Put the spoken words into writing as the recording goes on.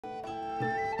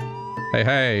Hey,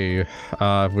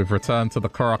 hey, we've returned to the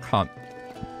Korok Hunt.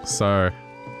 So,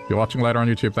 if you're watching later on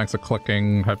YouTube, thanks for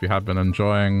clicking. Hope you have been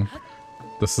enjoying.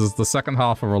 This is the second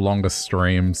half of a longer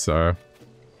stream, so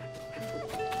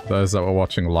those that were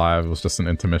watching live, it was just an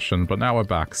intermission, but now we're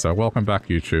back, so welcome back,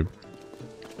 YouTube.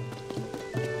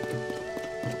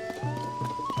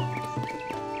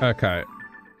 Okay.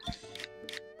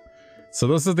 So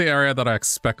this is the area that I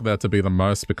expect there to be the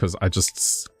most because I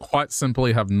just quite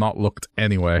simply have not looked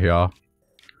anywhere here.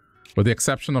 With the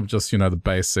exception of just, you know, the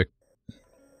basic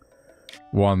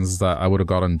ones that I would have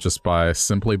gotten just by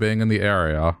simply being in the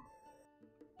area.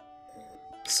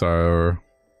 So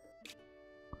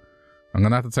I'm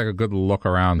gonna have to take a good look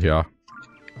around here.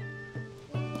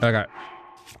 Okay.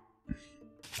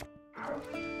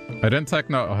 I didn't take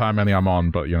note of how many I'm on,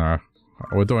 but, you know,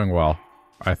 we're doing well,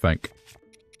 I think,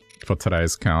 for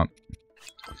today's count.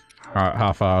 Alright,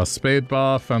 half hour speed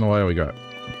buff, and away we go.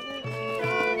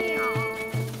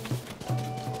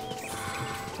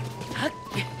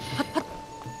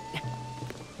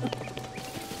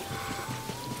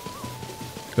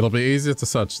 It'll be easier to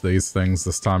search these things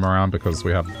this time around because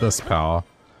we have this power.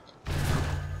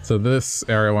 So this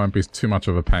area won't be too much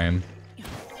of a pain.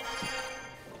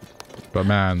 But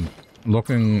man,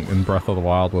 looking in Breath of the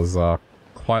Wild was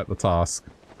quite the task.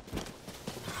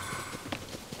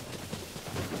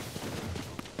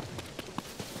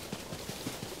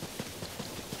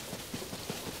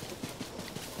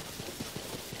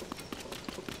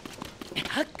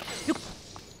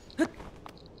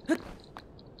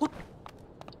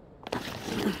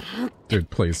 Dude,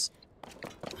 please.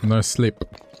 No sleep.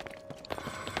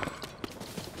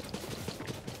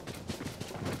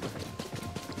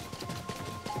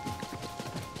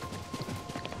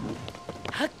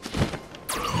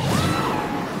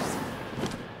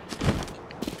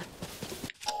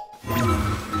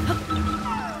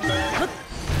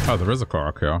 Oh, there is a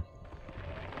Korok here.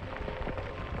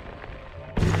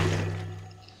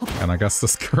 And I guess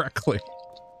this correctly.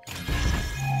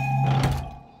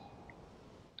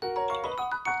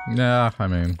 Yeah, I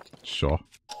mean, sure.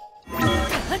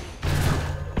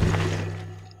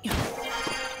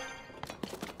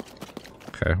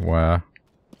 Okay, where?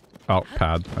 Oh,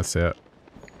 pad. I see it.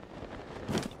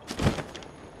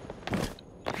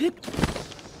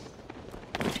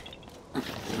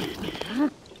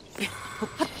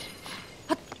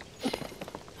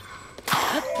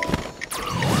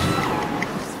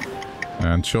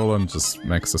 And Chulin just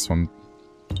makes this one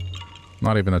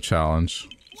not even a challenge.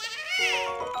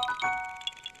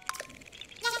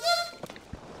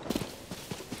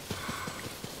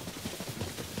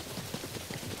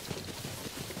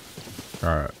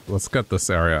 Alright, let's get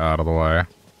this area out of the way.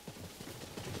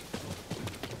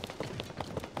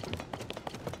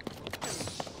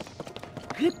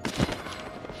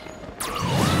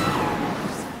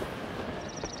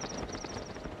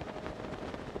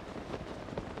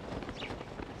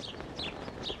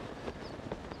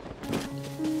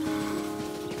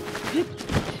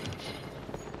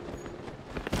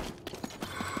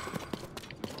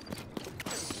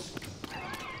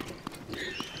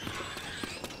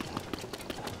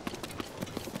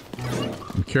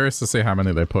 Curious to see how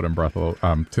many they put in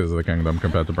Tears of the Kingdom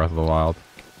compared to Breath of the Wild.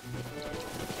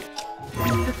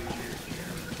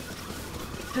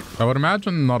 I would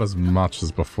imagine not as much as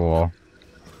before.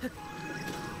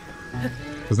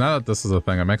 Because now that this is a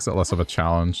thing, it makes it less of a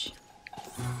challenge.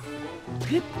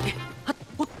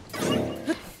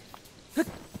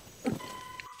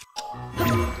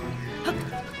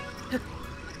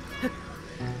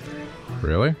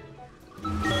 Really?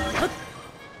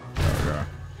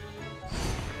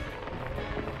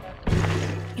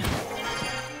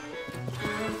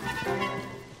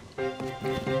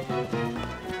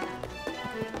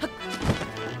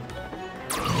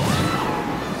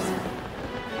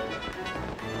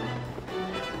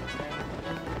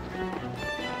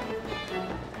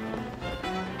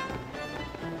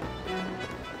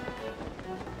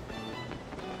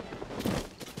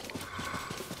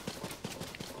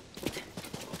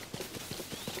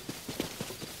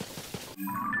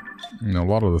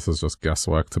 A lot of this is just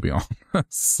guesswork, to be honest.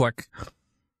 It's like,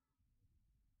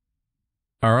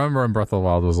 I remember in Breath of the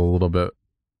Wild was a little bit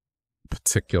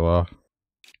particular.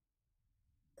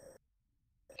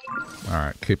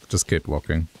 Alright, just keep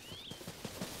looking.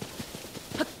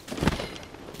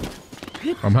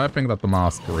 I'm hoping that the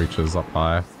mask reaches up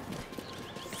high.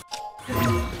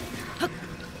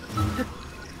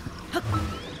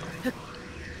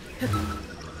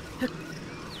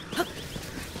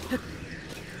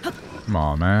 Come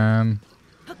on, man.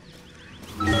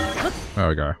 There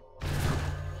we go.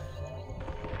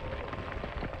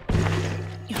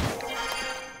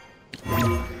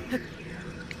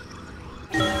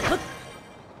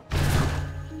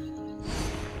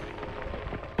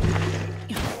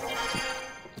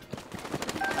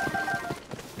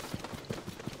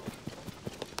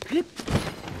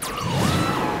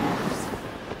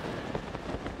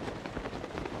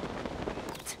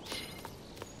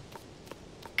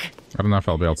 I don't know if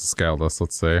I'll be able to scale this.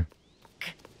 Let's see.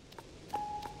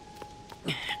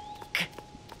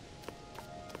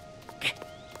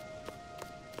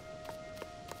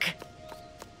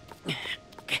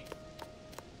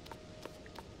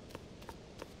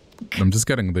 I'm just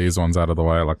getting these ones out of the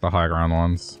way, like the high ground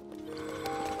ones.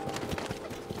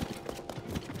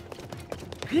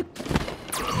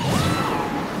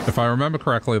 If I remember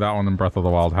correctly, that one in Breath of the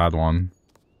Wild had one.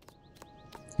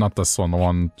 Not this one, the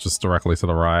one just directly to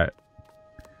the right.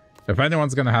 If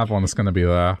anyone's gonna have one, it's gonna be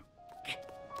there.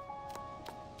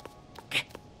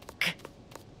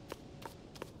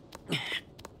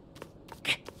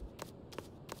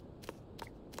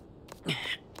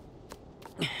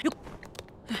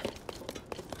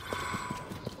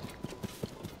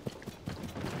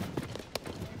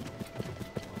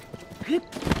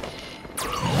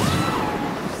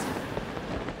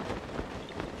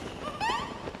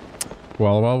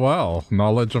 Well, well, well.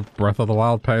 Knowledge of Breath of the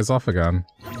Wild pays off again.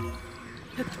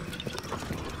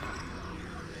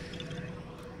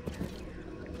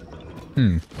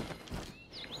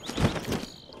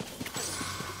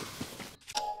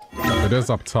 It is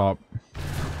up top.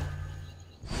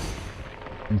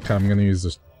 Okay, I'm gonna use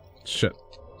this shit.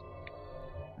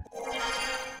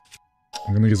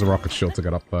 I'm gonna use a rocket shield to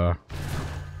get up there.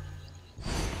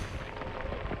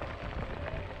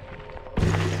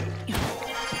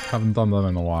 Haven't done that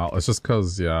in a while. It's just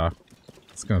because, yeah,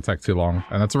 it's gonna take too long.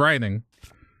 And it's raining.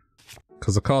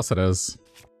 Because of course it is.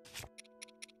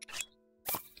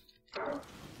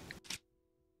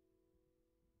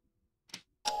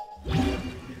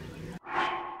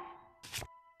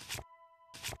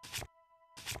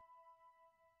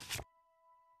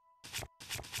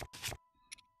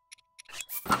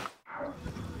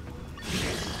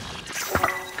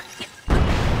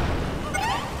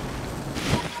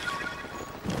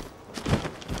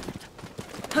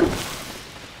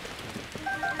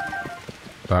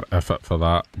 That effort for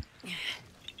that.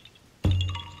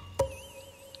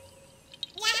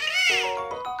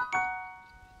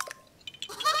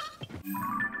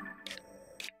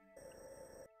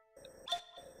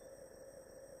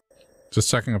 Just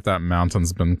checking if that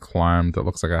mountain's been climbed. It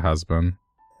looks like it has been.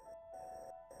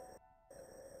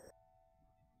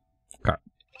 Okay.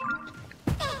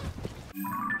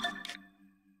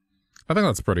 I think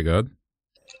that's pretty good.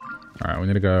 Alright, we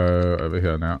need to go over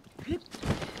here now.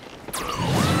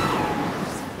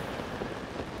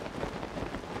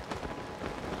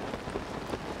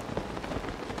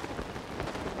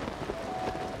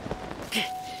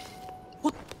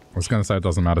 I was gonna say it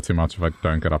doesn't matter too much if I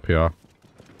don't get up here.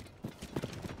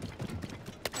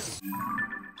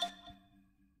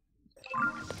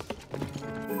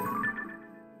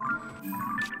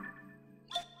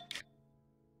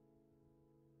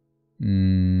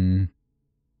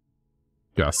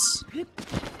 Yes.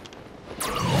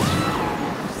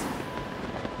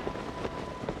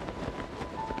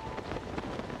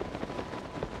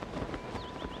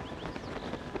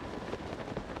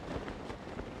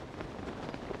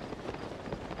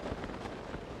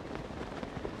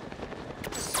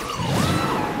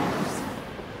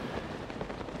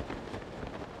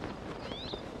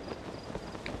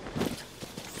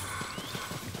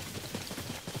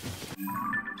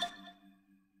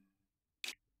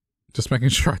 Just making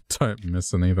sure I don't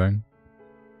miss anything.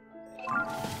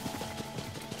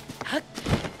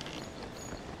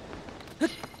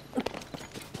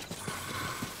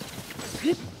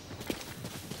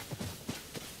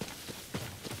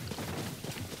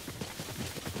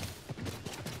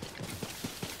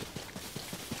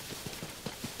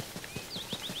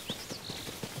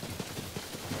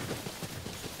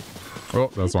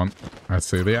 Oh, there's one. I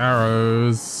see the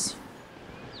arrows.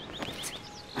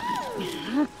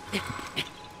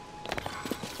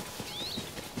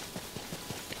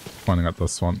 Pointing at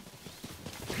this one.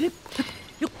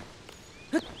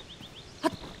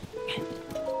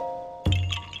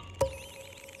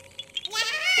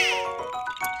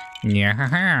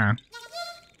 Yeah.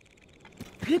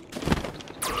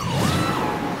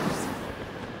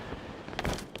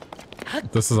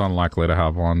 This is unlikely to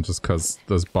have one just because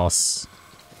there's boss.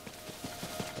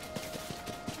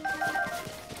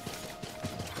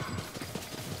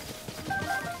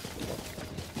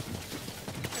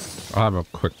 I'll have a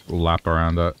quick lap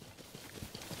around it.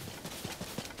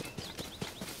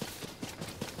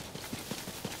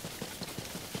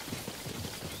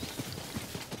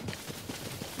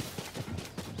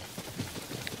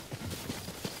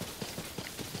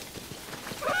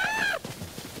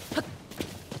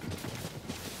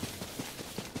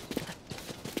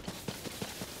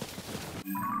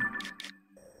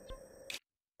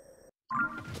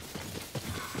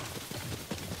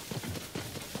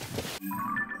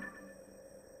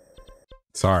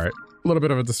 Sorry. A little bit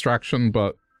of a distraction,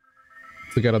 but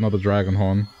to get another dragon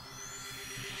horn.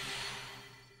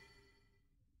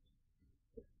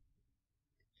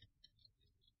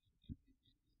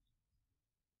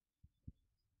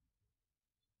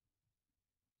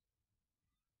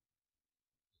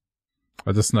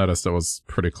 I just noticed it was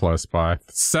pretty close by.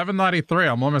 793,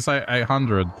 I'm almost at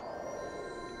 800.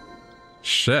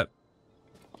 Shit.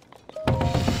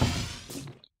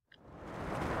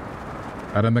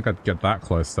 I didn't think I'd get that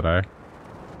close today.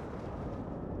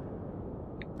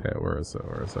 Okay, where is it?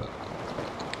 Where is it?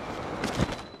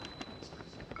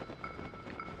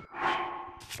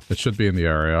 It should be in the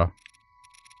area.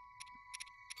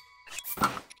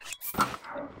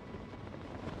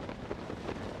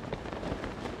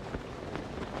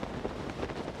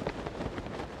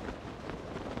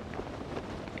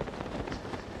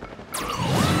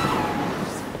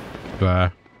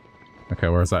 There. Okay,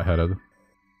 where's that headed?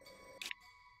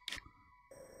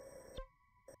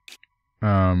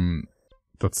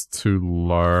 That's too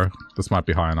low. This might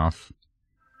be high enough.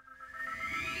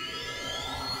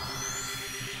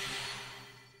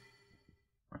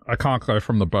 I can't go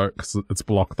from the boat because it's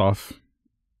blocked off.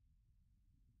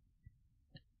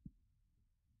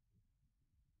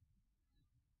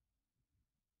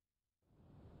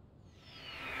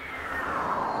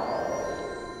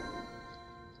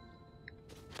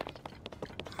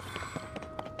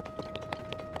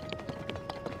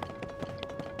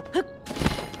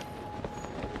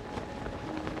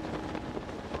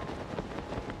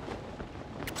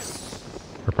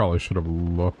 I probably should have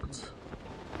looked.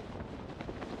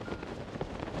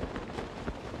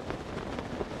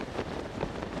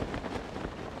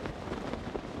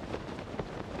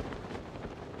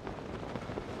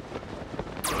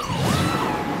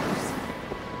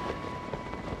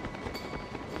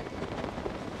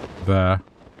 There.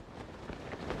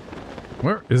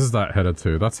 Where is that headed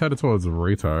to? That's headed towards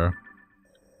Rito.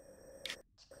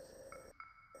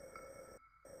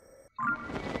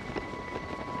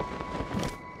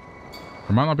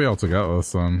 I might not be able to get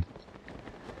this then.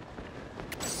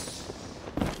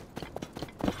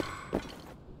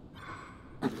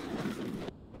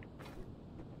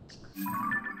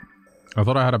 I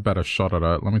thought I had a better shot at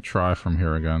it. Let me try from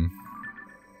here again.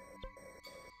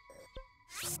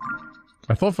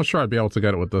 I thought for sure I'd be able to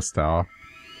get it with this tower.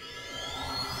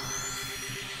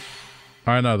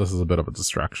 I know this is a bit of a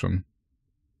distraction.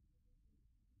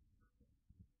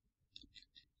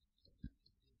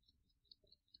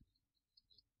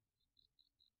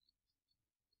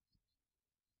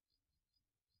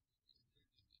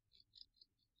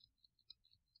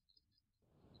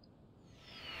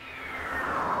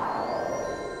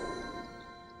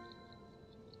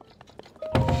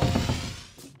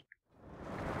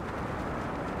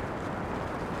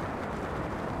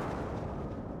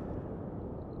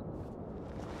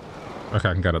 Okay,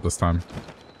 I can get it this time.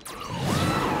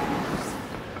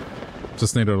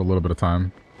 Just needed a little bit of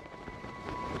time.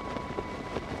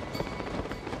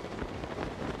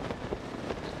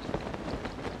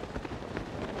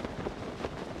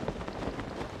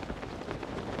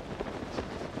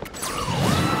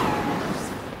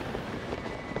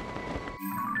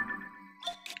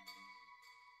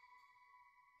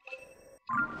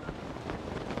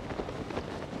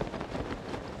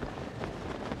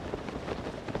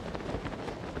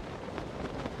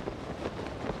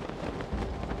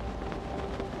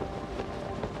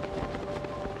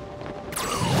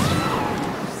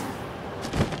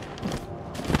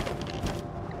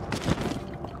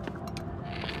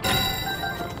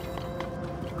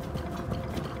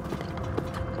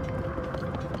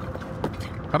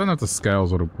 I don't know if the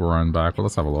scales would have grown back, but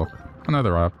let's have a look. I know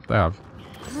they have.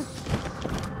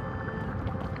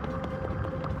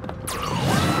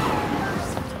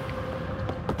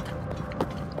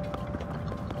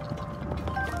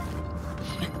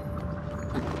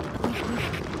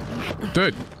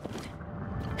 Dude!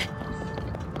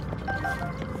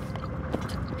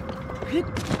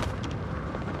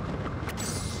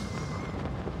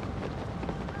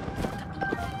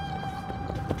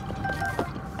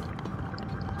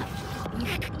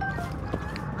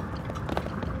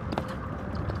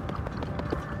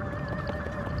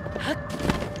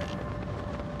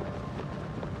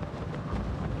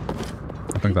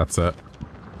 I think that's it.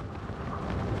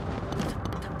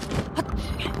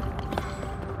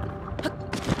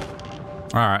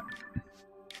 Alright.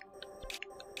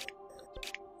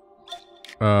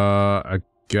 I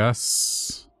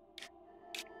guess...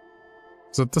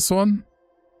 Is it this one?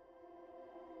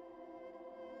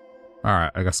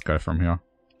 Alright, I guess go from here.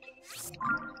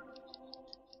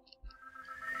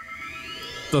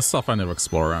 The stuff I need to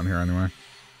explore around here anyway.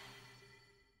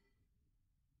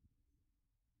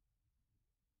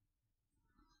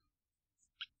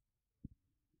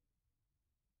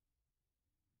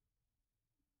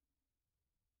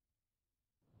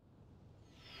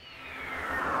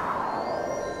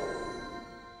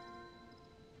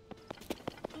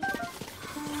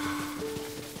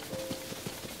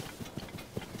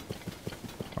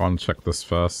 I want to check this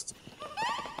first.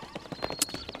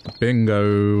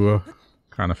 Bingo.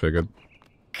 Kind of figured.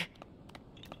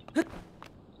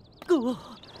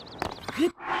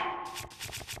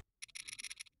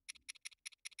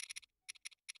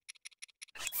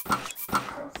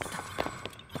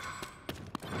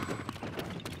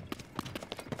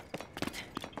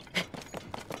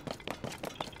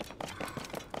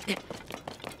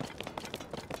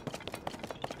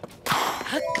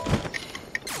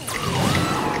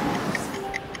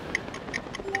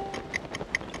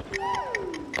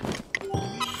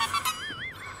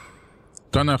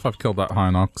 Don't know if I've killed that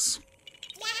Hinox.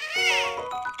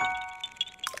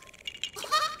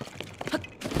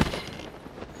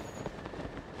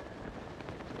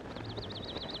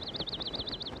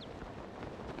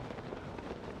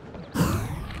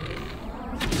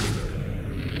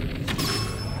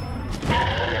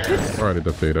 Already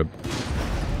defeated.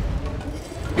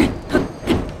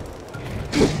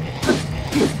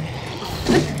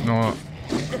 You know what?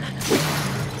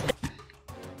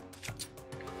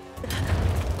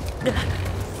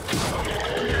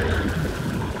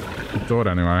 Do it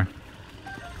anyway.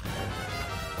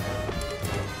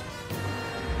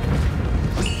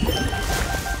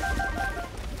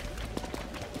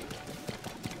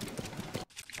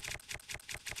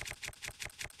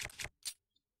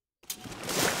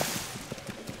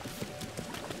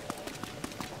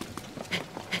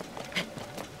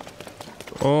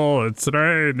 Oh, it's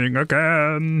raining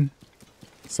again.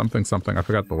 Something, something. I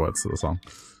forgot the words to the song.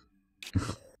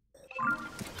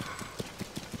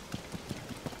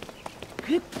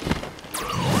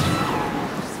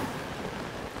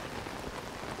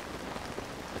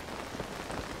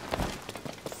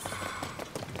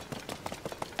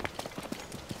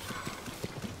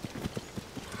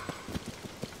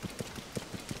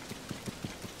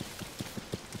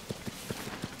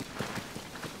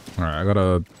 Alright, I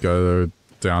gotta go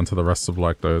down to the rest of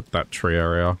like that tree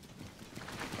area.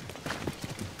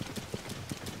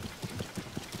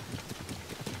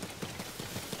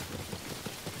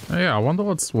 Oh, yeah, I wonder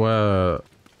what's there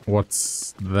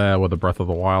where the Breath of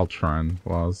the Wild shrine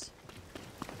was.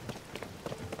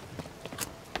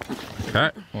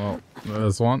 Okay, well,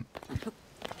 there's one.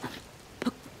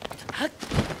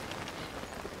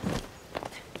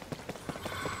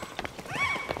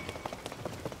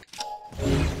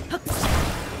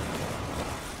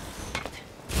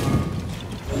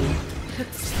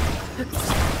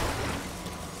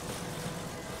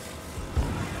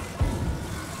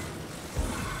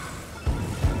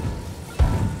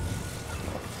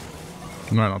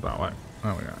 No, not that way.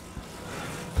 There we go.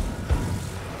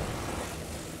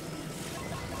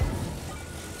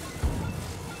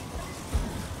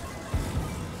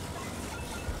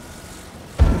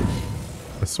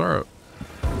 I swear it.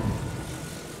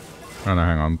 Oh no,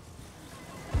 hang on.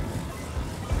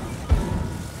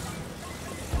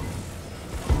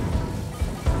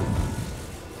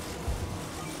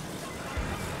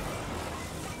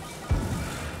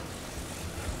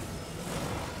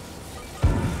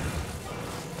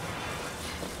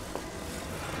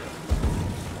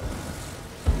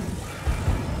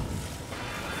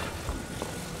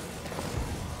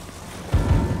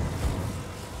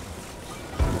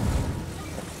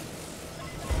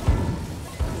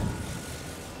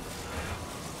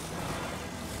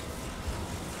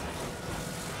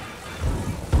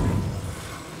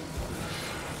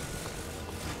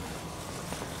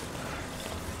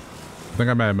 I think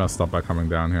I may have messed up by coming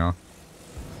down here.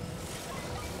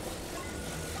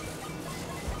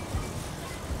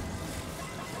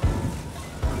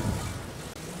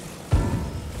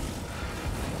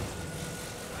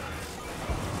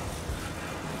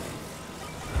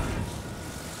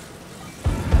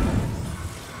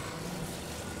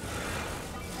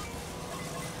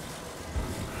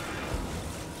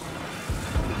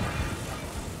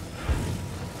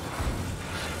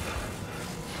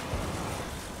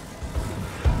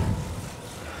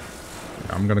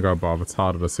 I'm gonna go above. It's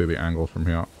harder to see the angle from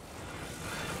here.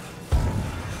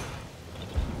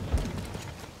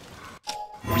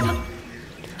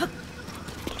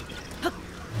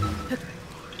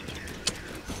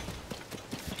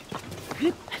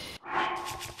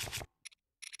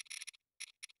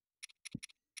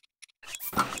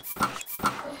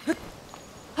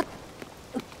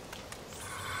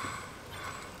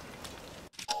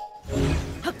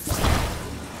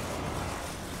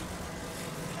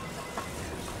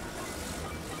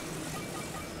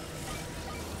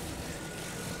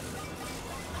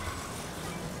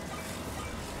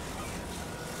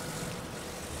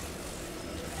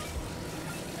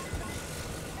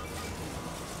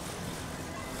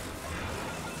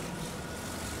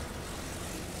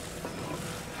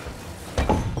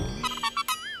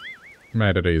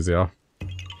 Made it easier.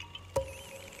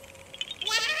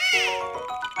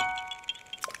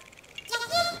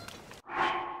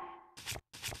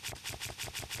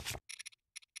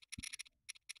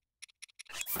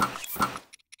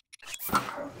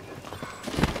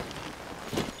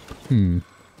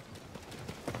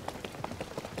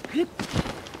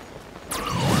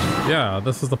 Yeah,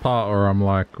 this is the part where I'm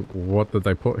like, what did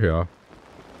they put here?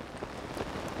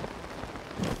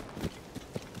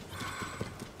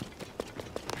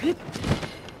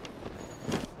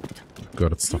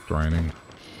 Good, it stopped raining.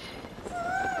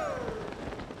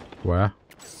 Where?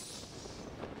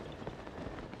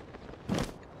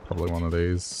 Probably one of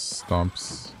these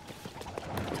stumps.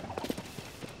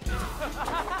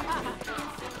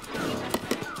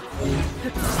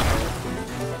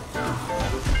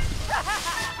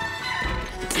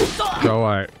 Go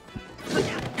away.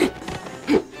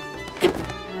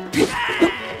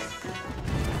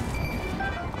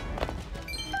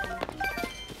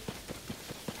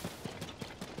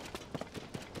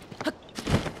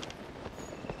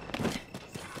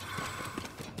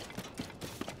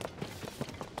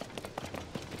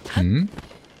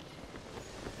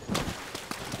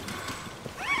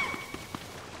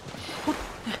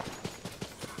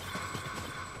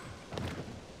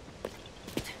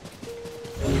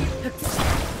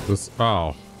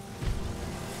 Oh.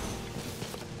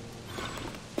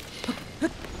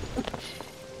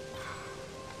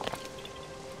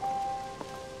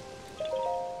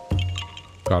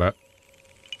 Got it.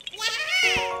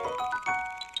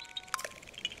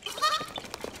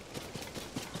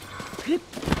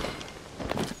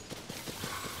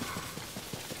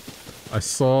 I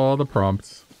saw the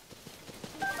prompt.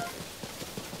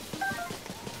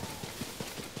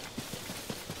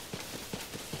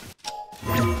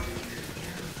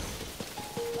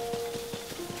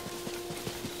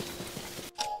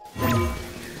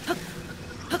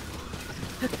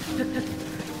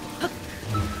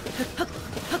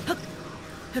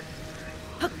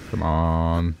 Come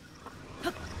on.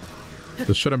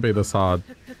 This shouldn't be this hard.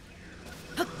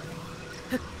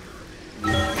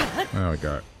 There we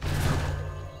go.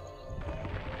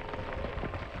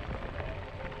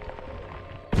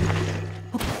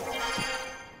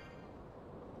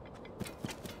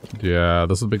 Yeah,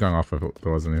 this would be going off if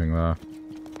there was anything there.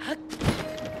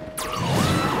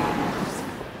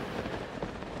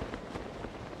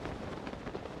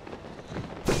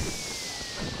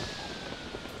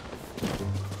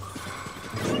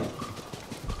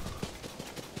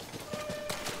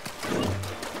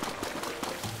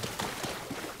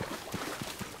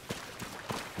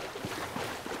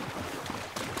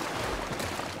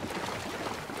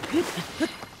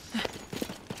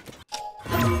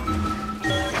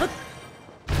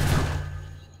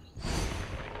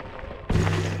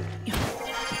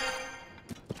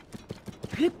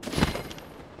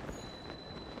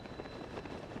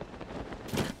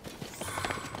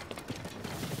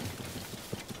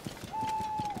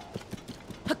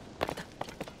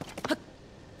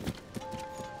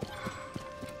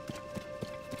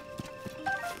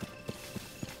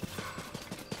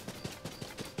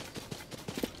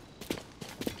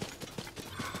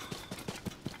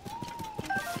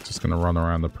 Run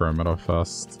around the perimeter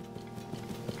first.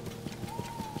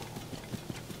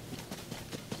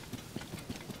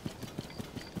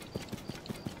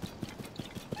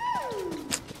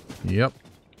 Yep.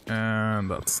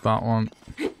 And that's that one.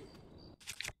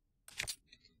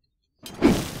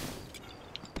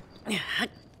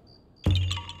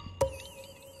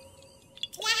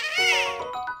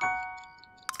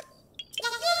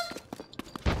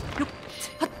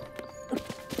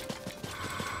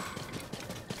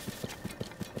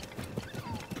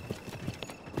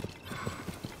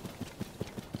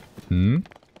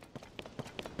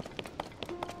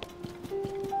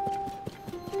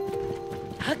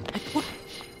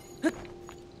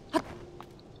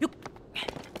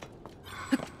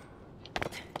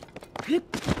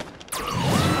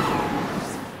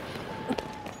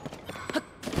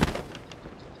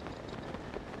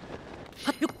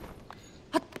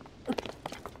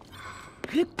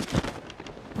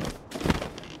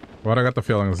 But I got the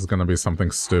feeling this is gonna be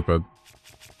something stupid.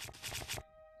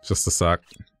 Just a sec.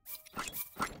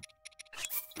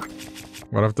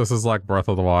 What if this is like Breath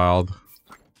of the Wild?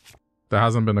 There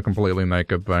hasn't been a completely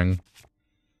naked thing.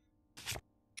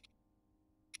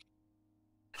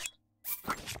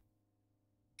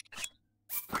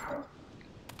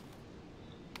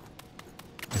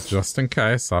 Just in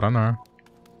case, I don't know.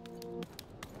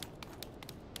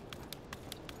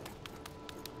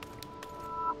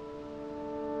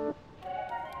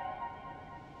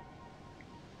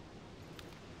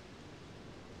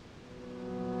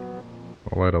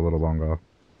 I'll wait a little longer.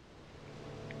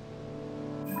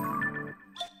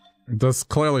 There's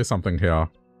clearly something here.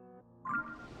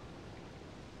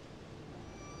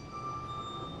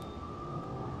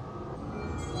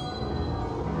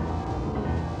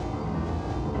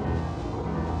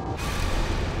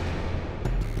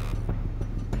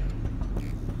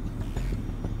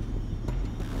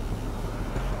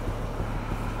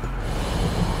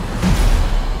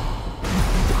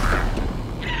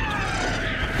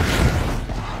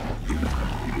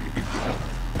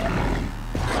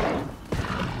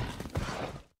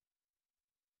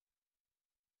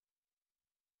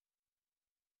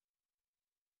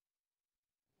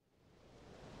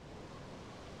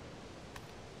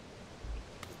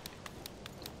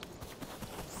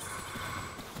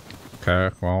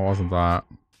 Okay, well, wasn't that?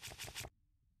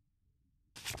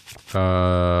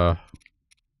 I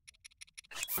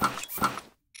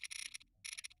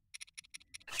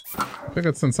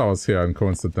figured since I was here and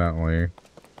coincidentally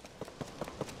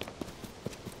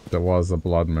there was a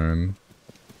blood moon.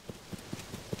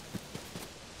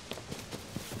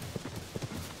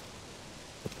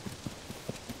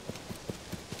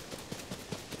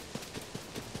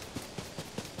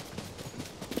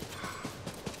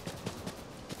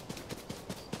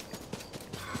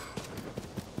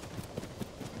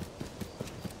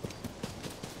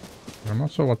 I'm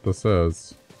not sure what this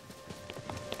is.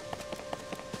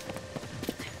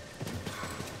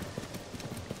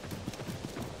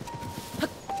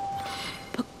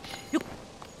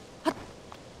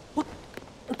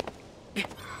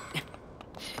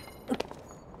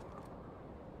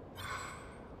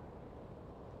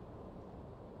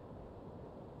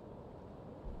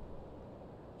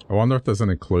 I wonder if there's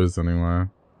any clues anywhere.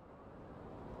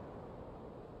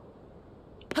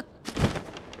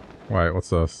 Wait, what's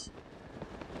this?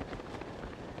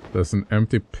 There's an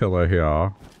empty pillar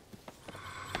here.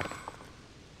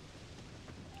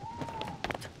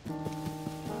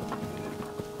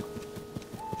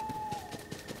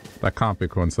 That can't be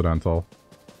coincidental.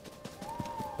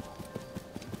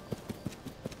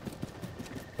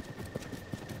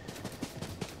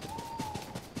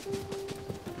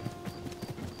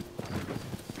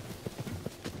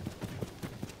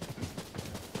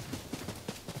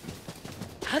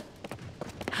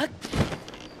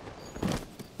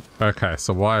 Okay,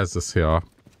 so why is this here?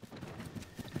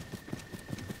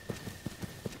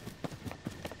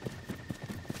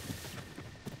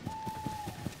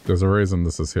 There's a reason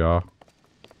this is here.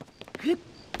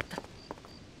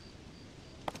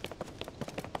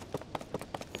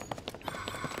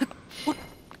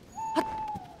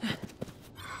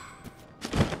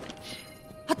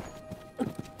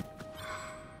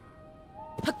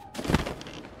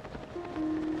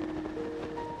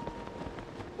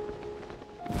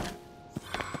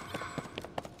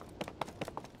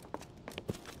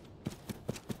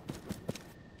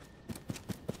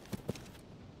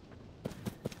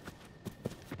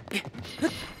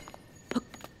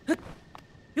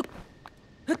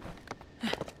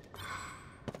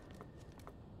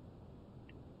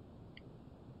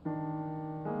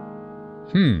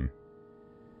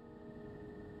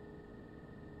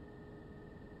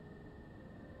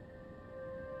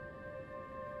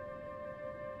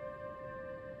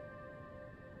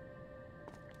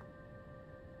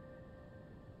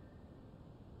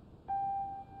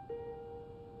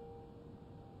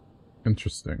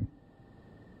 Interesting.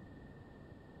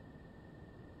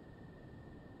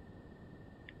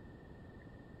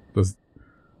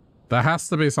 There has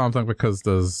to be something because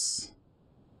there's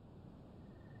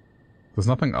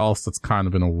nothing else that's kind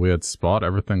of in a weird spot.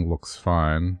 Everything looks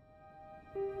fine.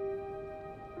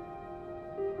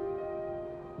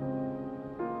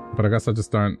 But I guess I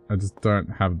just don't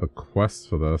have the quest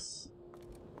for this.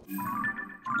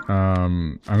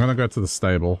 I'm gonna go to the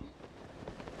stable.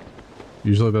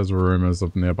 Usually there's rumors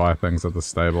of nearby things at the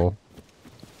stable.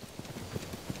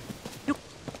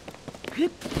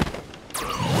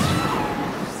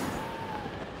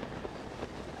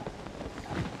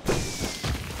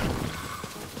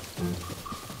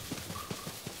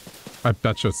 I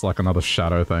bet you it's like another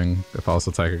shadow thing, if I was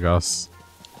to take a guess.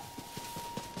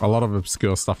 A lot of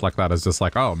obscure stuff like that is just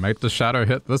like, oh, make the shadow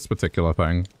hit this particular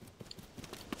thing.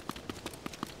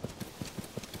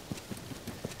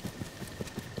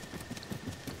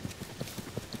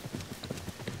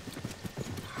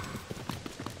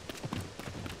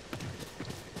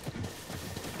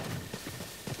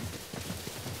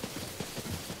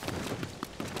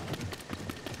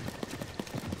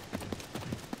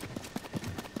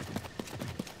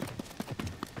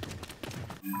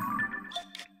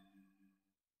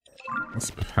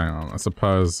 Hang on, I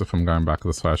suppose if I'm going back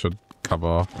this way I should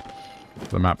cover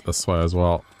the map this way as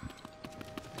well.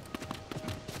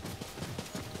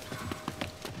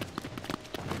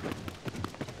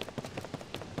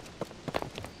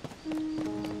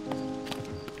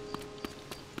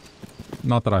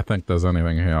 Not that I think there's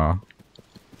anything here.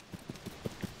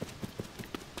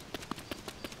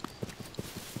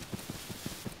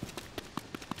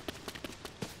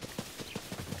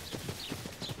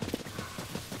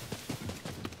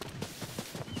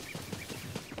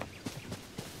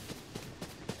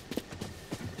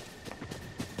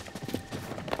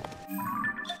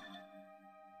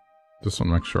 Just want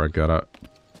to make sure I get it.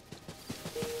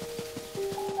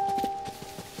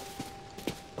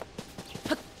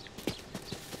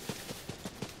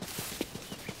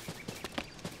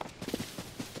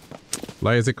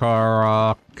 Lazy car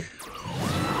rock.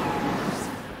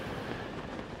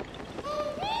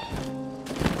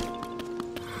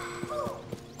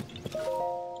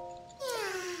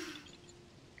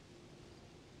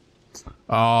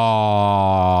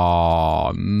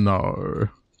 Oh no.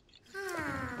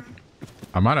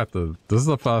 I might have to... This is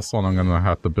the first one I'm gonna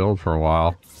have to build for a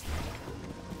while.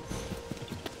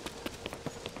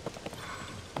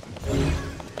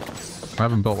 I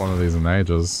haven't built one of these in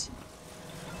ages.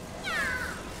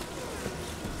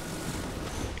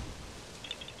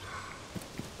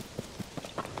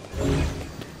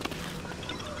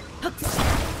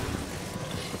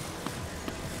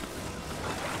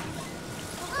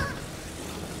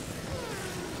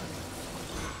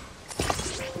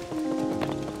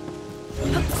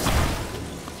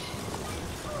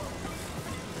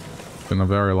 Been a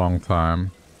very long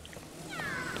time.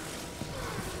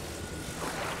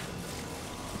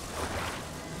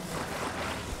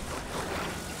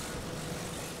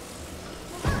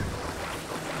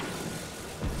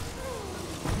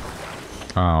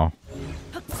 Oh.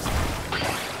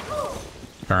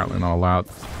 Apparently not allowed.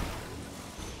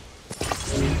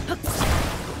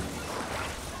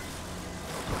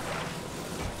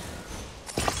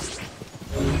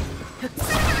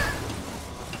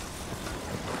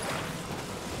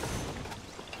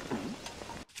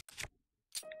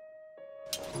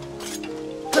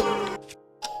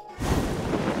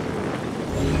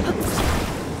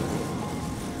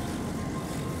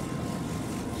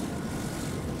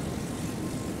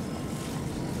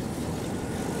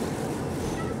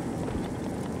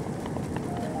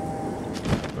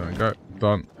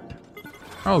 Done.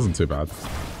 That wasn't too bad.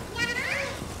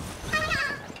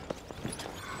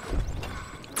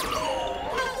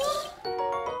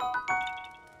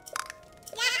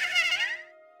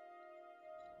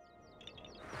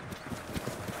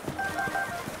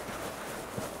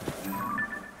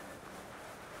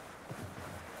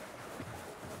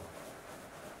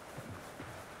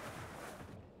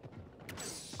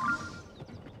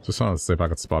 Just wanted to see if I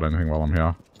could spot anything while I'm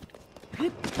here.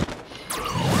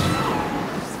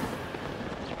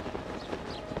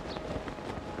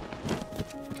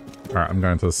 Alright, I'm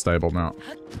going to the stable now.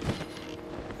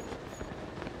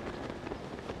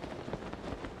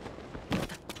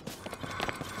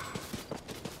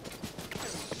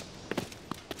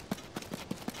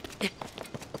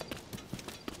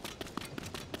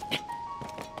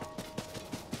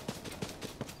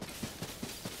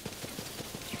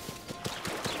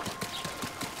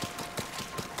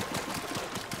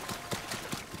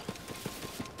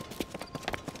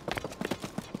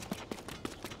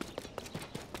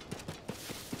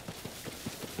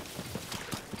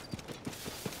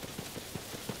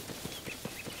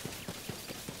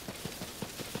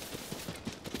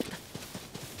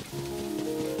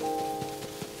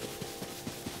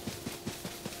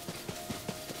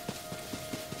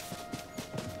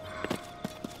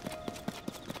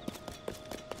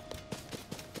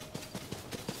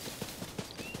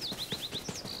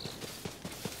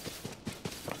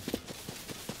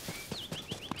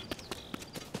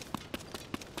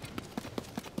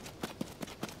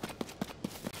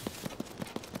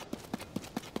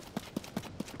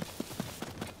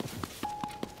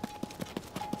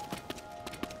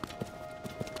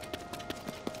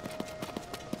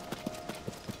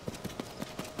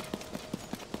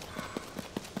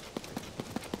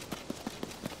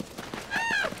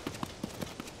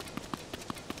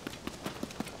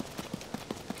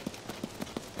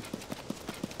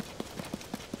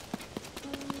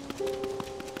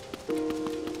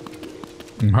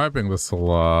 I'm hoping this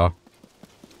will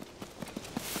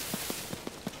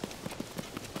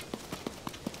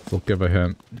give a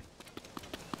hint.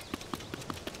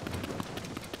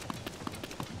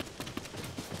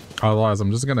 Otherwise,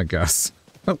 I'm just gonna guess.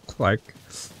 Like,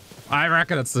 I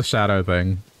reckon it's the shadow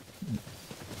thing.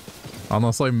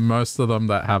 Honestly, most of them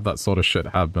that have that sort of shit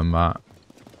have been that.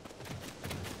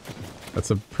 It's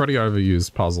a pretty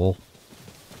overused puzzle.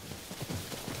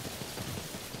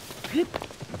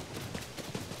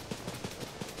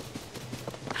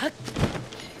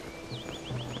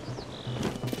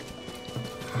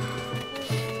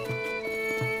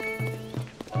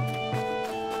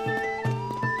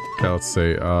 Okay, let's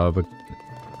see.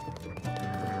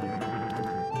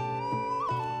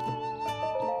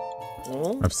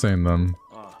 I've seen them.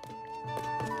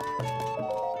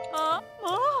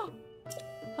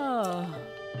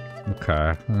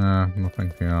 Okay,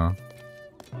 nothing here.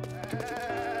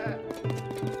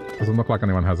 Doesn't look like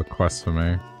anyone has a quest for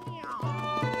me.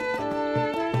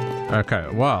 Okay,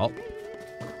 well.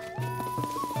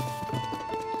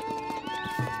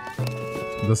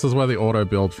 This is where the auto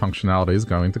build functionality is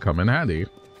going to come in handy.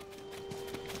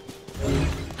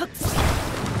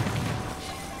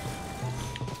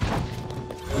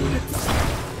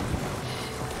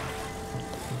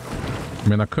 I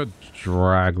mean, I could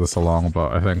drag this along,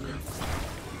 but I think...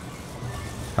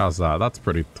 How's that? That's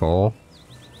pretty tall.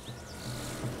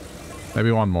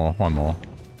 Maybe one more, one more.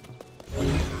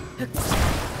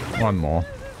 One more.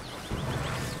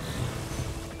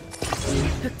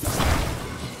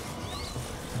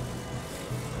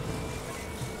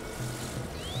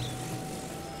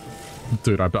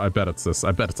 Dude, I bet it's this.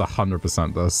 I bet it's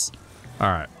 100% this.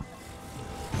 Alright.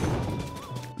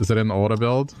 Is it in the auto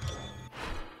build?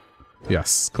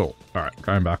 Yes, cool. Alright,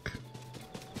 going back.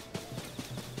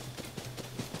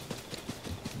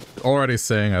 Already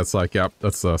seeing it's like, yep,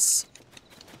 that's this.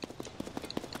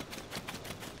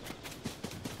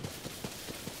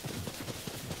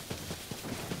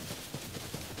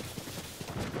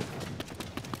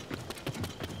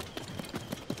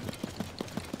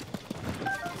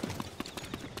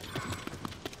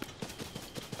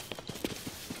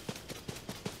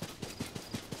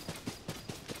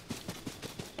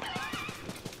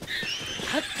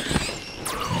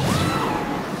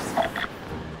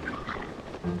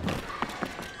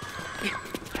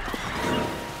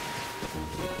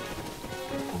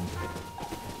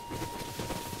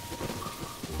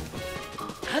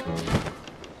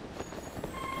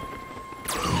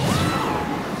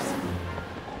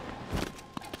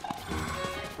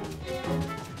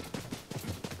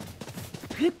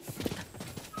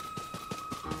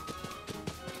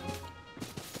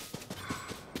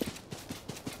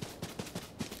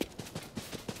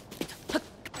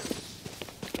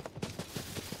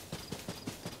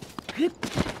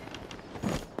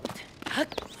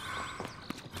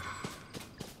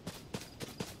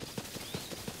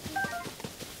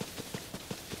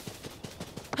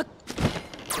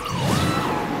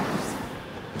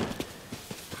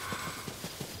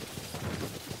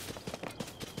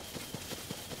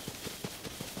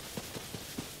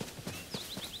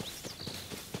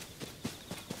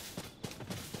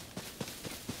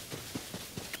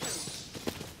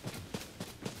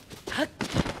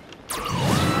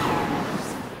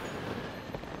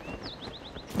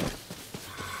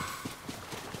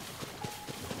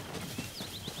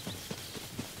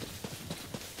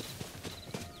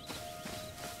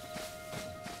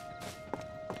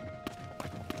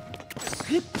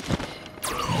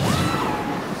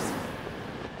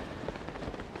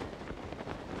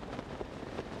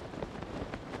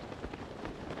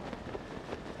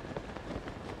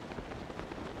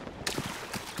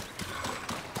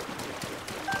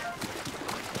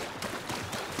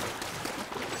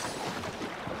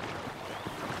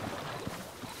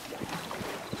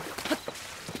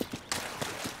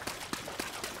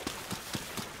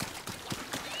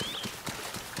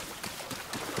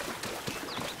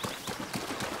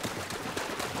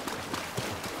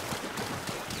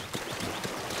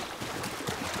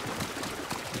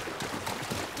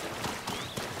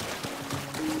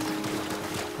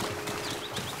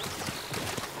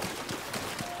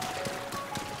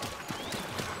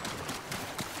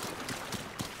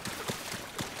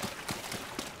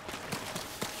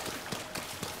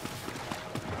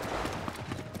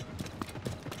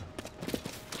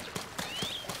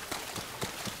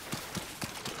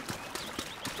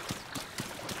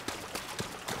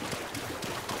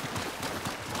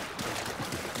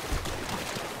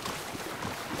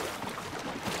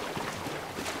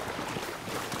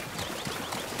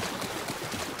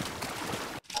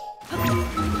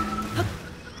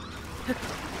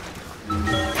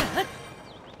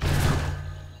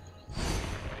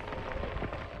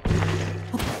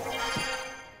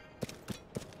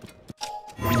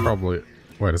 Probably.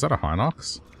 Wait, is that a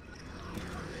Hinox?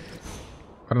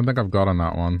 I don't think I've gotten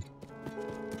that one.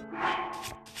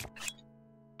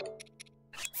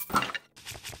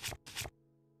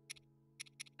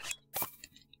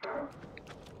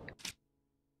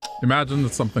 Imagine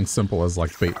it's something simple as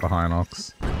like beat the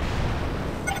Hinox.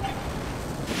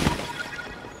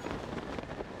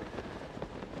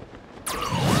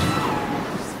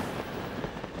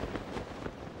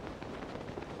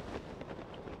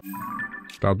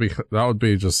 That would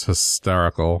be just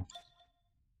hysterical.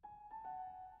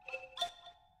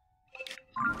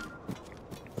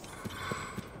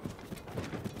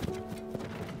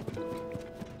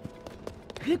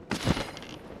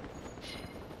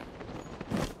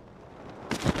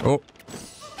 Oh.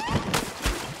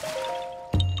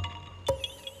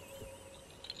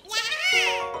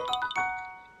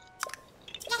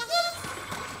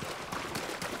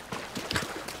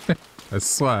 I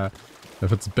swear,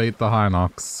 if it's beat the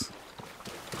Hinox.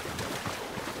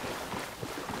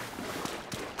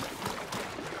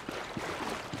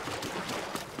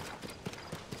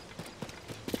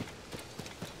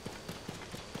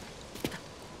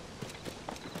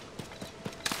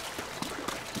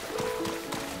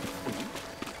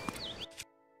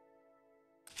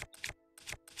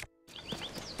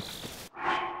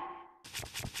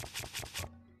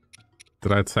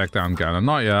 Did I take down Ganon?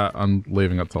 Not yet. I'm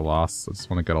leaving it to last. I just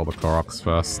want to get all the Koroks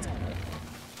first.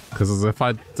 Because if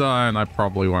I don't, I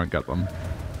probably won't get them.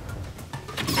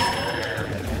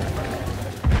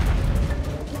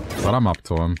 But I'm up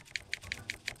to him.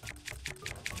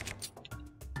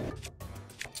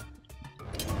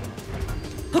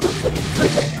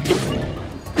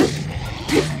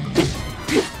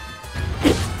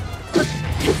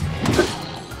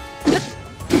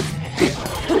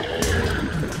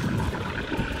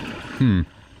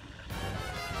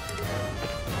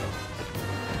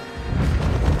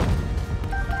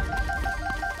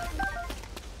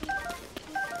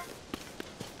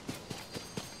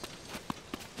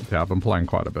 Yeah, I've been playing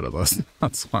quite a bit of this.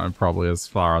 That's why I'm probably as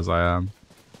far as I am.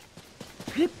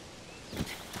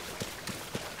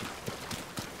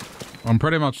 I'm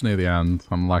pretty much near the end.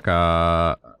 I'm like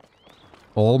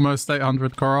almost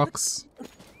 800 Koroks.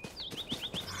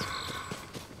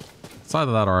 It's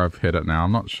either that or I've hit it now.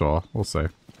 I'm not sure. We'll see.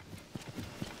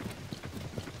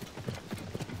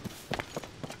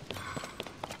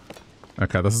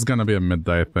 Okay, this is going to be a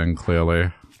midday thing,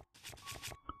 clearly.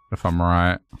 If I'm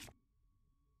right.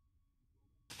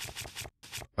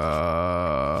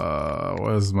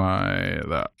 Where's my...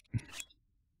 that?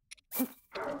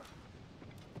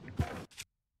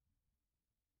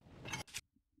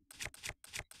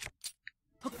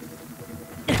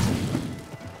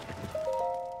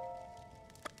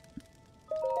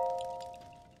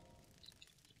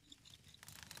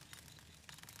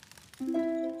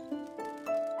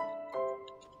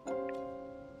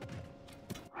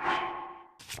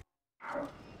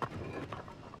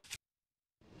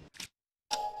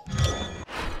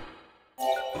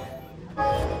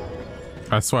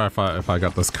 I swear if I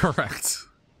got this correct.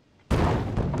 Okay,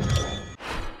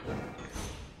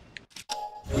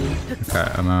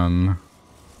 and then...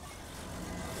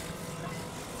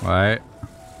 Wait.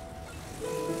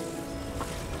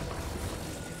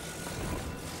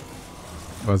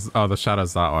 Oh, the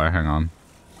shadow's that way, hang on.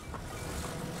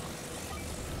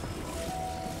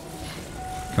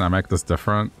 Can I make this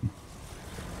different?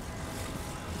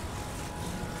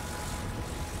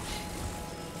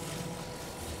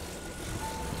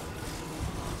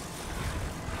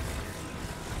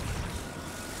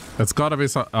 It's gotta be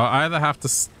so. I either have to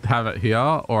have it here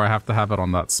or I have to have it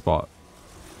on that spot.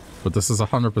 But this is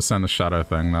 100% a shadow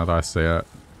thing now that I see it.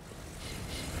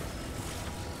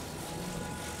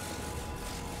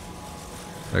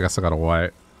 I guess I gotta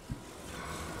wait.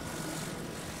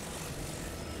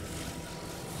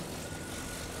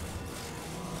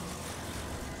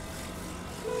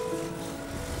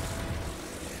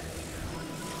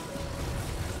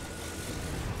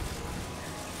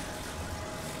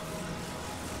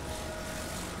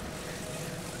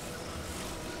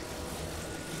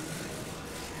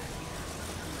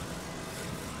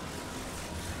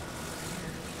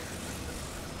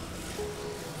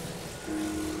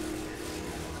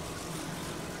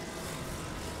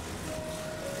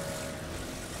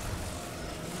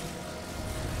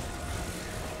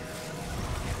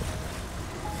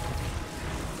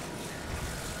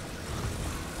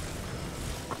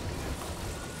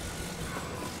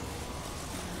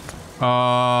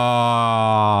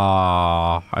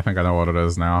 I think I know what it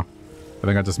is now. I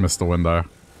think I just missed the window.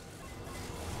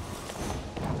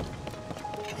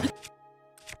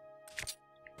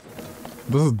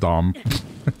 This is dumb.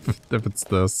 If it's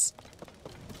this.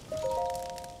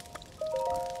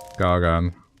 Go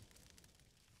again.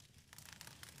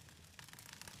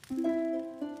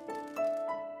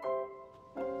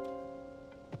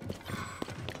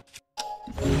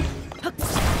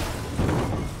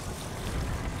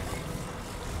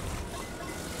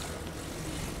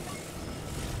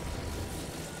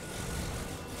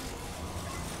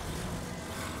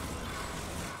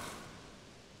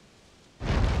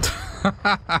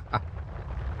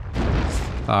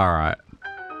 Alright.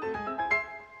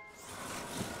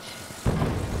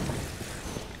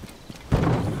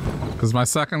 Because my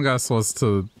second guess was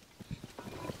to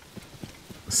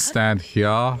stand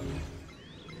here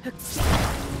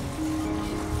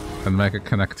and make it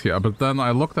connect here. But then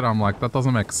I looked at it, I'm like, that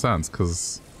doesn't make sense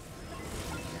because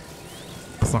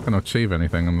it's not going to achieve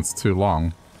anything and it's too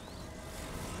long.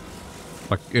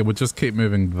 Like, it would just keep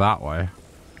moving that way.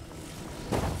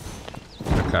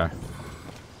 Okay.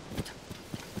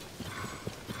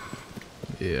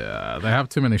 Yeah, they have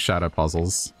too many shadow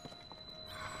puzzles.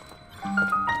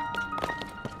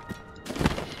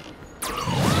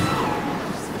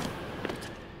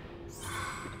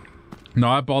 No,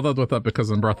 I bothered with it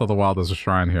because in Breath of the Wild there's a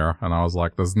shrine here, and I was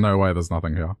like, there's no way there's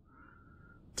nothing here.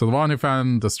 To the one who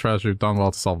found this treasure, you've done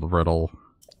well to solve the riddle.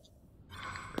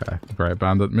 Okay, Great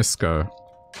Bandit Misko.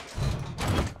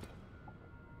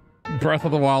 Breath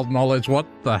of the Wild knowledge, what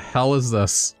the hell is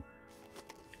this?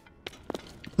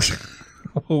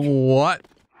 What?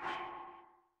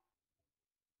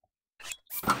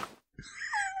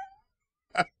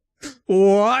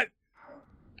 What?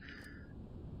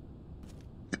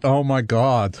 Oh my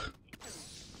god.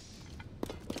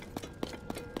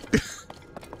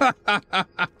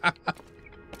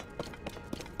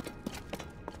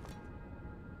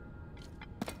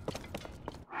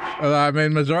 I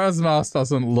mean, Majora's Mask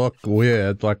doesn't look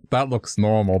weird. Like, that looks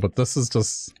normal, but this is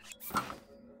just...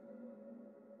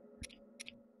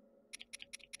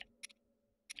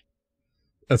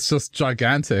 It's just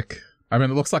gigantic. I mean,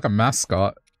 it looks like a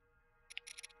mascot.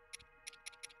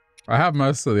 I have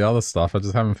most of the other stuff, I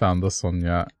just haven't found this one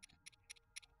yet.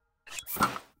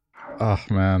 Oh,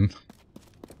 man.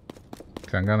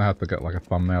 Okay, I'm gonna have to get, like, a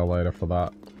thumbnail later for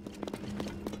that.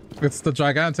 It's the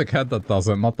gigantic head that does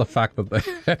it, not the fact that they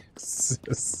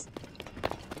exist.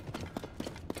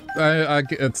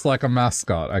 It's like a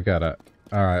mascot, I get it.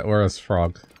 Alright, where is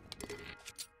Frog?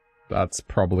 That's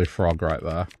probably Frog right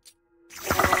there.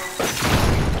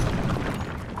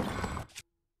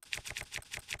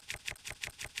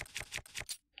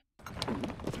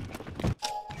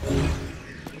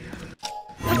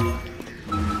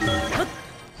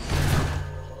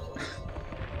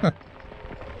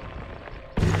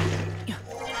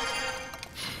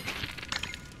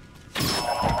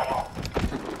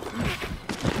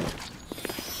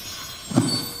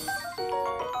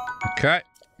 Okay.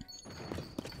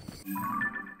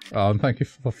 Oh, and thank you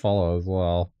for the follow as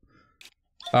well.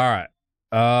 Alright.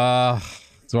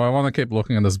 Do I want to keep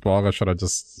looking in this bog or should I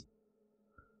just...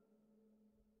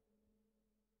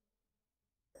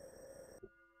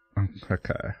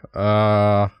 Okay.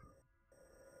 I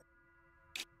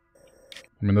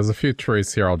mean, there's a few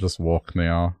trees here I'll just walk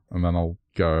near, and then I'll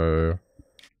go...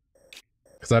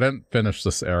 Because I didn't finish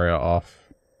this area off.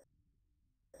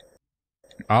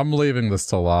 I'm leaving this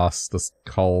to last, this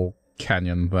coal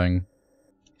canyon thing.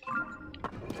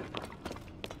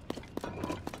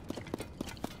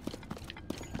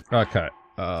 Okay,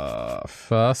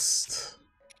 first...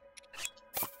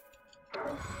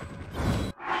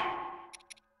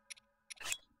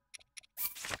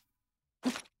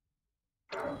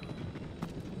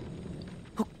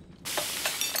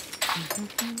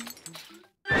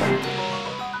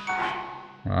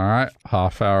 Alright,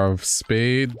 half hour of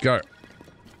speed, go!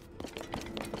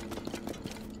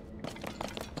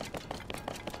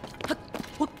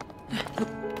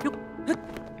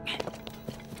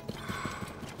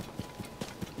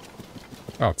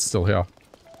 Oh, it's still here.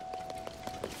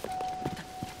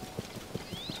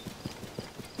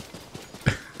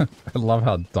 I love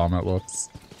how dumb it looks.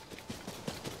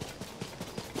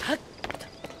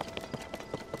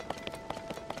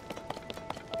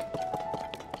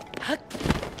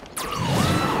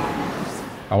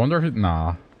 I wonder if...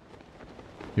 Nah.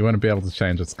 You wouldn't be able to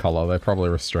change its color. They probably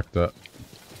restrict it.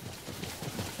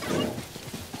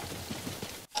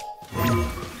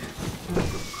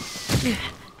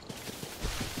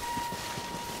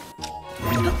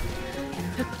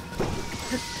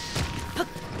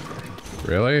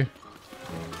 Really?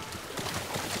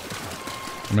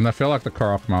 I mean, I feel like the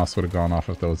Korok mask would have gone off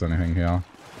if there was anything here.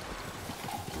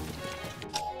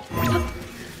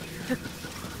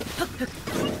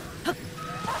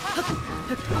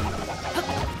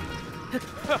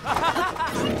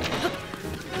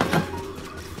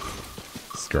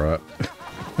 Screw it.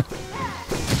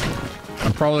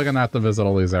 I'm probably gonna have to visit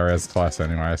all these areas twice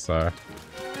anyway, so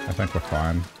I think we're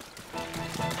fine.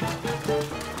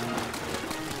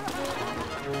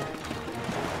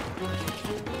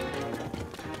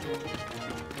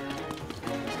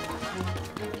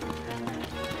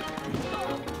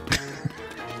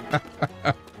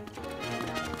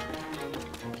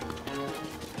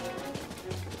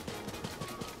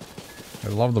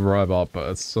 love the robot, but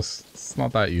it's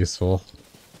not that useful.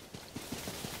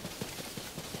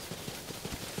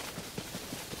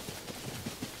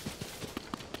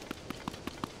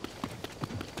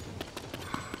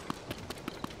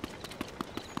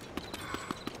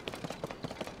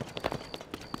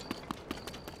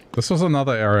 This was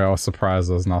another area I was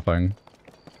surprised there's nothing.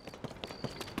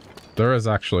 There is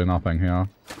actually nothing here.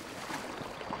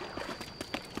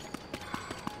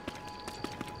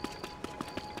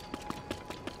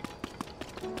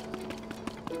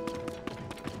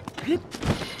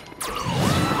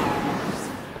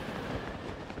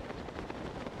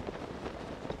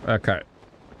 Okay.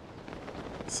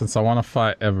 Since I want to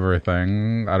fight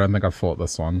everything, I don't think I've fought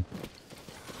this one.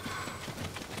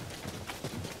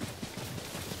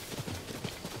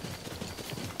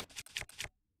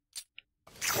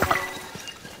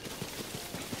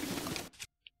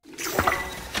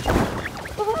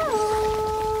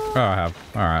 Oh, I have.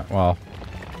 Alright, well.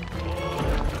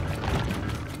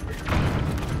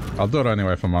 I'll do it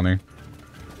anyway for money.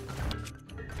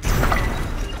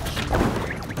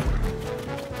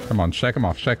 Come on, shake him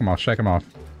off, shake him off, shake him off.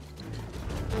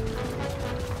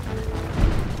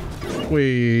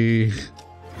 Whee!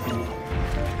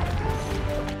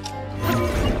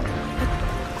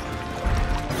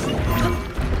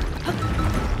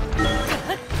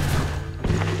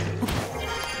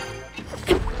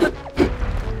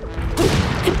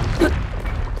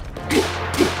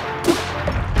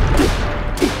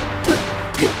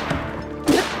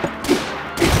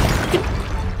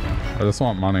 I just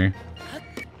want money.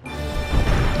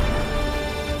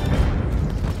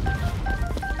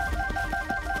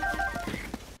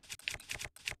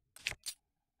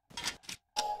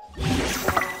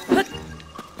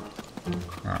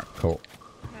 Alright, cool.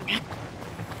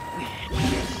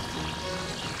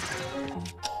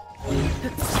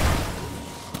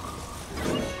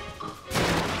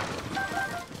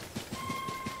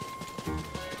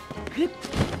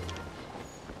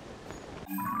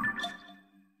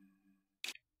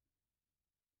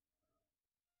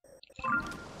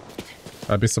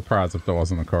 I'd be surprised if there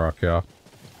wasn't a Korok here.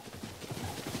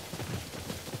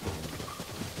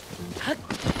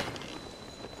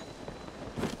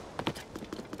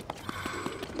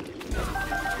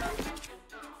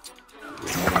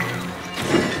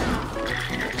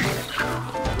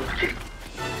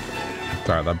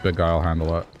 Sorry, that big guy will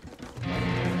handle it.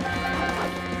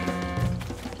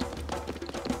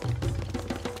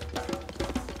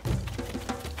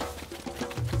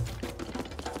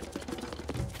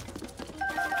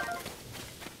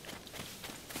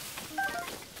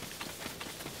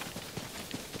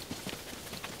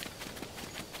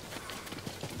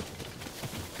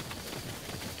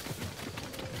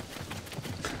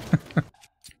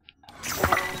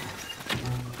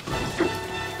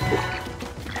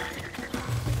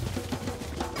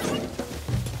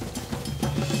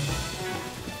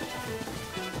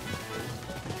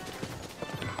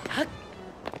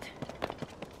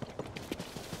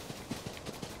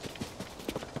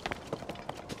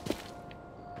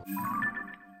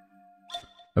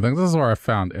 I think this is where I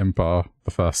found Impa the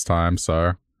first time,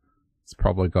 so it's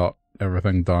probably got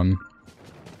everything done.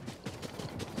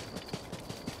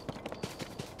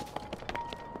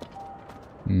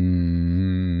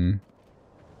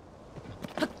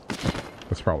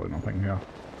 There's probably nothing here.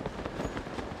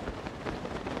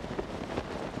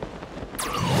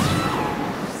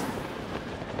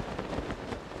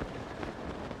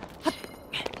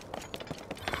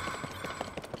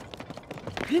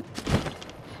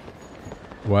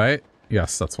 Wait.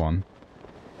 Yes, that's one.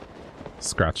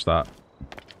 Scratch that.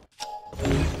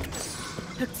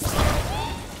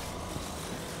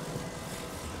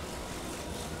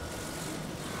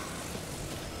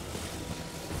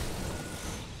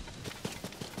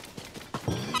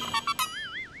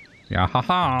 Yeah,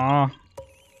 haha.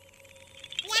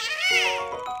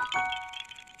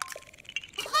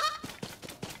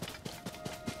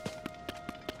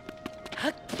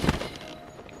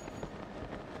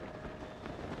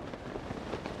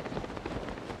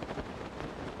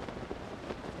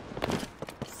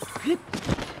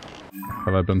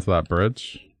 Have I been to that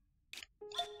bridge?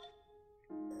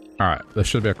 Alright, there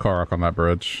should be a Korok on that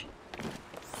bridge.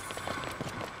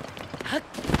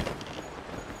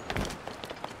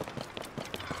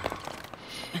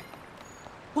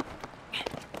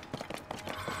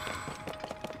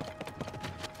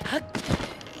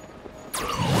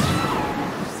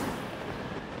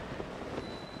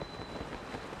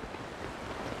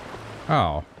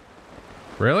 Oh.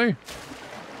 Really?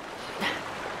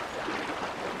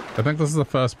 I think this is the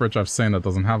first bridge I've seen that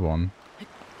doesn't have one.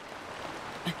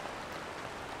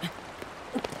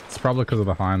 It's probably because of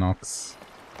the Hinox.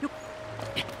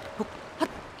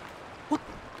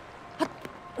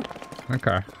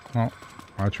 Okay, well,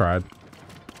 I tried.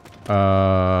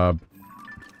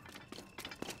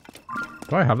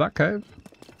 Do I have that cave?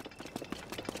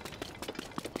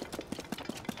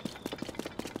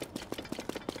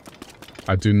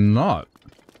 I do not.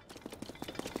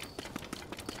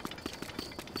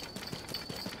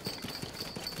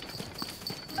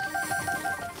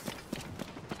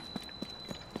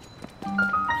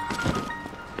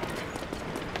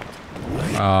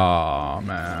 Oh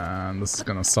man, this is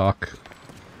gonna suck.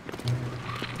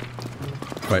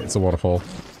 Wait, it's a waterfall.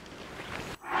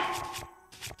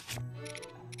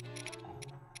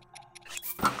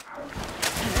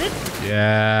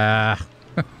 Yeah.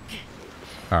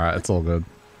 Alright, it's all good.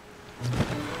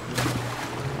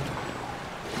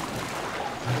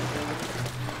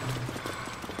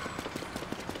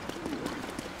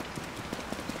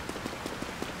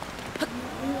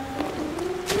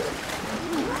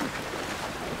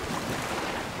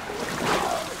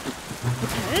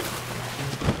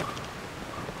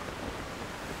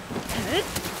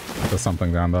 There's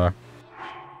something down there.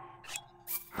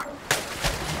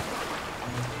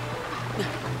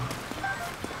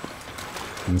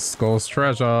 And Skull's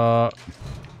treasure.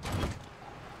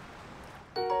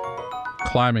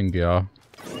 Climbing gear.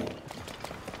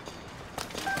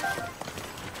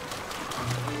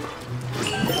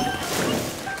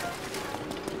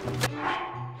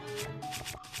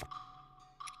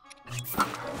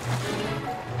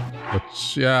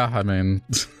 Which, yeah, I mean,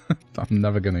 I'm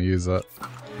never gonna use it.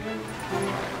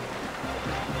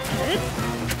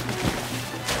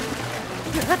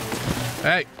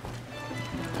 Hey!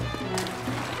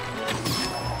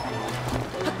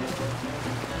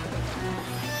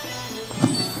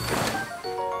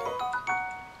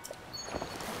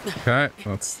 Okay,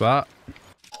 that's that.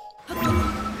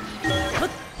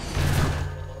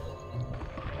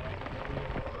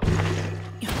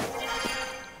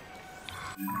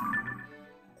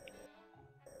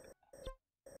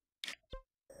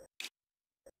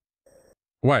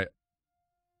 Wait.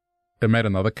 It made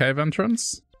another cave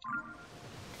entrance?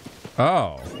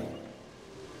 Oh.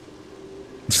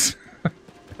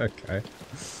 Okay.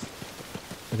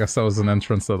 I guess that was an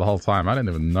entrance there the whole time. I didn't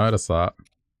even notice that.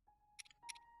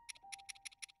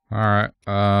 Alright,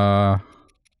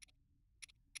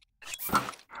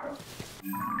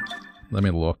 let me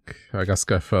look. I guess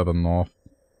go further north.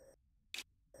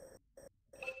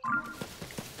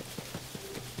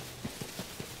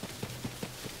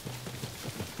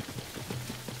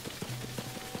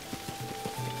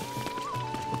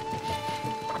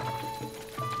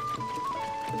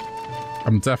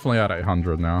 I'm definitely at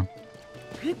 800 now.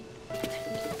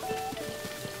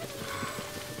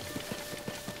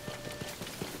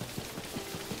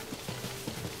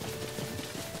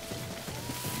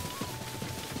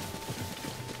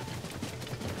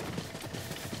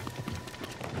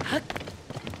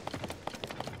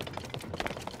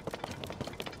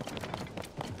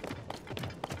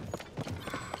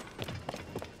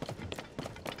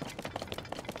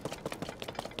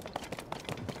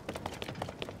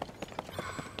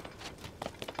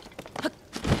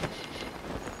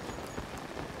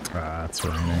 It's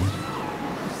raining.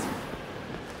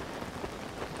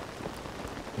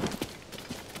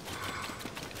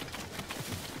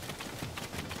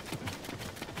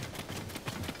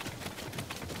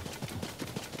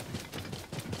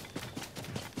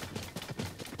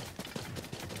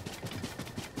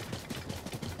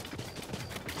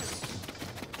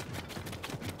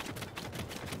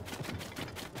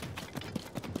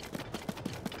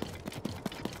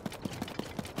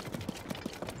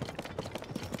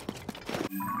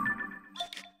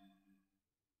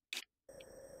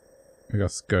 I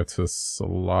guess go to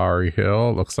Solari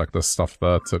Hill. Looks like there's stuff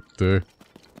there to do.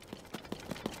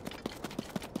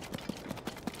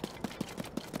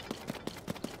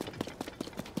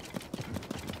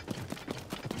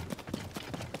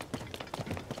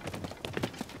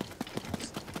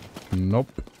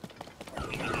 Nope.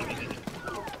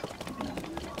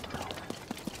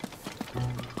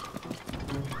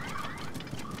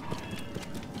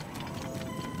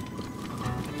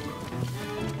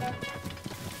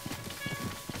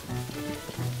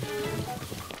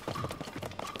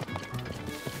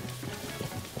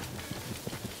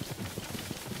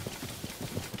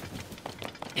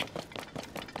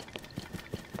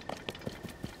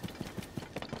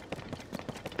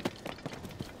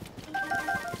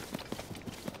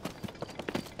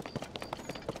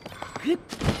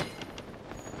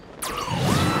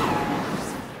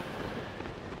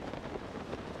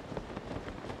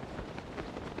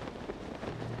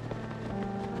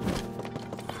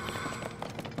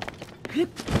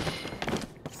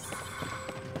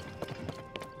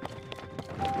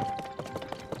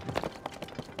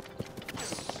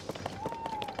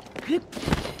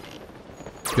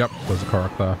 Yep, there's a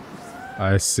Korok there.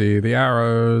 I see the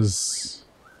arrows.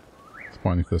 It's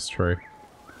pointing to this tree.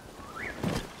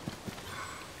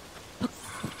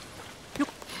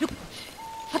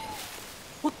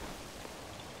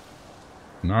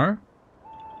 No?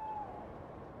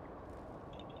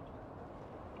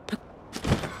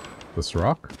 This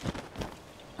rock?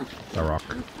 The rock.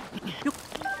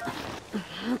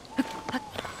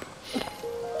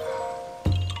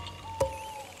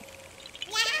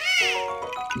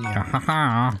 Yeah.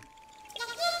 Hang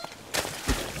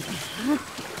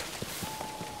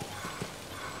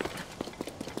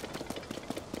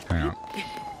on.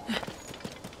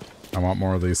 I want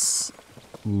more of these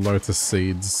lotus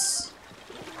seeds.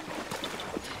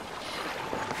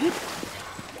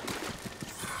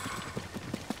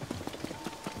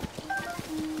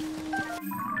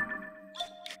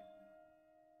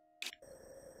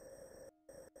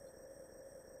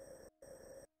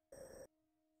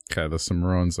 Okay, there's some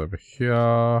ruins over here.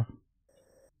 I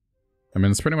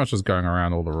mean, it's pretty much just going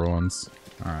around all the ruins.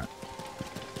 Alright.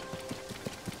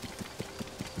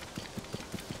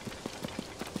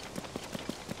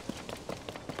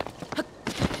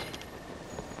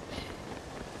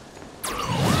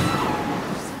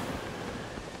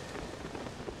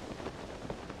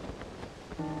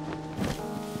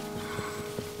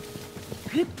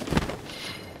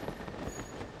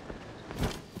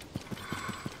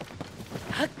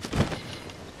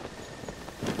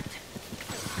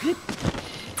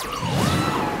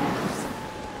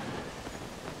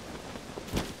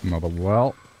 Another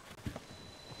well.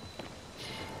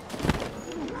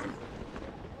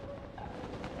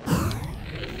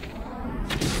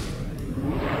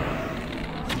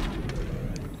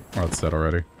 Oh, it's dead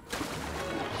already.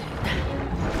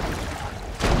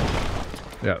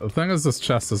 Yeah, the thing is, this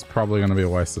chest is probably going to be a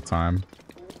waste of time.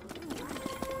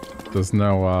 There's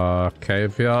no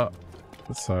cave here,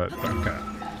 so okay.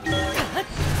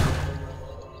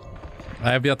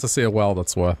 I have yet to see a well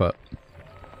that's worth it.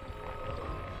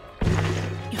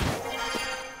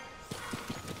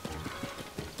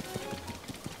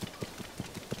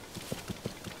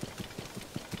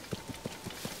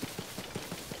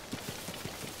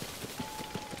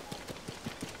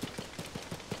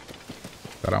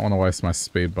 I don't want to waste my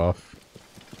speed buff.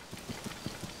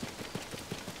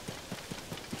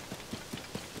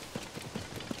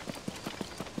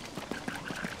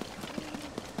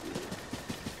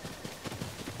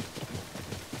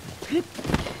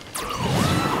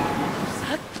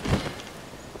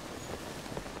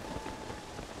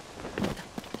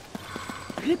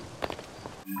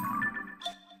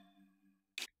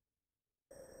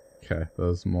 Okay,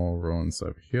 there's more ruins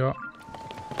over here.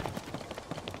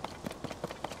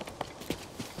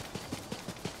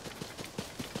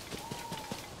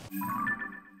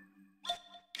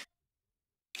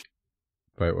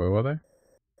 Wait, where were they?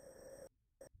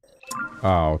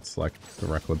 Oh, it's like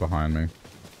directly behind me.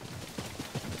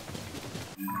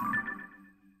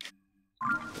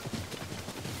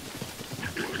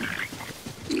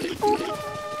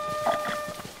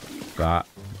 That.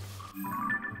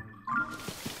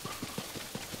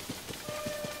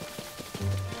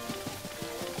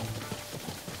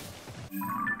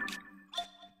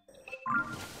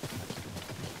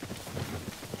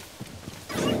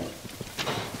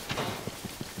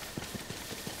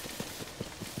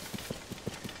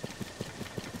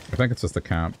 I think it's just a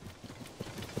camp.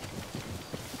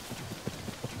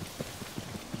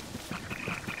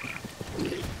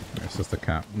 It's just a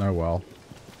camp. No well.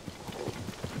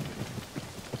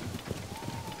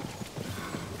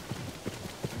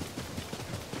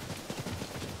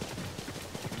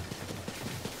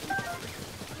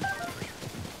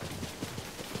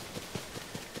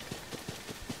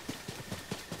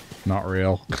 Not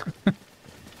real.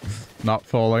 Not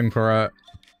falling for it.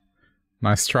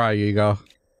 Nice try, Yiga.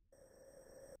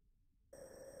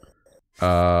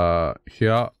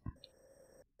 Here.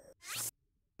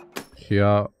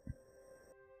 Here.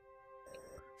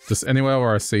 Just anywhere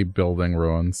where I see building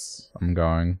ruins, I'm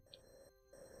going.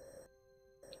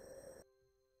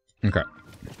 Okay.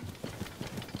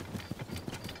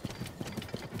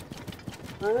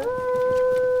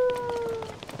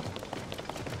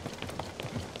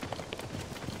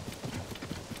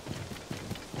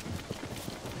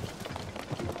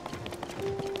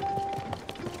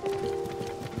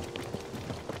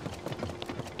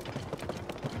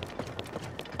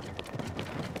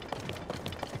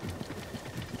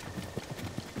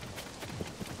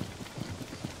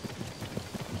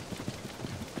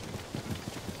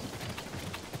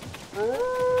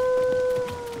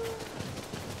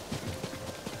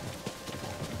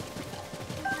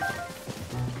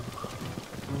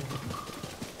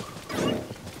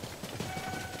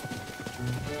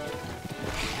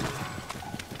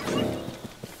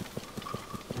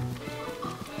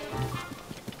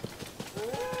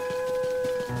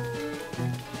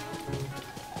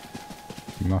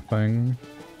 Nothing.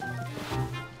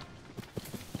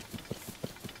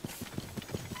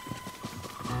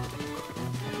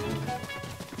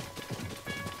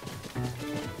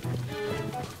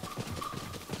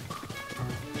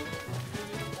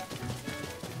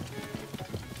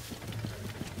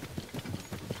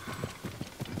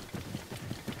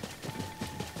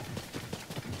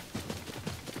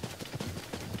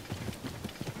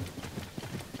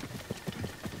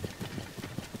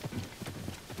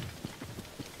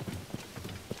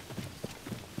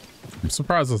 I'm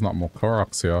surprised there's not more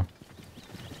Koroks here.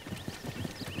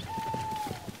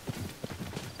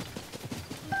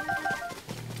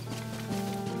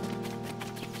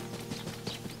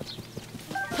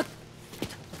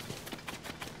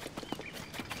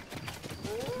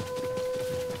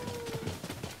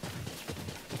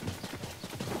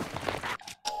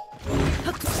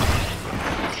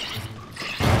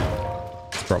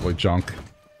 It's probably junk.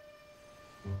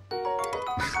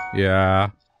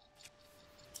 Yeah.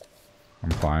 I'm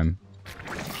fine.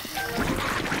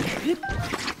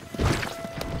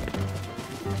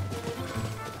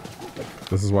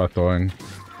 This is worth doing.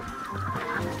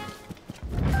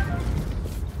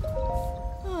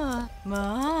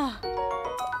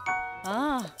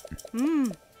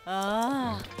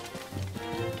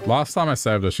 Last time I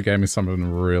saved her, she gave me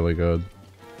something really good.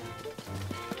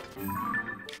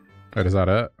 Wait, is that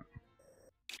it?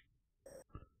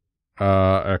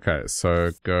 Okay, so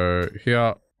go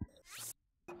here.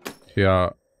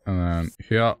 Here, and then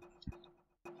here.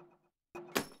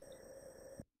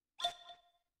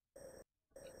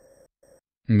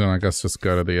 And then I guess just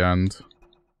go to the end.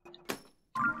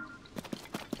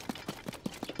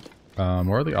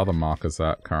 Where are the other markers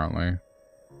at currently?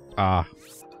 Ah.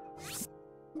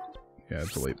 Yeah,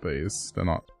 delete these. They're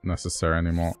not necessary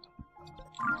anymore.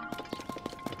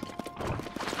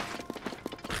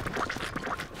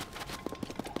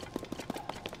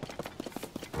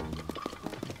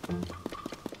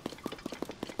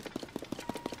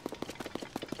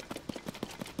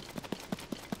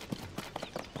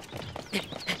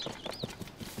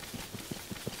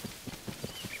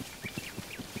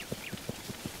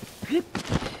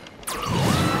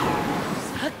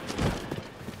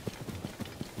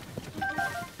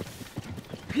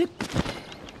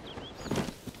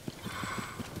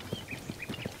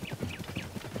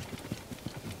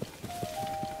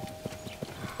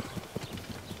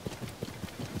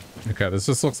 Okay, this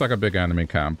just looks like a big enemy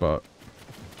camp, but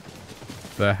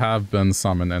there have been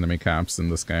some enemy camps in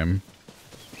this game.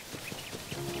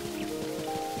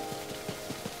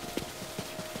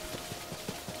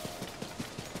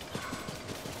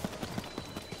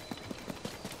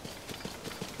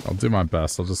 I'll do my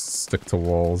best, I'll just stick to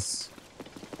walls.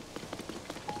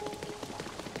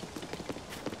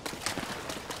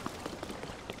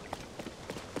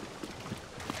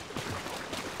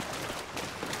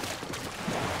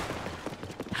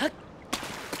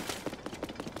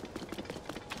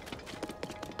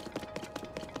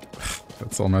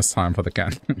 It's almost time for the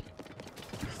canyon.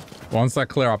 Once I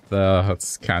clear up there,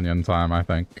 it's canyon time, I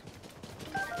think.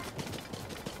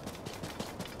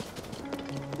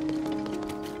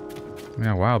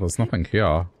 Yeah, wow, there's nothing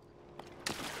here.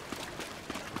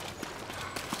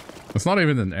 It's not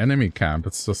even an enemy camp,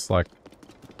 it's just like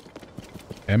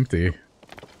empty.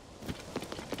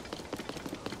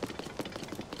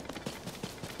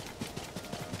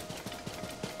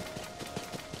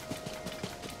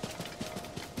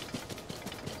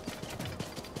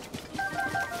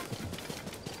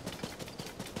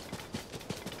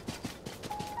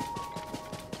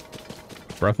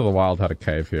 Breath of the Wild had a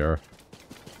cave here.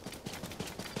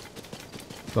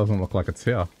 Doesn't look like it's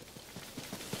here.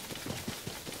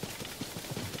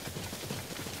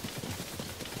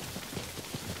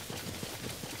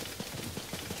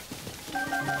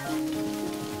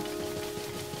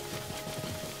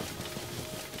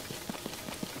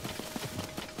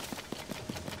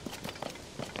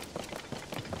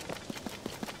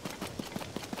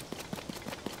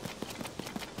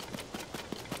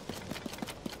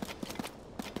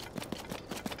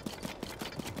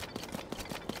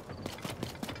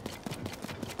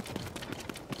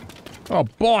 Oh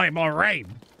boy, more rain!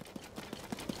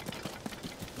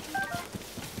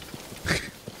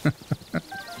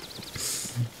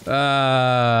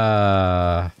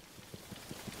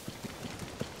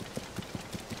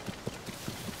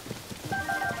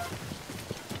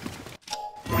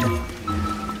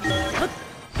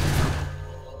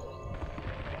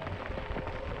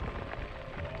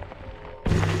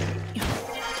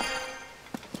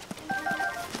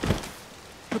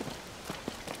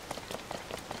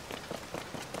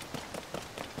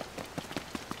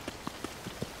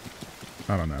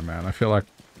 I don't know, man. I feel like...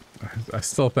 I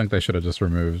still think they should have just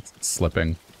removed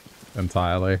slipping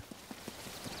entirely.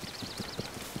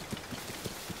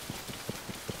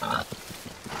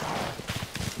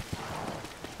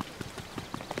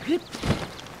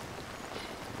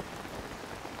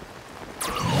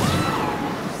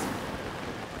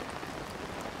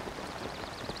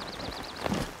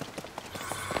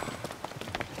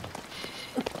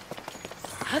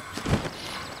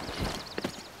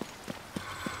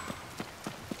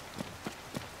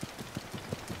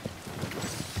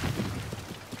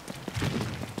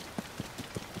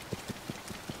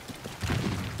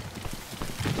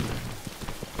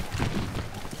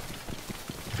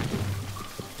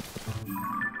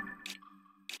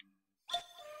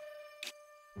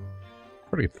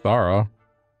 Pretty thorough.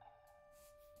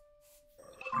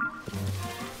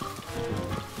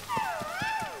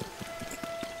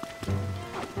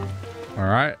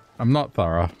 Alright, I'm not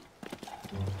thorough.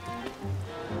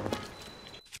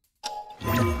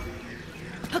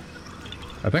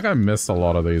 I think I missed a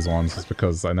lot of these ones just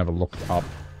because I never looked up.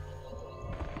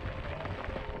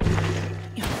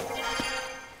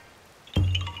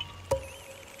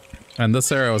 And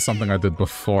this area was something I did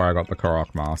before I got the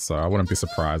Korok mask, so I wouldn't be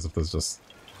surprised if there's just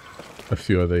a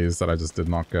few of these that I just did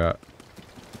not get.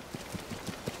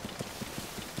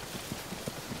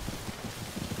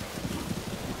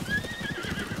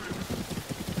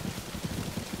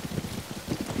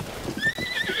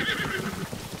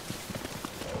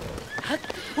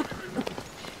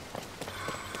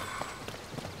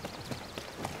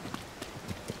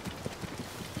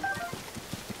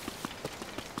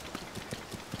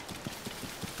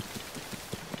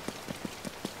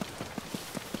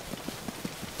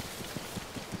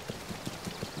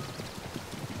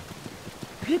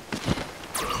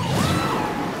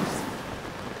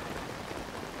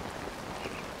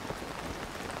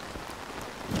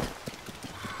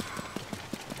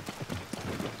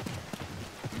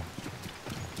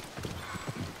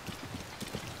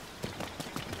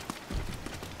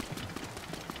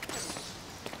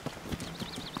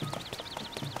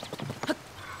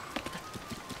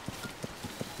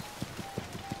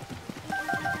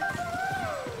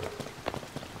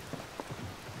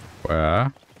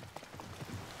 Where?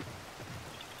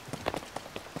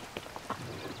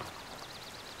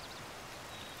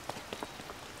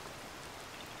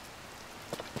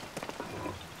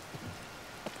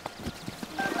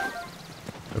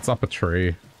 It's up a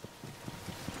tree.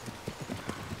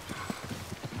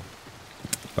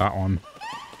 That one.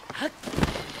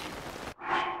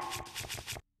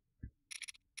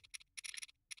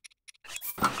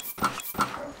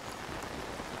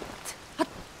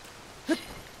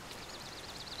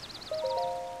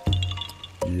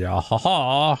 Yeah,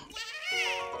 haha.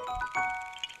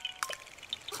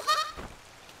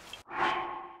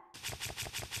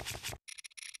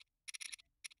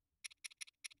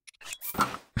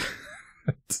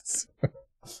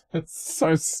 It's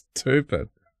so stupid.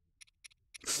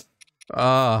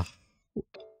 I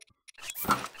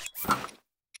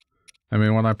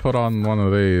mean, when I put on one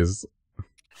of these,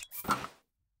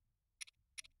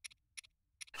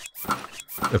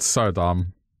 it's so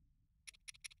dumb.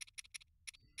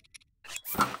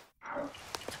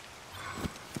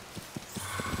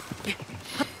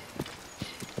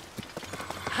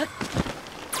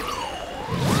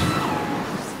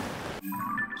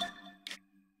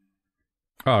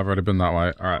 Oh, I've already been that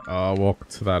way. Alright, I'll walk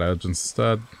to that edge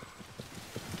instead.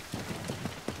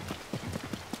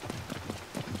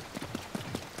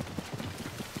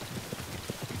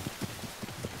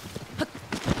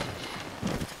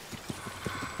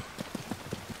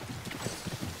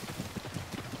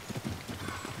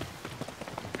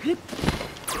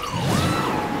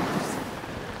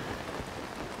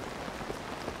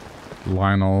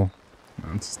 Lionel.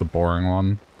 That's the boring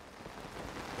one.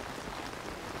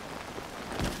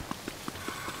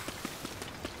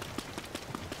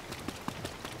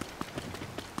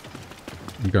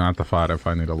 I'm gonna have to fight if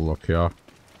I need to look here.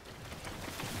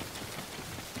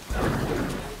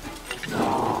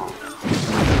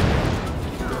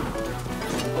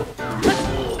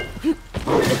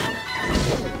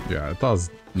 Yeah, it does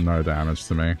no damage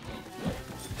to me.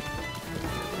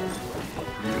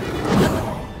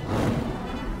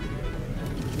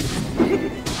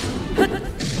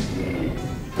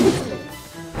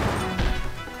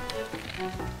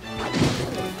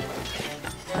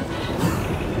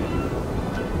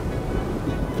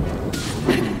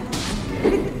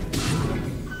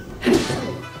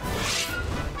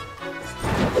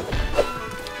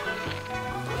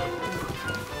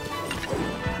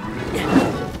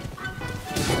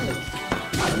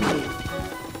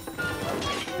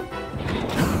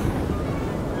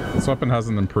 This weapon has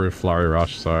an improved flurry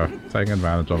rush, so taking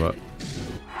advantage of it.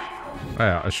 Oh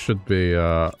yeah, it should be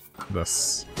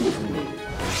this.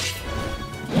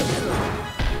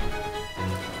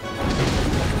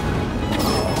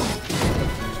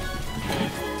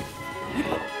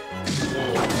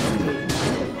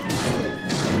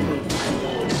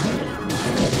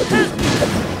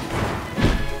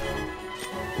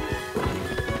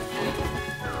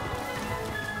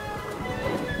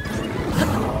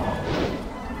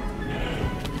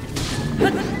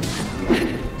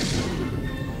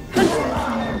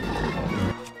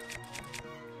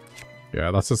 Yeah,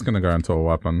 that's just gonna go into a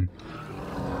weapon.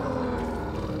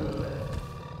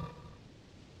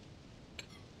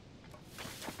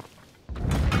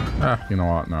 Ah, you know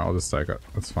what? No, I'll just take it.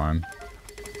 That's fine.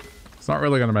 It's not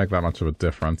really gonna make that much of a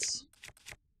difference.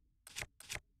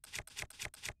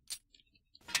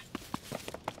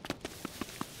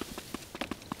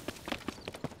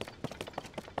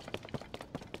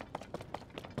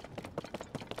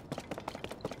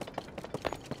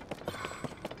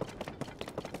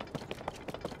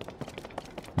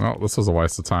 Well, this was a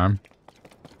waste of time.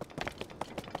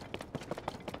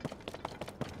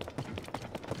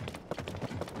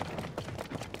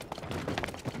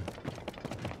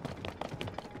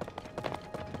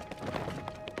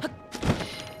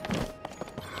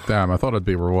 Damn, I thought I'd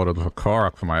be rewarded with a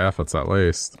Korok for my efforts at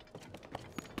least.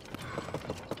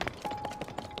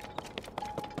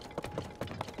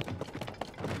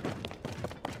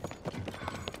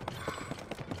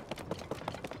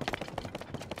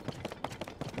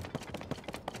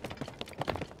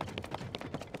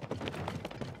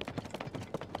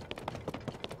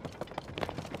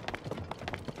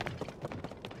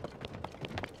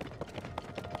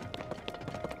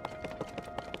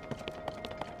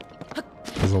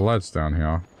 There's a ledge down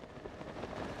here.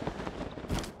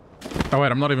 Oh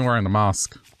wait, I'm not even wearing the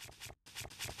mask.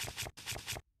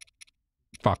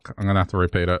 Fuck, I'm gonna have to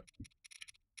repeat it.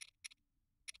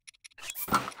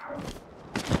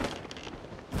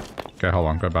 Okay, hold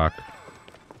on, go back.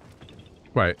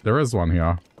 Wait, there is one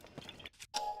here.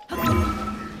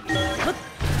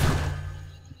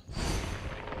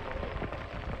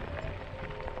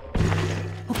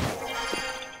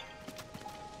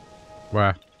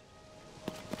 Where?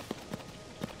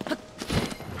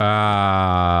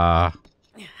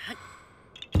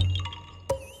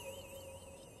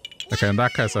 Okay, in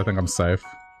that case, I think I'm safe.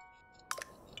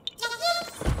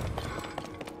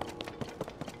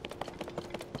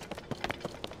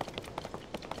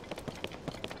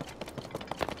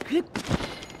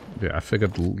 Yeah, I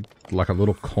figured like a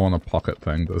little corner pocket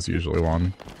thing, there's usually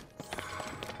one.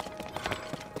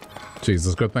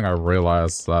 Jesus, good thing I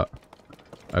realized that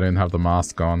I didn't have the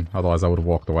mask on, otherwise I would have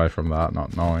walked away from that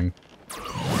not knowing.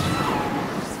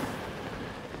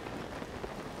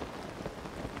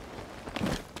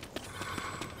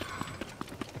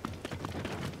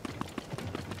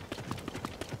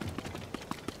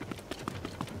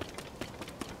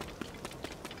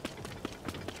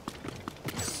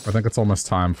 I think it's almost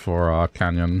time for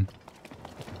Canyon.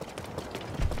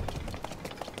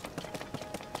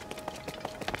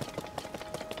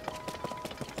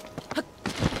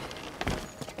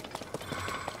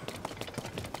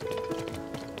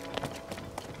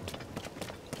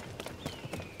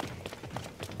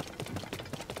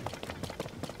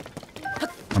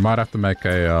 I might have to make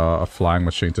a flying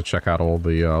machine to check out all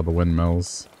the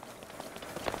windmills.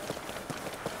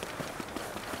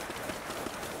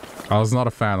 I was not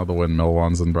a fan of the windmill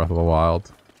ones in Breath of the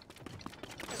Wild.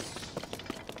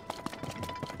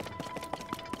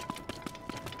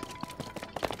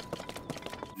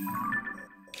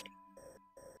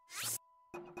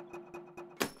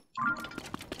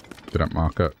 Didn't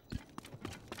mark it.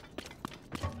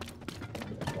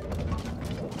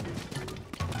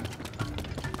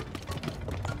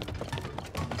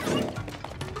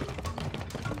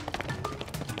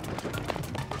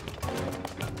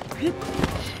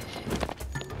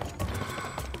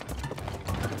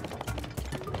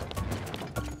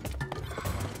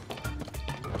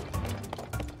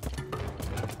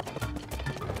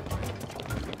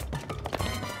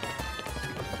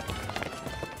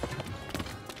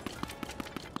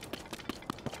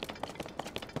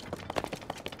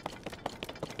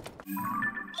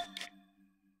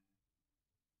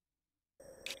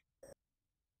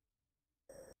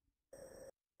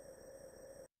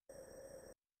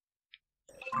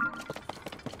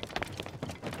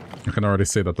 I can already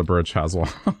see that the bridge has one.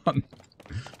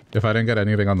 If I didn't get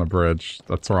anything on the bridge,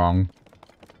 that's wrong.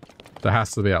 There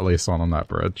has to be at least one on that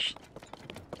bridge.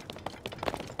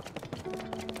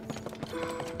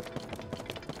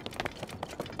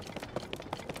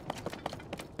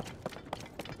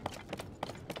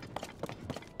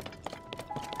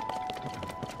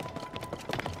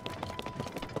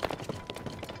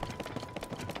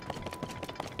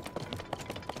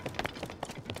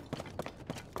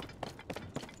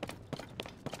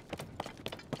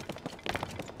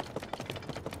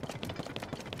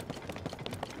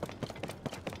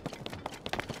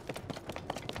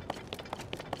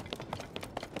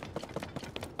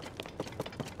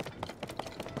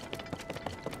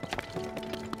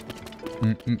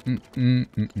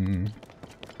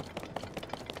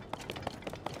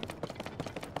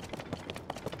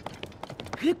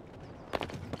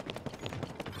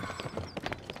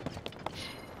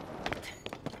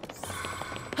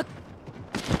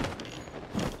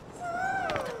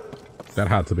 That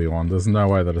had to be one. There's no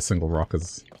way that a single rock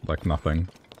is, like, nothing.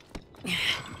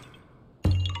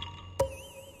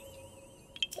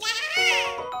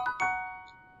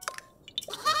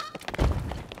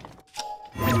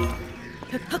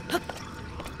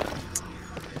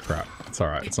 Crap. It's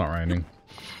alright. It's not raining.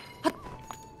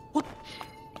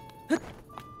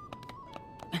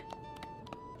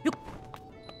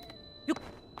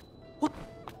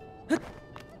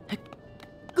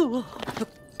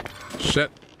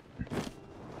 Shit.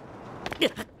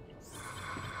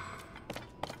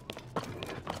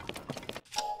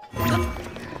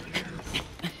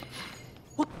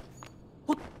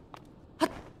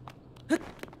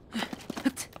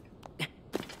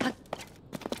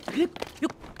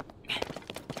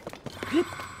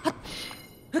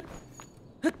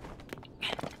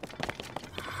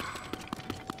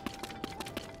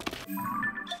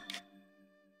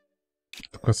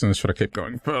 Question is, should I keep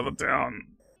going further down?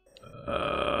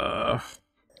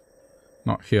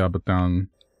 Not here, but down.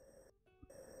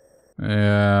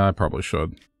 Yeah, I probably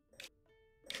should.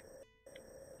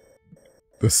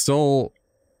 There's still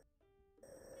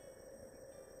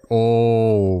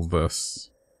all this.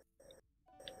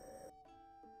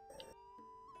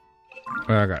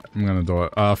 Okay, I'm gonna do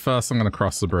it. First I'm gonna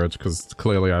cross the bridge, because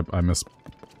clearly I missed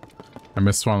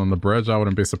one on the bridge. I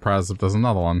wouldn't be surprised if there's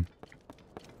another one.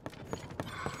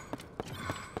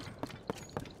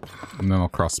 And then I'll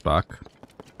cross back.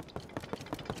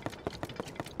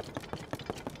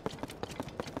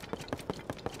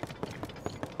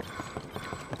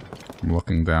 I'm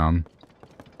looking down.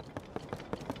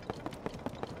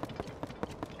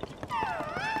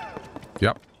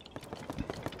 Yep.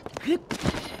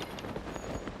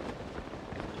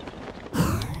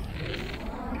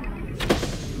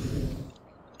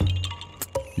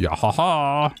 Yeah, ha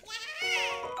ha.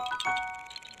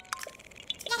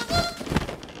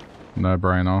 No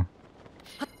brainer.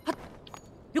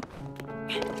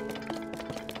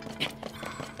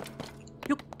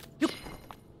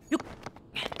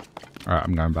 Alright,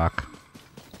 I'm going back.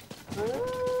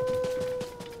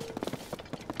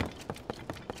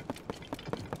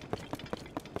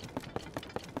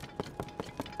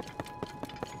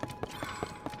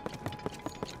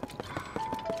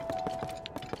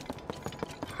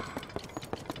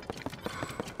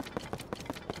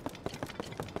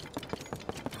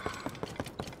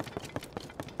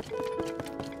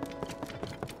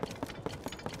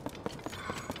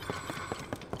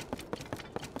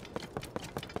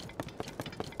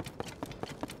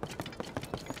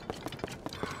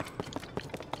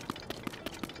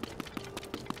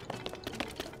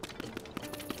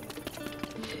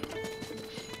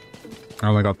 I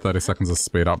only got 30 seconds of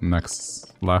speed up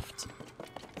next left.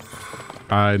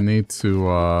 I need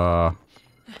to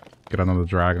get another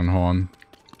dragon horn.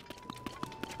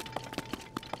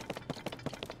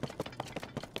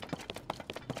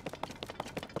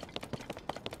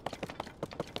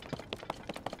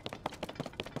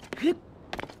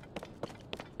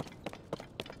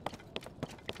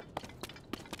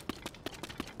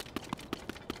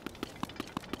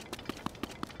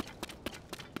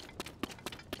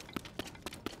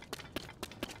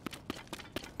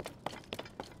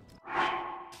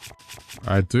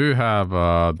 I do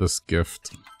have this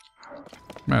gift.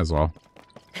 May as well.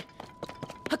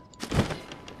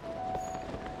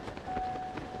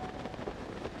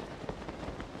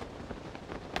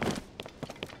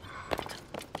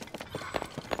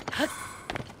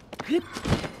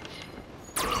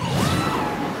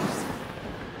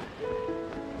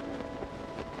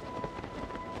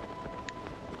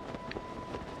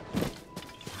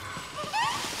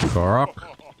 Korok.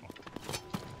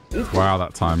 Wow,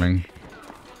 that timing.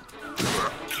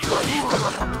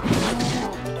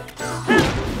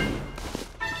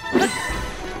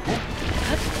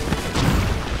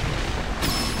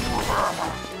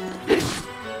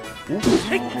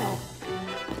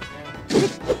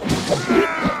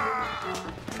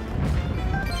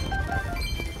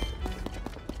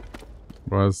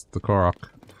 Where's the Korok?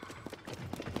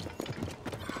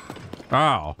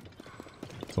 Oh!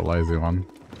 It's a lazy one.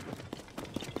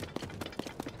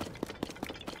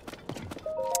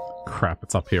 Crap,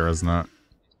 it's up here, isn't it?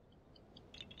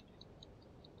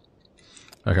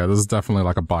 Okay, this is definitely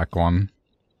like a bike one.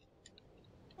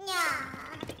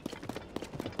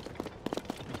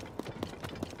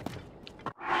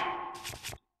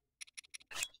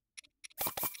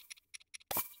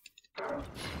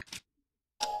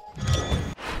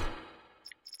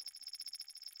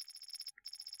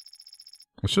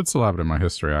 should still have it in my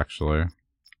history, actually.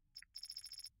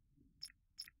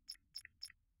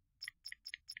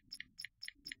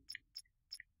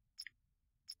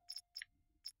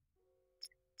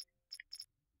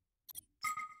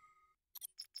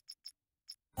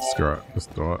 Screw it,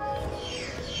 just do it.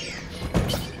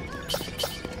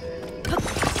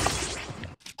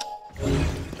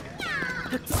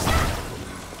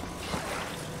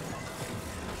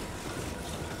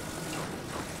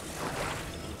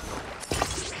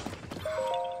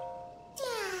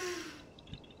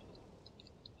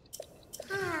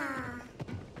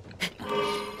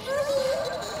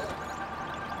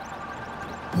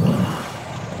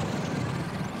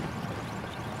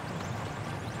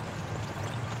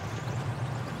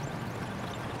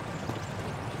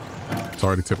 It's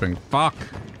already tipping. Fuck!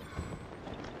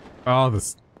 Oh,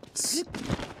 this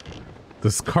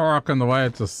Korok in the way,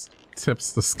 it just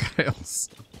tips the scales.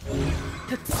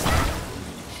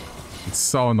 It's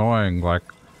so annoying, like,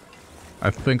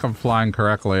 I think I'm flying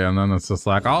correctly, and then it's just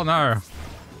like, oh no!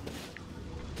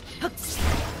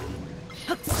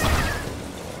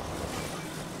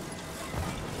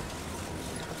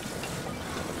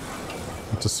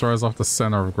 It just throws off the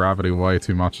center of gravity way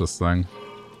too much, this thing.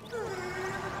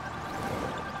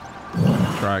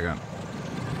 Try again.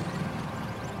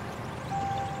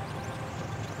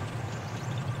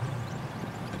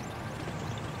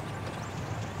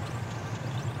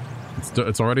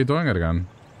 It's already doing it again.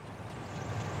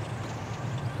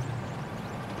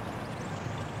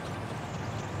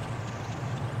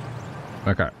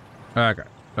 Okay. Okay.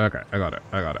 Okay. I got it.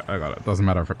 I got it. I got it. Doesn't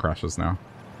matter if it crashes now.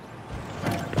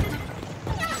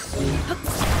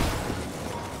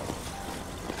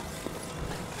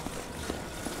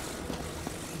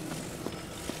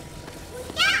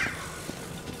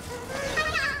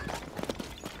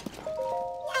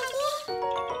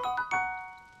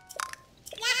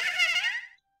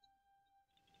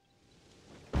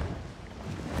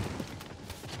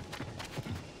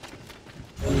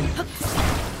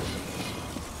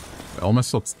 Almost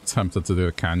still tempted to do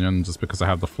the canyon just because I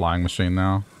have the flying machine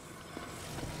now.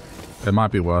 It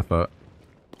might be worth it.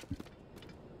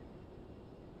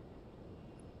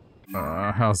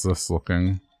 How's this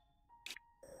looking?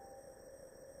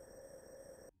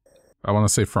 I want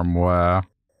to see from where.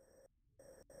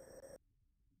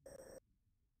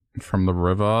 From the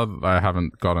river? I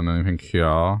haven't gotten anything here.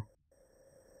 Alright,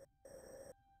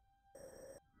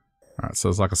 so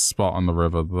there's like a spot on the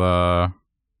river there.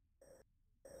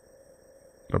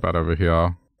 What about over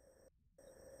here?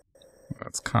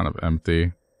 That's kind of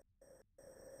empty.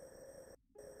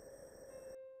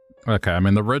 Okay, I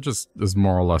mean the ridge is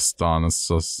more or less done, it's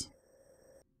just...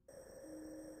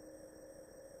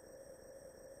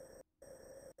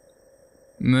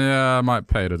 Yeah, I might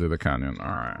pay to do the canyon.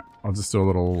 Alright, I'll just do a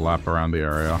little lap around the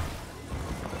area.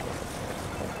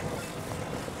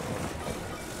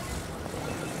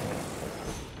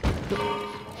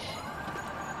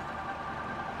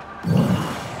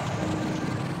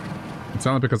 It's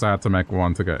only because I had to make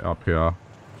one to get up here.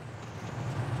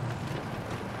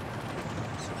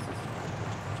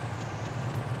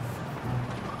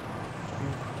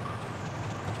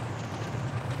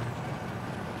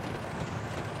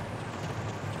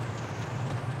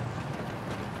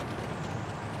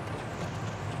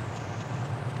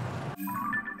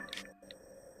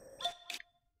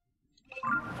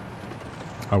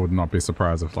 I would not be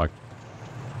surprised if, like,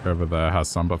 over there has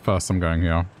some, but first I'm going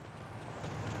here.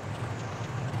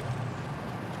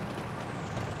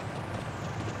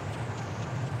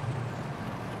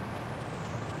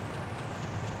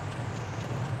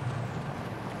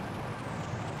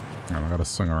 I gotta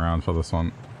swing around for this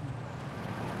one.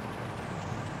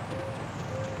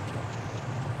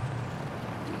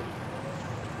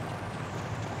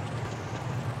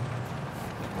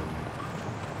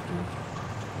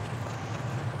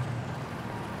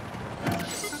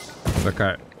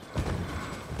 Okay.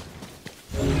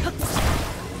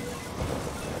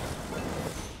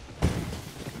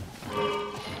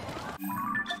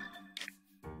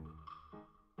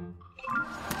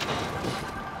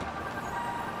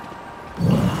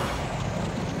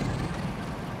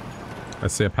 I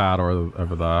see a pad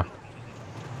over there.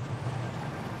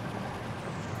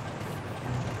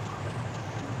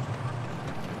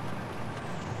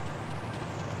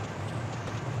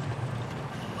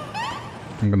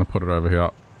 I'm gonna put it over here.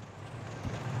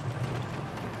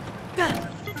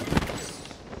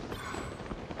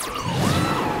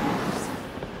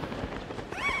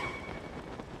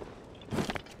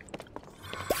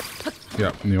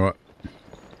 Yep, knew it.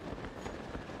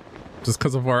 Just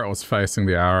because of where it was facing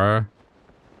the arrow.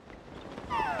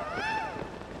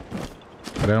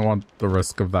 I didn't want the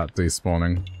risk of that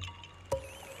despawning.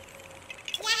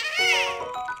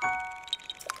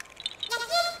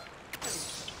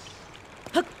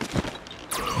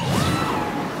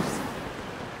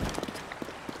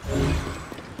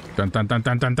 Dun dun dun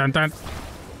dun dun dun dun.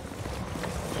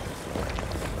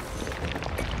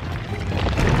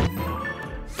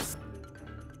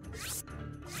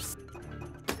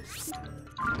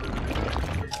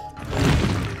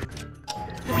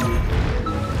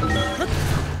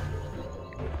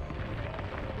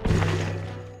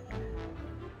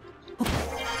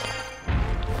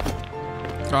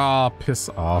 Oh, piss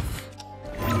off.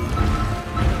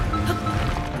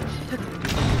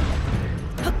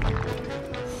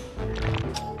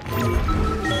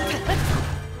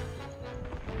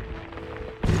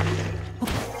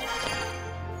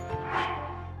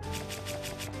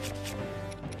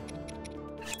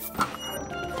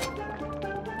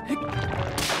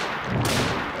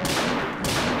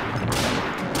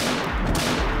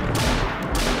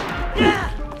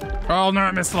 Oh no,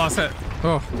 I missed the last hit.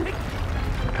 Oh.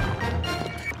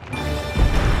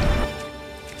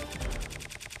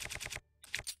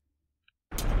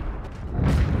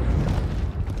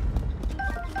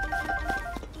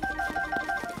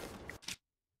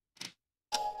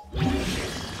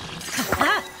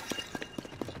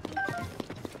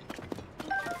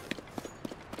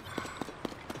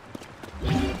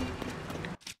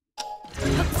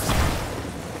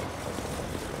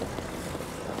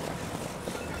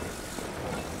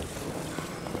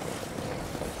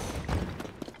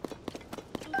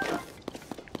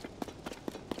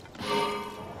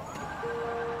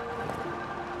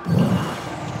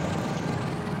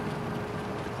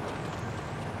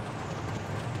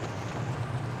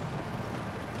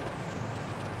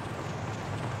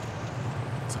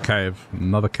 Cave.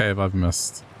 Another cave I've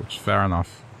missed, which fair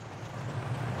enough.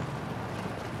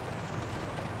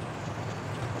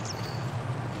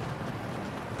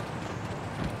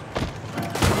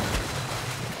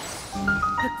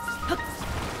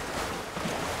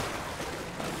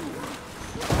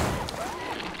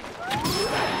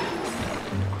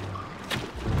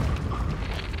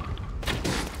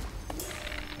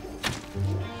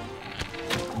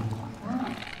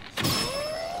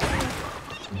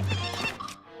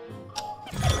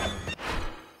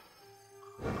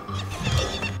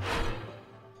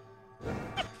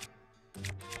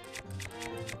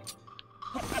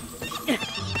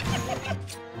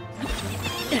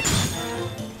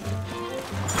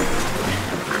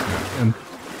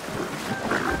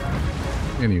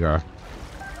 In you go.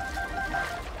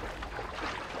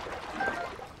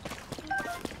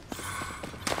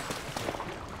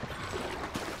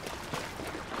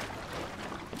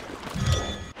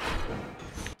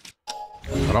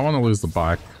 I don't want to lose the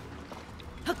bike.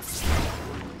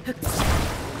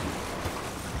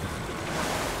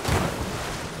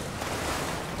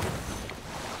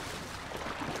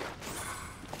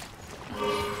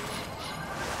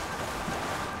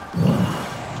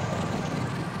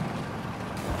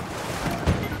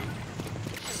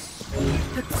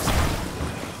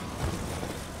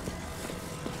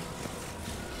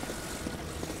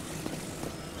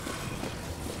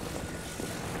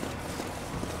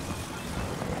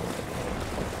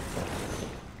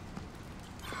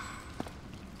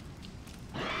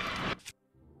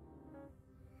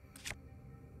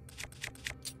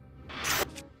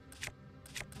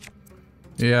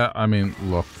 Yeah, I mean,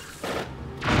 look.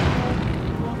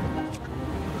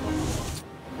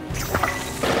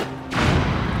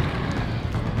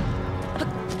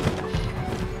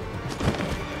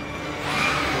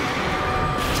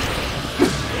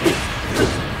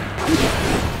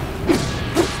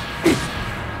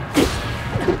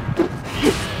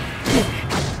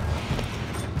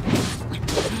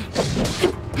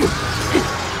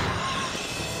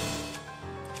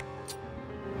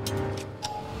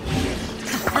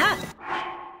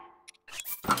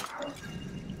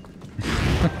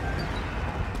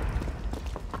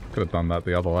 Could have done that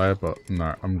the other way, but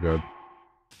no, I'm good.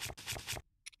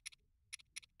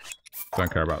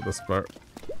 Don't care about this boat.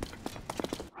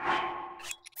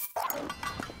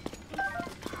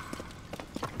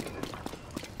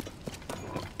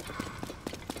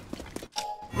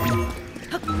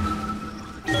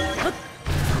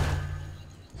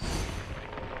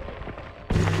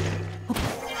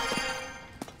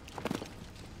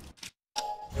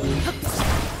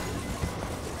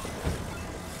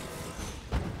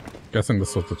 Guessing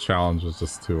this was the challenge, was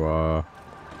just to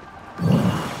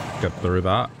get through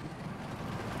that.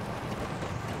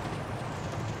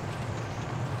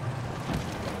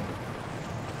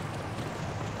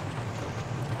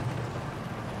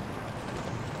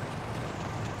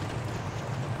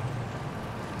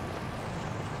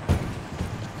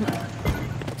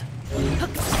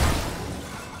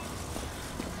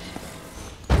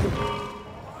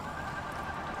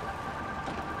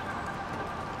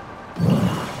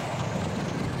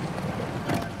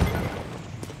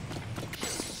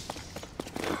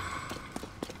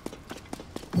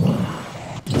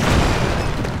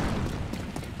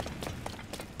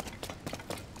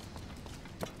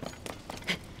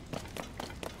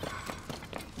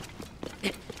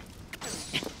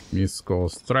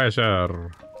 Misko's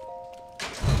treasure.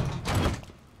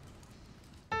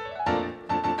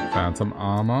 Phantom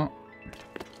armor.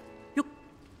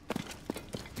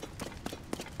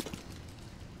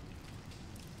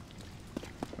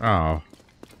 Oh.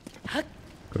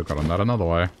 Could have gotten that another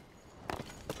way.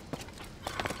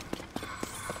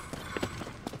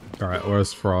 Alright,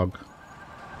 where's Frog?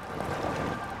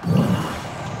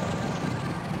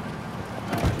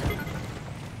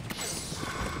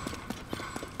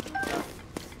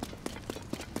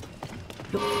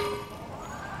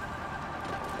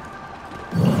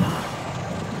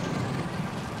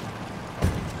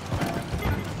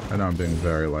 I know I'm being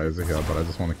very lazy here, but I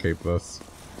just want to keep this.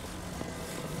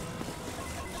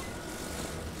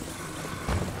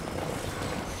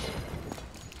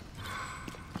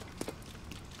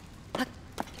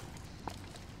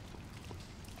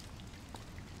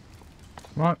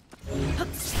 What?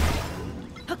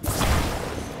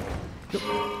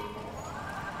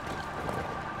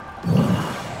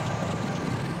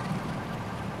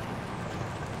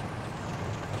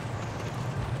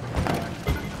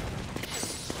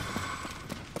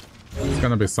 It's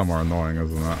gonna be somewhere annoying,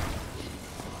 isn't it?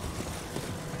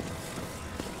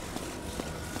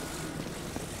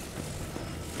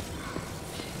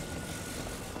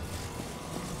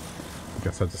 I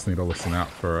guess I just need to listen out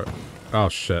for it. Oh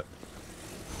shit.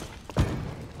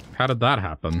 How did that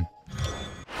happen?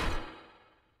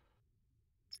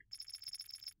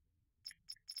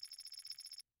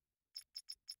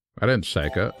 I didn't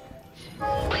shake it.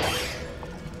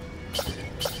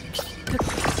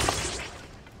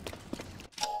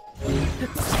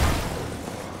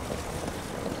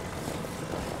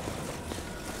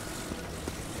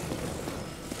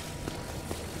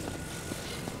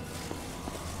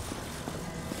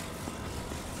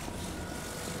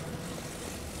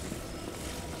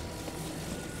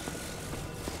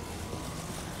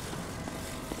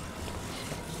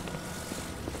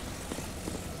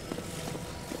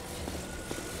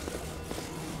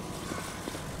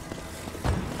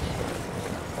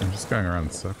 Going around in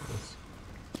circles.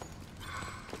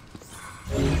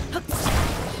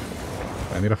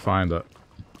 I need to find it.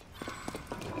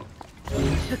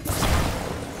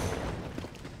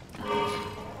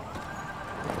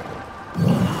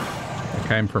 It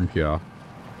came from here.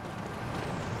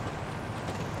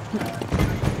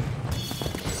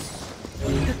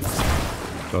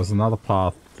 There's another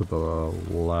path to the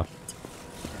left.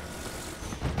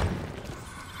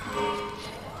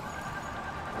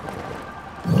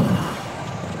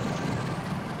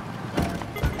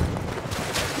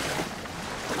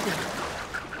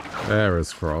 There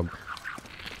is Frog.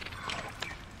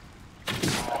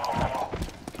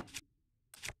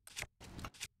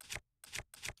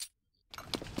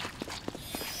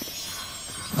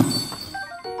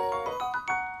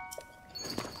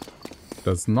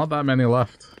 There's not that many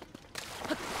left.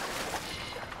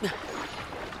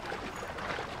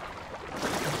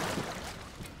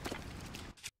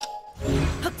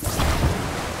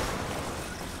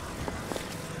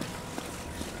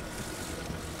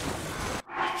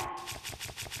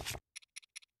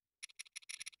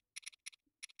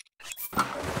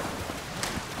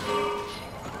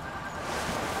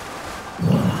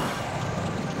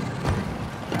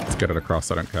 Get it across,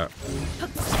 I don't care.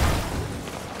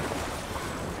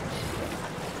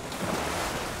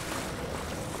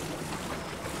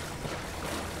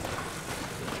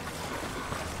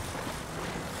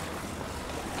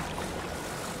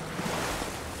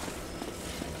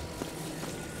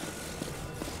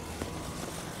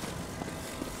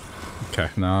 Okay,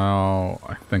 now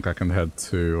I think I can head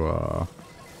to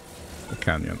the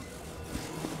canyon.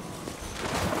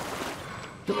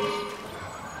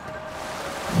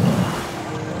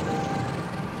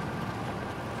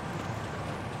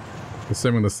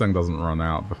 Assuming this thing doesn't run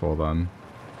out before then.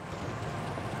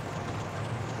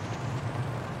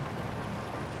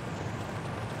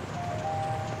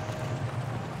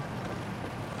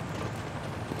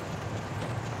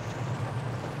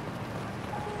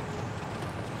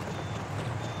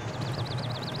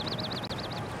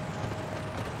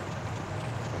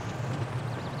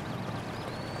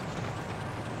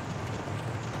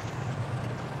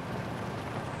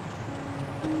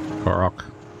 Korok.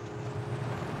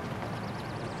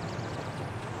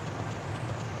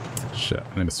 Shit,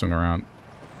 I need to swing around.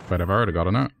 Wait, have I already got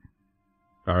a note?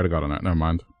 I already got a note, never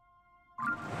mind.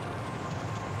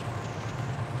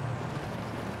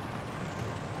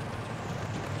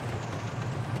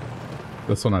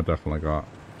 This one I definitely got.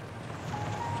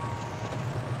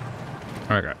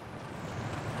 Okay.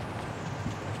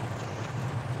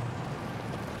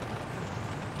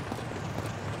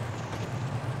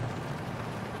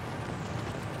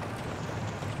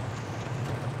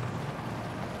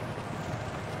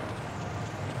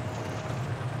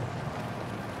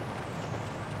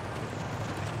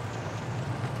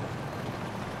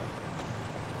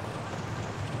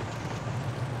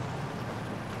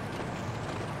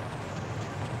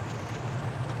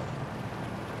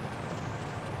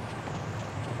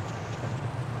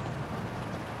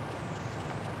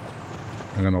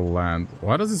 I'm gonna land.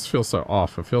 Why does this feel so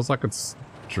off? It feels like it's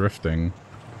drifting.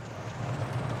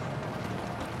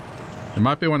 It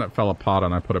might be when it fell apart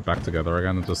and I put it back together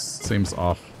again. It just seems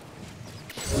off.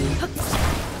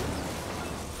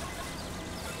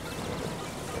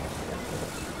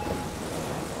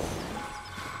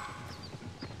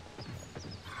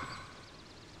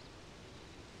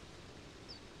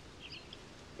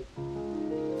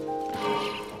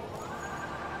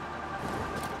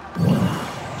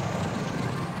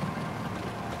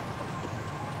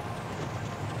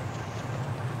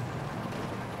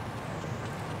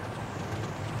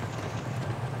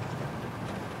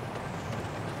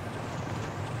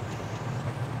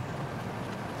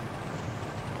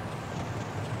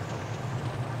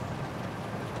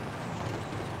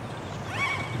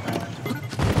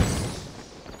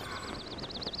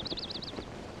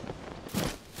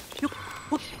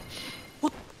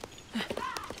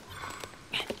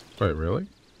 Wait, really?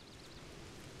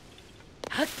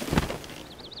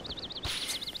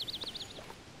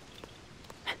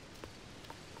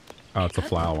 Oh, it's a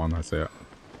flower one. I see it.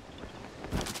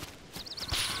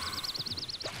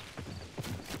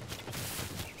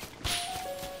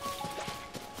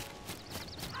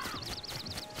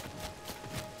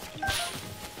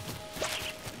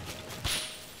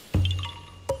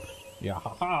 Yeah,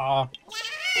 haha.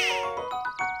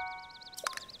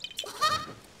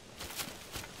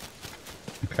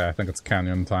 Okay, I think it's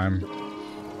canyon time.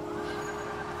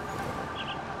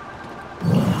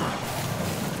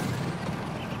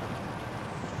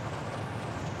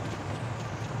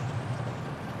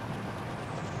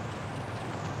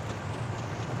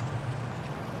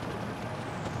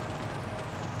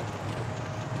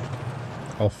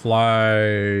 I'll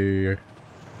fly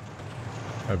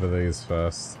over these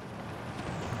first.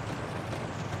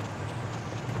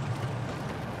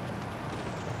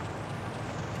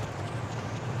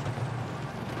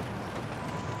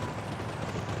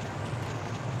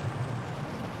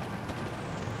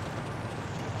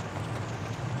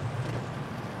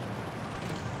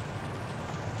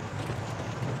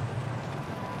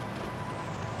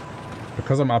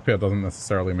 Because I'm up here doesn't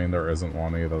necessarily mean there isn't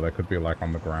one either. They could be like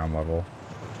on the ground level.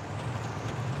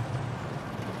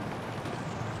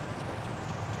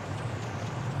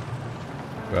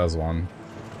 There's one.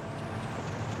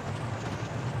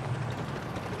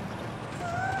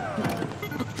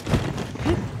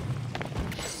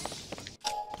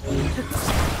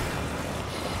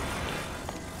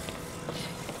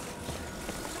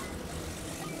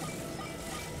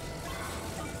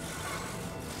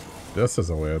 This is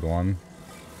a weird one.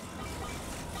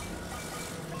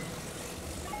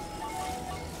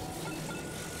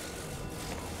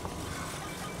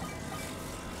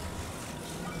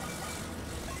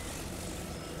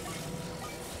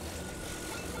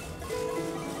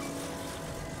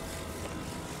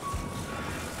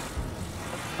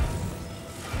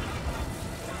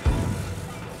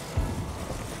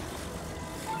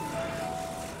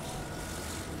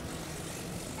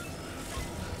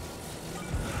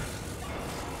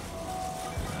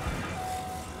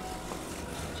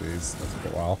 Jeez, that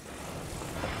took a while.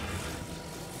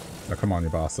 Now come on, you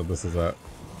bastard, this is it.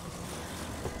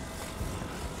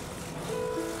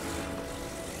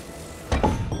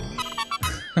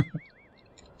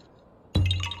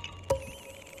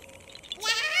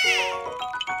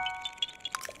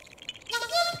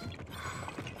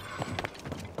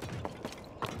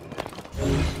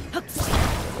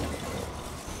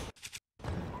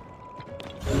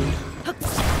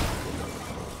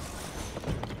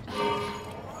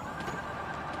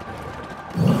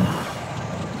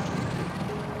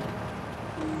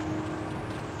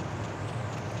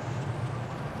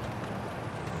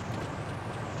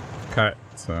 Okay,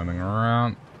 turning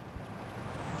around.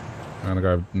 I'm gonna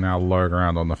go now low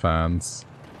ground on the fans.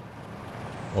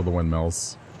 Or the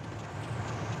windmills.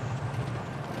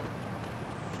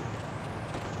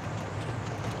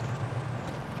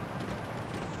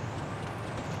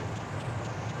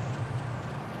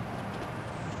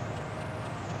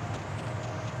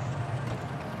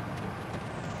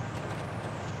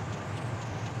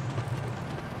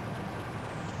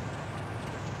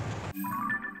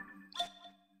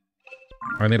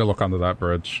 I need to look under that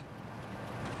bridge.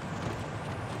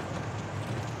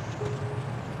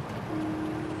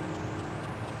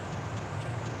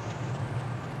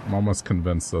 I'm almost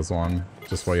convinced there's one,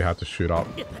 just where you have to shoot up.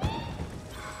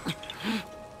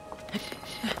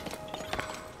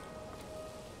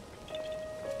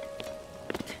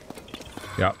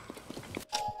 Yep.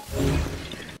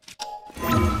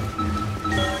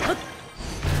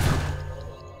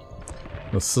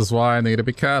 This is why I need to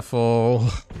be careful.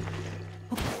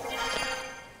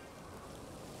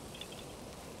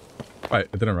 Wait,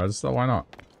 it didn't register? Why not?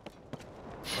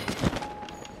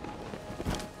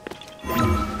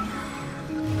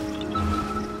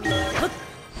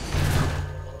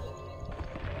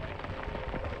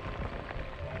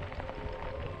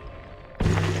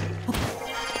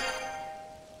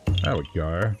 There we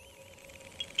go.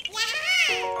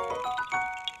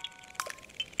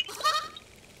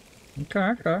 Okay,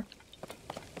 okay.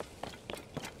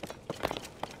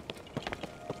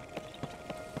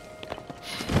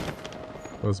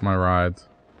 Where's my ride?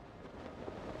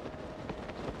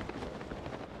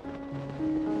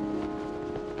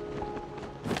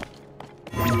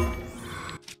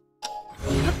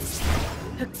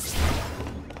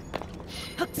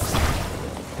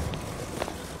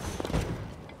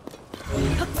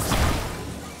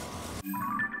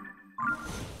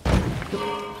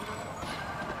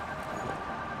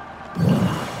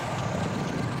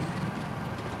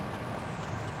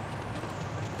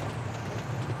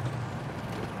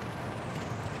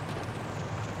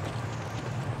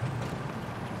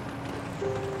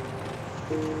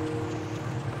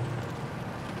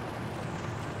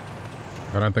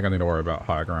 I don't think I need to worry about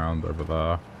high ground over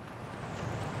there.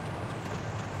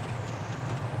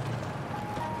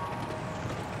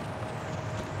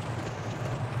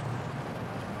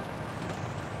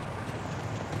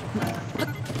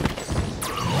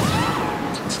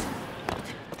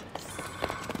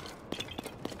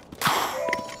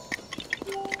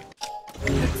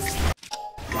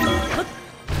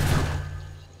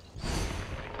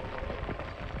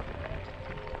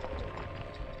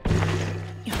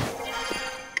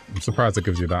 I'm surprised it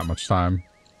gives you that much time.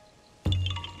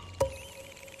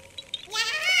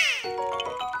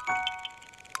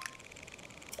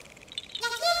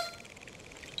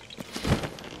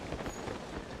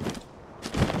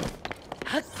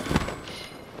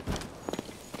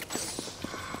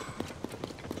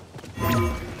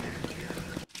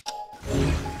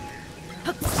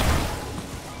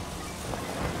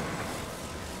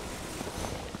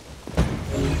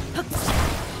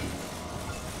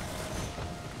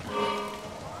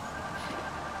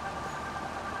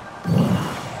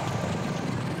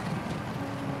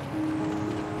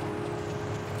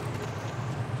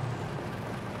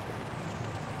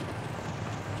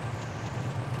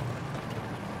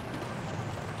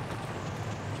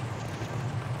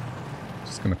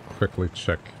 Quickly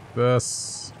check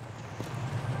this.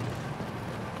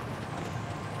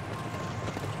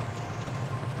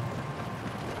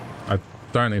 I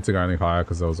don't need to go any higher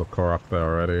because there was a core up there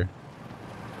already.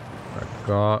 I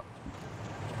got.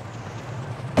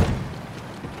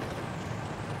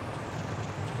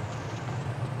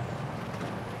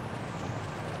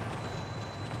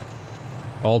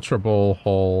 Ultra Ball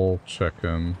whole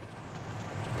chicken.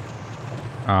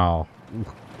 Ow.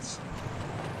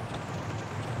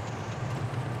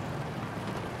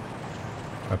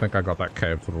 I think I got that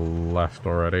cave to the left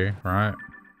already, right?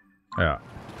 Yeah.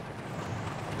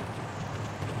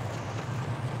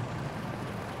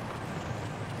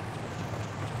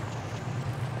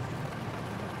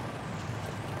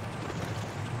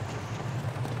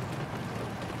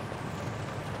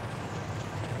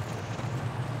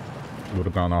 Would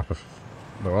have gone off if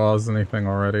there was anything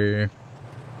already.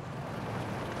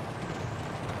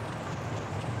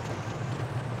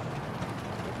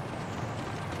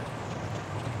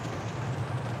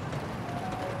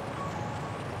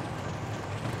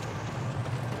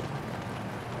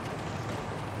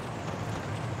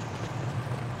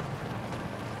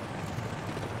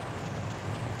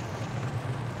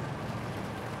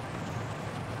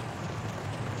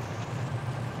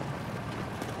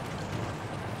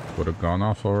 Would have gone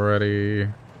off already.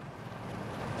 Okay,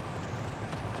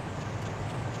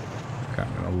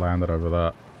 I'm gonna land it over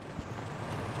that.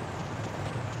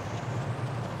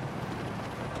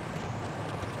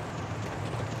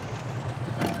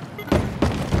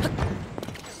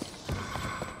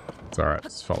 It's alright,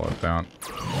 just follow it down.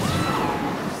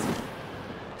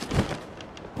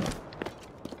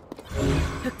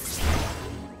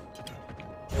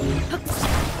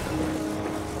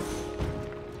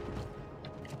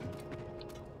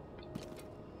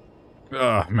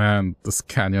 Oh man, this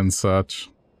canyon search.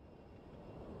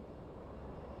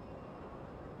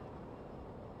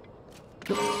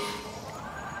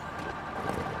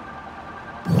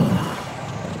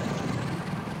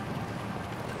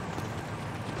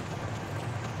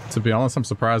 To be honest, I'm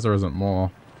surprised there isn't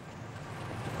more.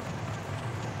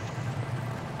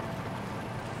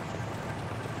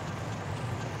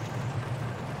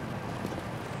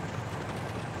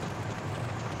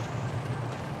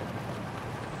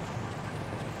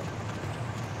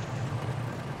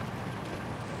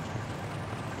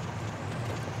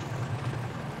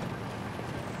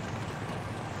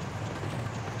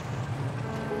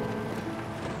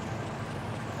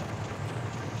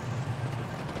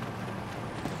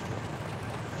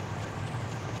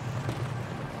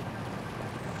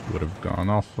 would have gone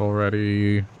off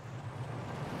already.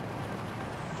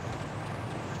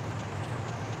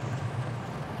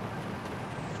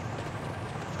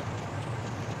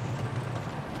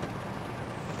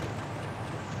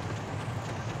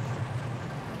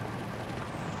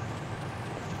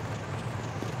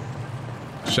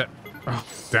 Shit. Oh,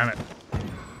 damn it.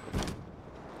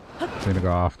 Need to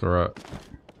go after it.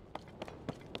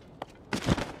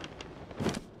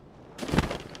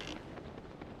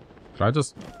 Should I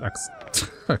just...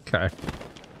 okay.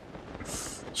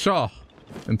 Sure.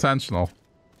 Intentional.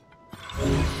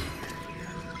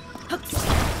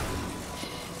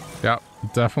 Yep,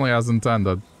 definitely as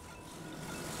intended.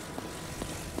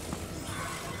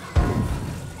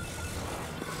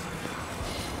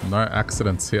 No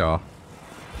accidents here.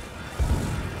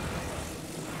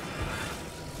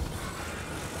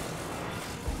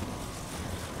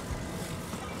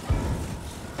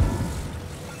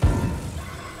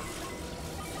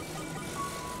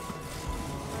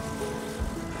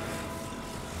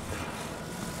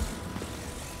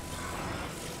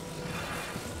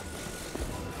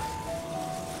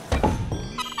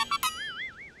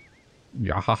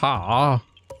 Yahaha.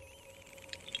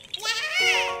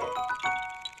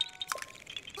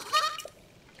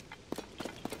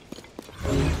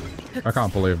 I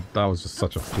can't believe that was just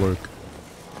such a fluke.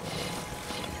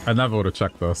 I never would have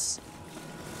checked this.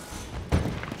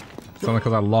 It's only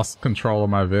because I lost control of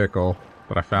my vehicle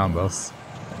that I found this.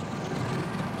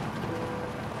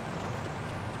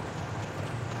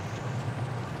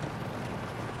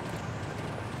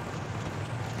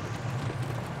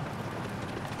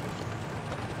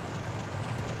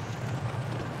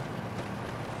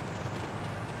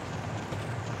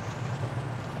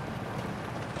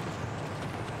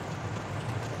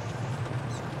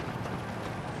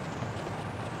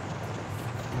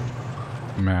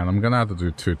 Man, I'm gonna have to do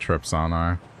 2 trips, aren't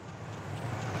I?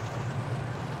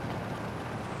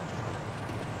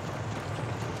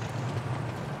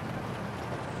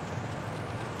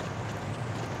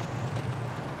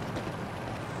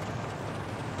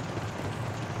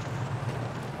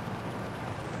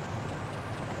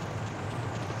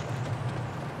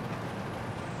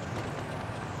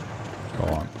 Go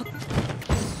on.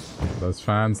 Those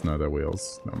fans? No, they're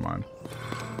wheels. Never mind.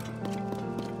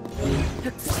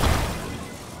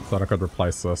 Thought I could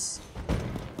replace this.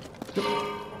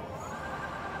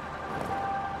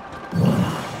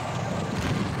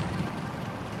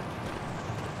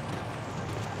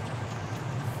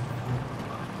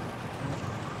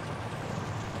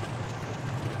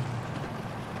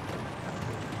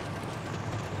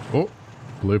 Oh,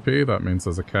 Bloopy, that means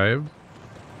there's a cave.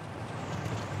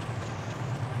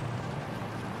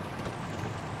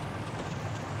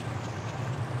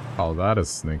 Oh, that is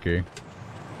sneaky.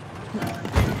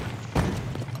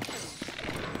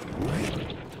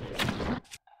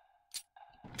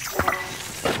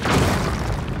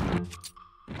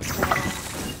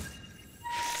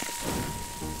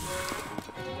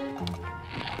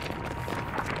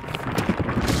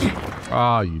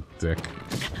 Ah, you dick.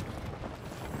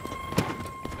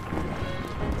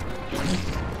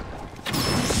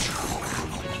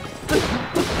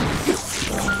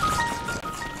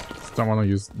 Just don't want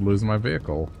to lose my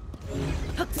vehicle.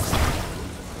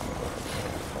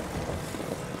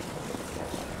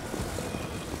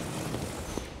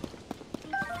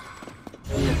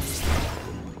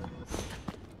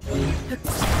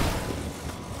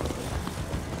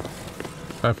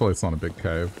 Hopefully it's not a big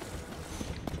cave.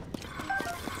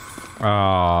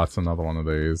 Ah, it's another one of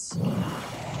these.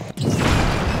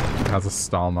 It has a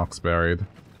Stalnox buried.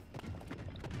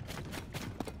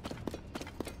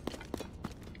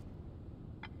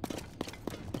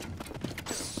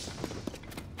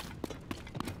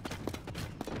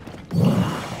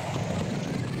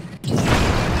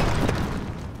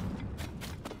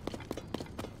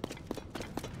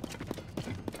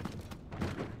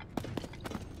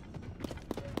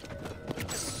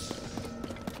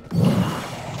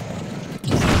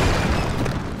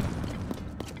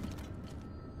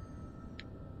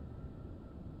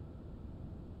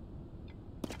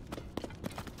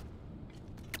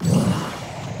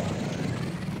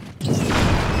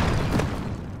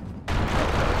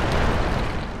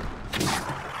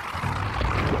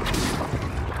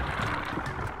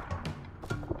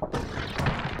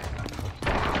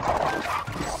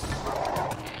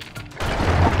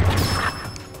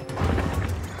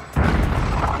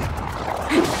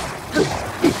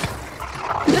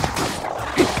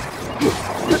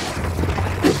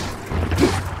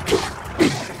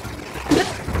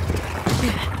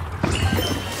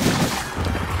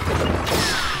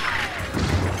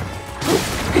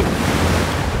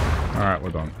 Alright,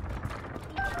 we're done.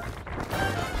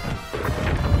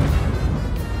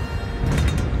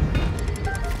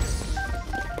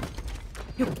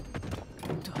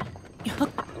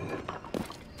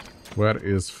 Where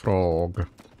is Frog?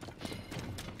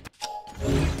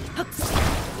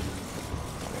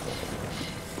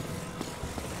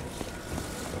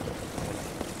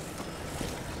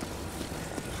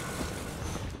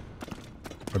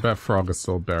 I bet Frog is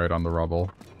still buried on the rubble.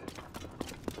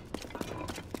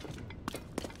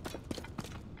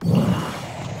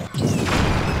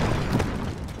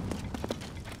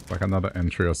 Like another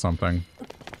entry or something.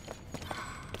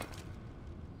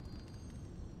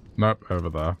 Nope, over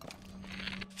there.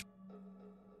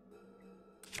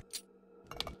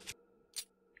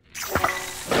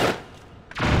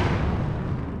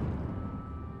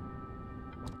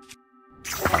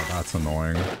 Oh, that's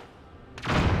annoying.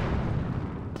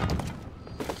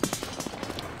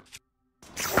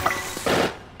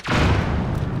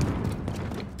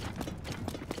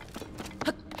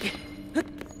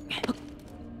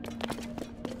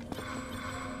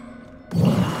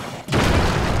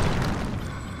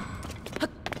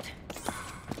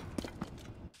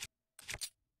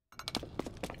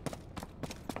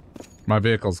 My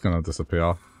vehicle's gonna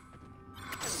disappear.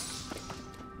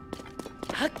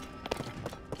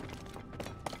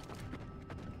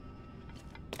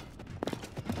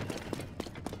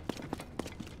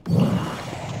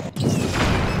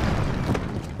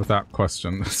 Without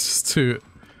question. It's just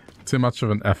too much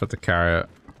of an effort to carry it.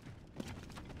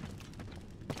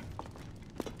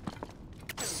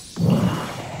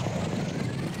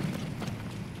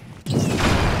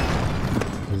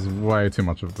 There's way too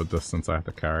much of the distance I have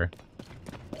to carry.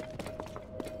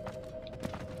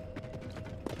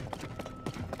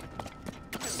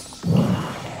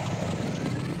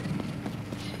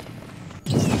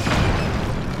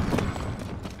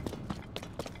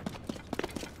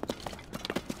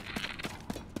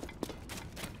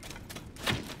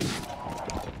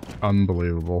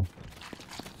 Unbelievable.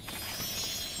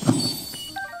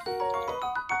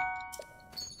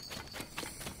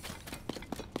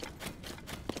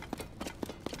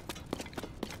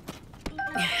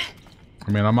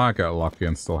 I mean, I might get lucky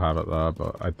and still have it there,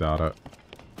 but I doubt it.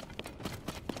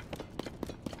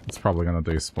 It's probably gonna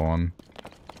despawn.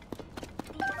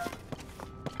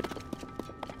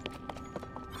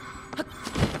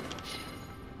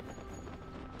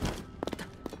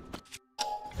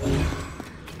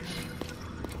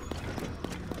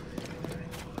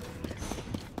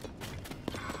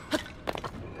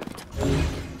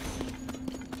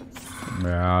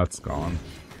 Yeah, it's gone.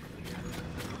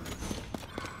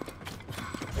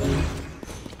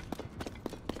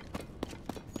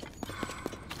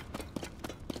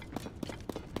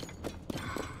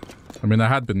 I mean, I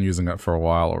had been using it for a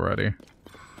while already.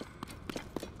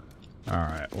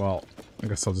 Alright, well, I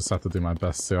guess I'll just have to do my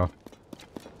best here.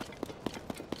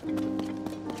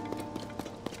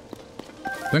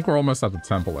 I think we're almost at the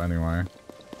temple anyway.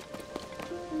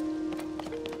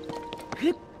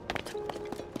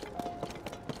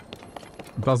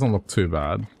 It doesn't look too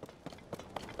bad.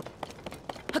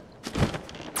 I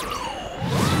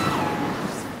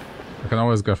can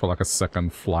always go for like a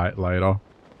second flight later.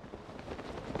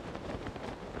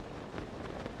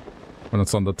 When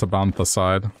it's on the Tabantha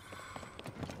side.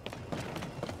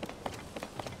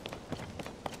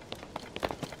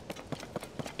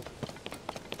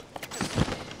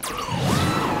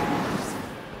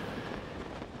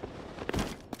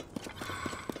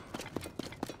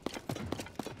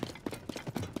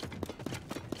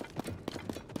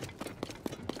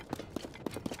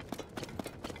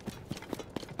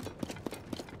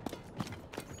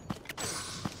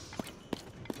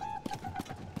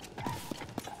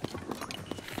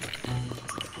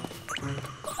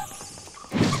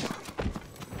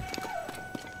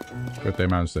 But they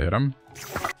managed to hit him.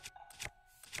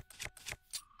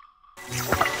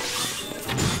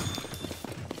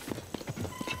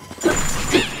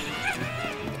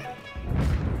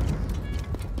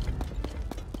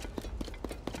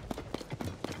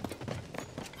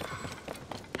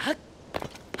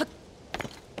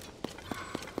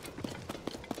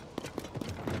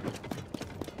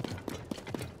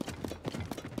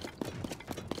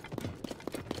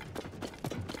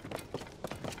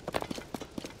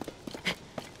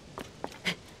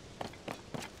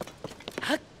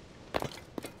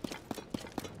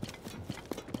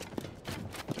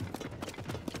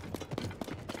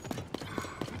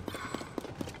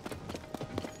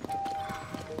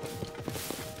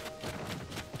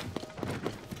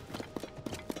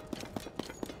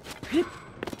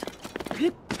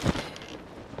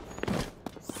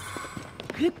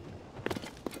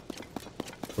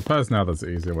 Suppose now there's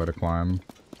an easier way to climb.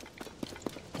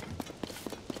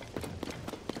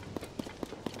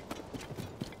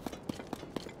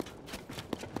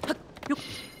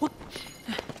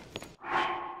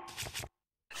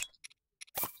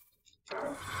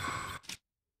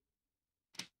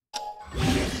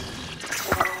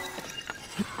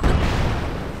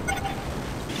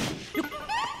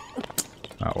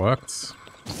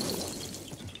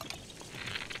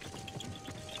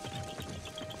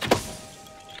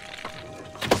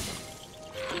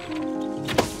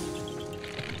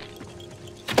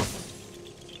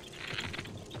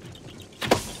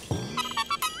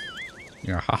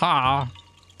 Haha!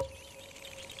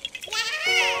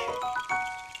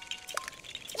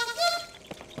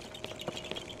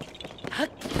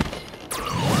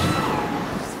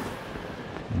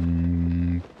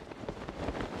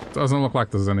 Doesn't look like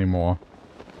there's any more.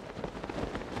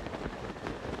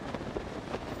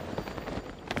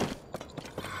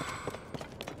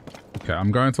 Okay,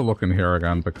 I'm going to look in here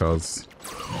again because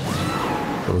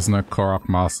there was no Korok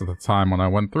mask at the time when I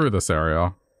went through this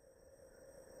area.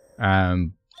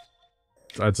 And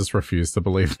I just refuse to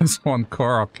believe there's one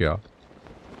Korok here.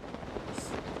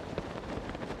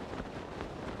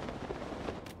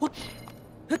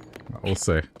 We'll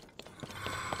see.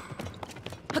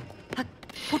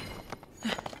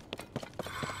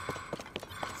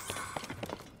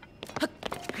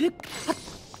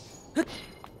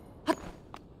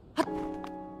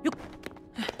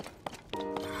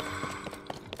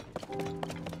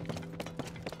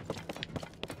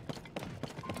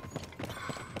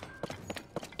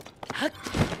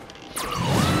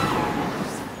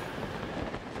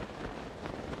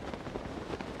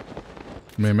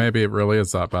 I mean, maybe it really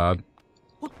is that bad.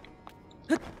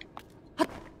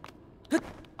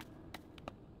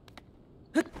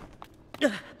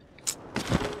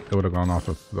 It would have gone off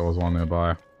if there was one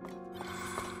nearby.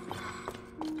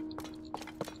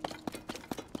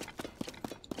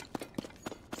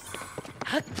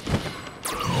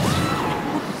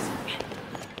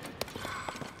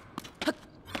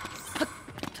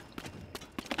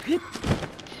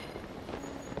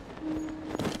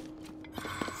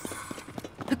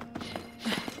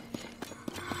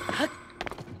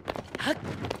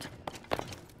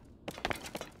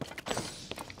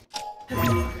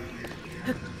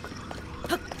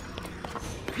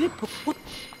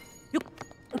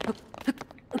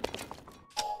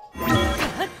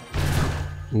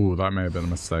 Ooh, that may have been a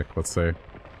mistake. Let's see.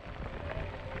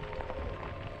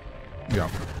 Yeah,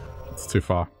 it's too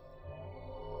far.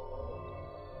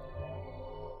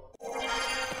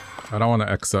 I don't want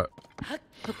to exit.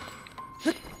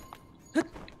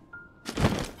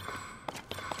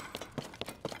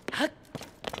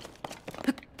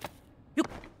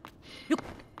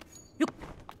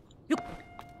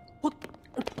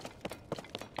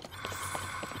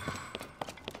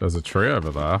 There's a tree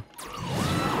over there.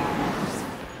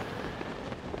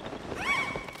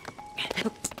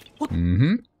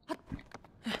 Mm-hmm.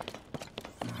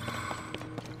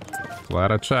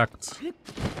 Glad I checked.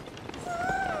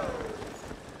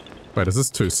 Wait, is this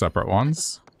two separate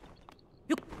ones?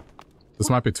 This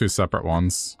might be two separate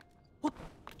ones.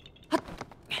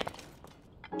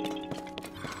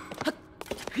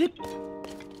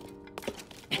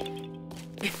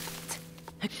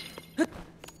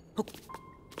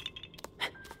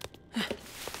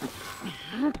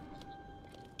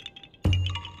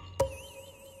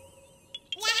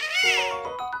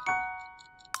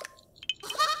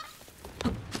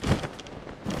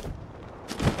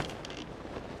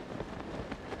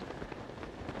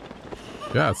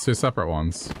 Yeah, it's two separate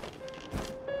ones.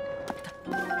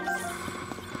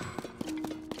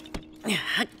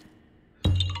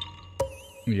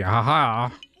 Yeah.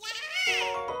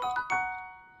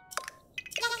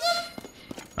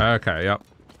 Okay, yep.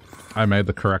 I made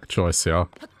the correct choice here.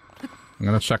 I'm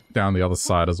gonna check down the other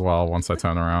side as well once I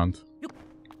turn around.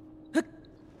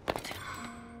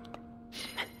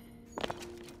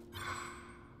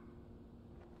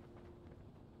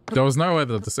 There was no way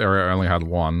that this area only had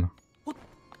one.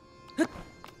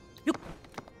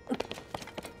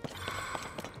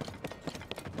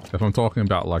 If I'm talking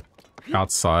about, like,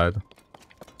 outside.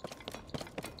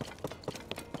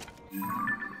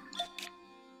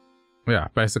 Yeah,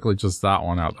 basically just that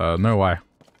one out there. No way.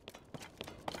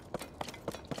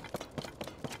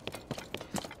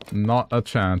 Not a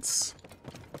chance.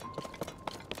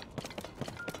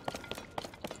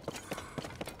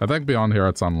 I think beyond here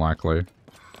it's unlikely.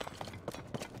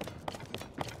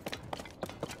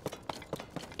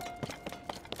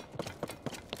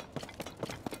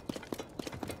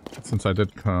 Since I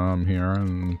did come here,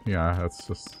 and yeah,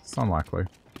 it's unlikely.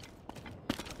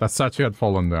 That statue had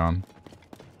fallen down.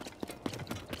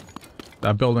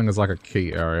 That building is like a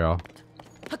key area.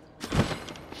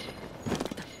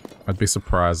 I'd be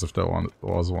surprised if there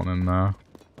was one in there.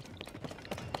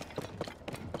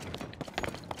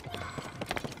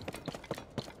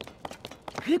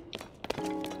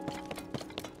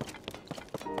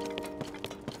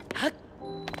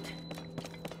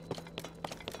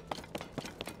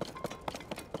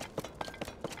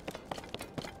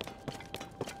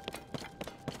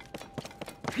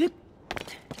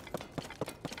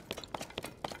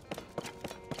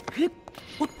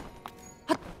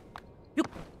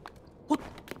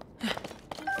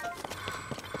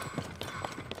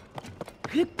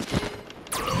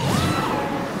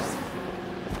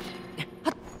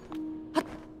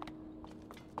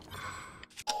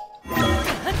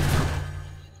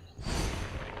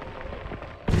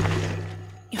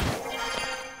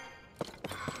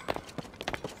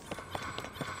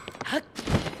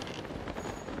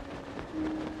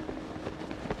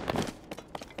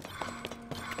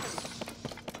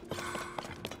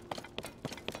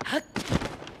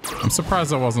 I'm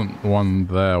surprised there wasn't one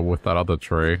there with that other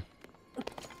tree.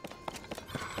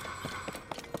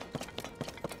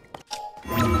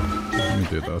 Let me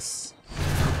do this.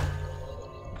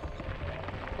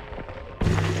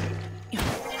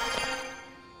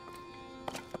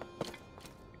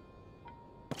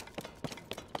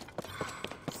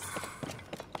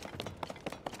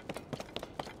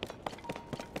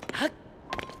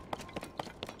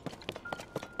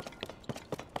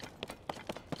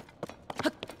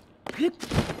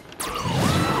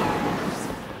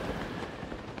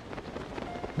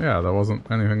 Yeah, there wasn't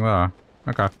anything there.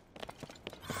 Okay.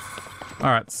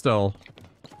 Alright, still.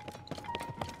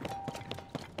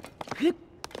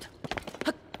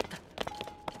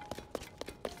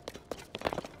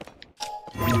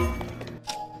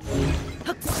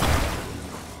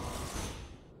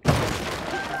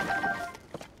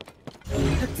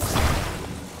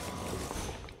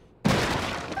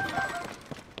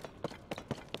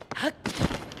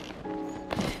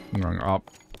 I'm going up.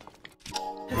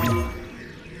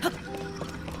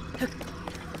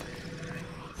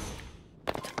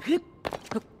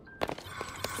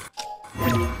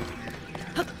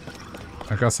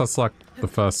 I guess that's like the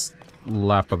first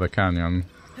lap of the canyon.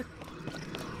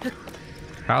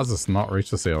 How does this not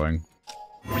reach the ceiling?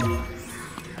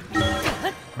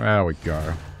 There we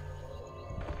go.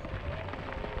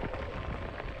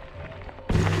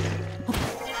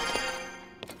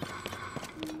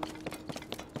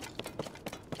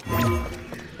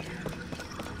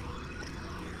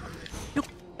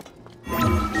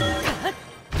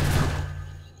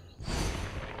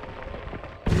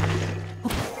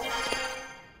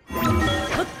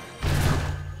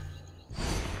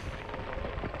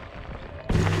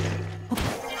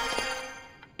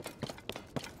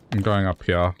 I'm going up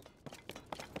here.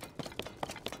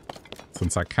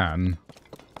 Since I can.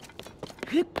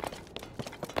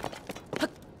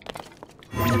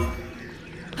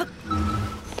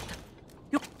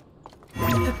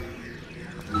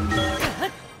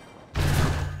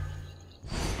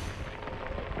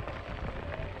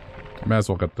 May as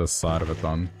well get this side of it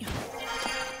done.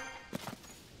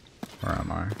 Where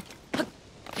am I?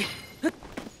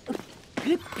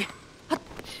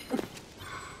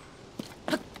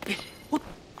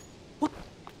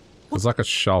 There's like a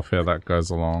shelf here that goes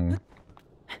along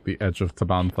the edge of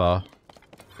Tabantha.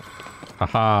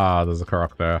 Haha, there's a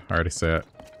Korok there. I already see it.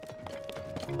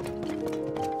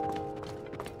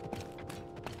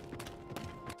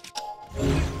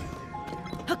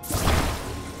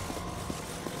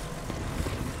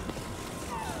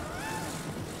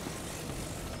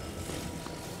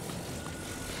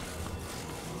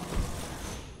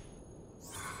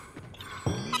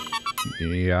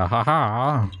 Yeah,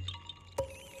 haha.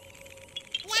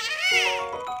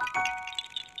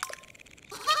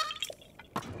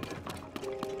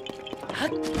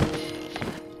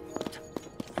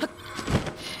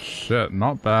 Shit,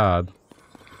 not bad.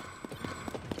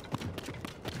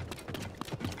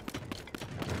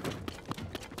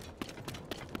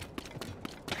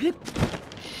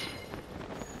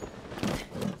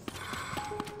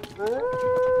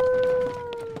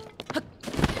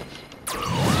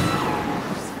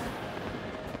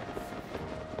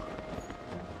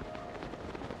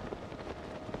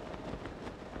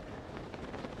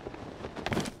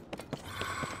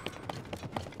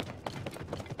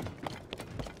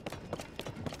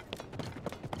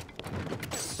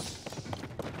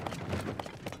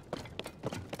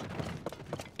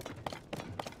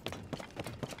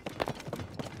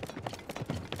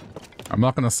 I'm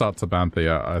not gonna start to Bantha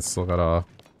yet. I still gotta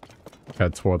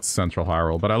head towards Central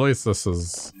Hyrule, but at least this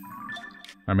is,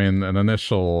 I mean, an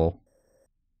initial,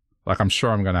 like, I'm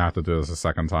sure I'm gonna have to do this a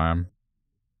second time.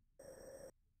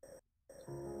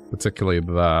 Particularly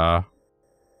there.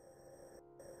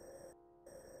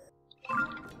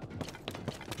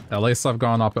 At least I've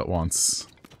gone up it once.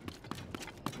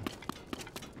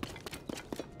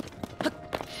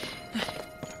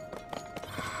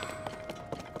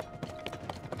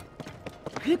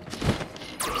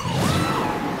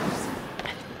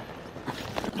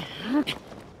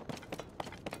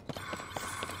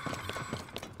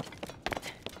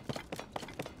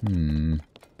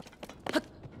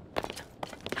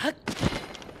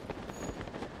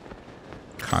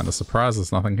 Kinda surprised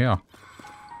there's nothing here.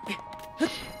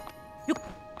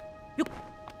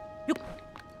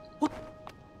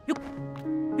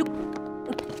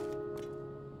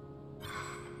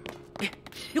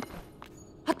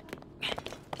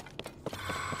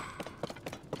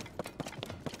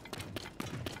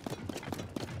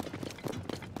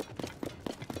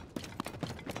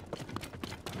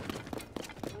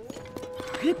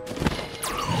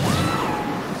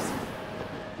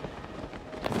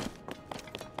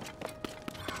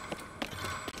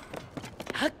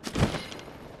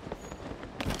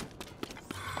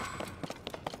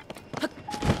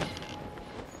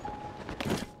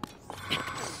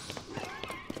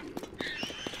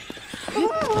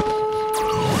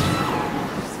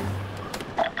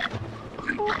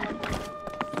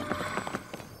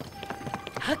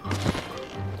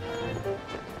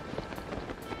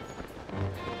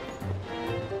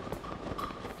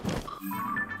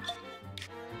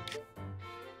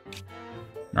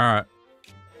 Alright.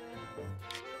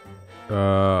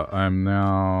 I'm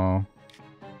now...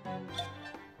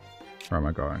 Where am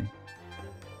I going?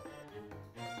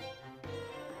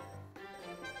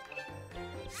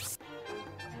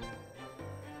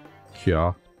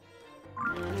 Here.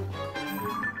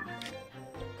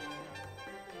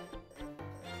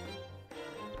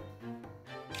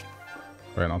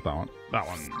 Wait, not that one. That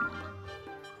one.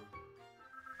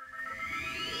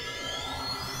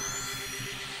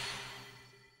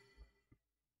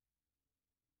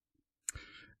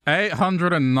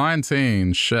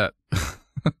 $819. Shit.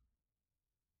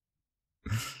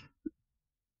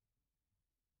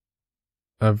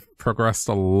 I've progressed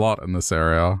a lot in this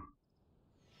area.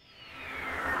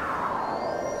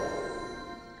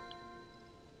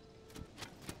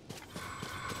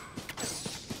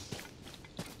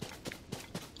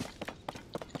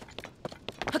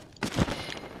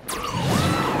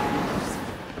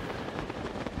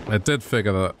 I did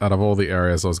figure that out of all the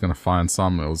areas I was going to find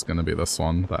some, it was going to be this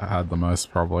one that had the most,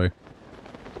 probably.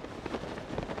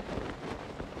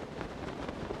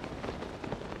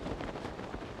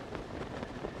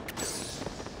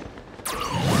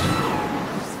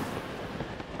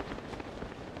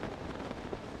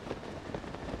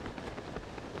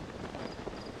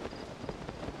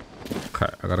 Okay,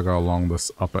 I gotta go along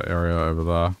this upper area over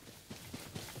there.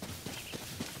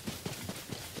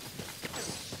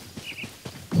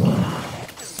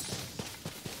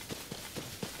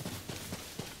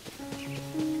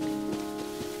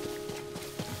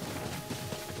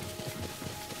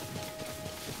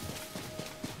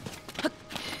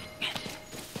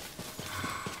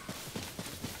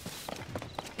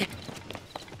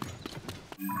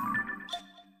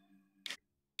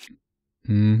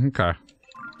 Okay.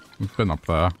 We've been up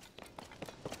there.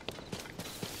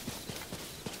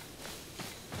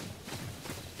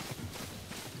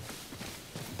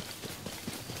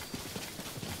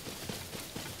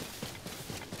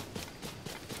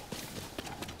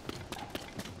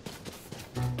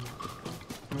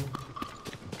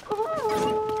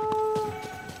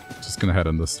 Just gonna head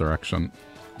in this direction.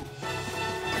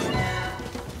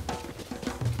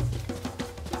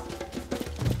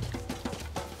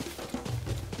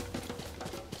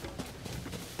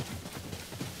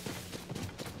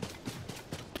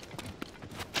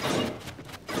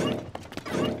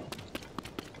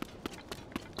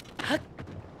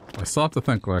 I still have to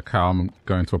think like how I'm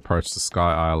going to approach the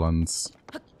Sky Islands.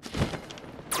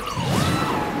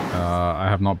 I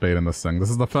have not beaten this thing. This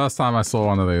is the first time I saw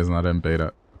one of these and I didn't beat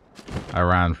it. I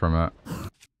ran from it.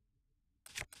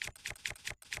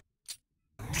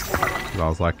 I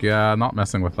was like, yeah, not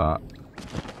messing with that.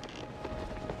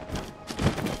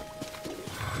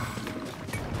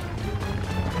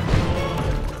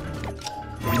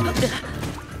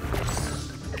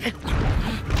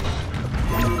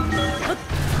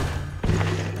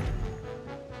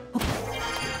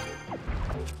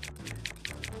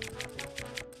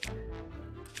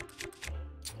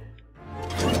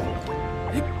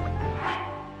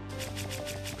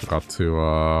 Got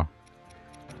to,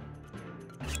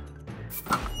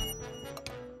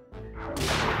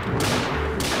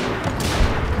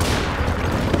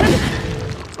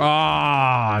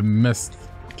 Ah, I missed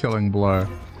killing blow.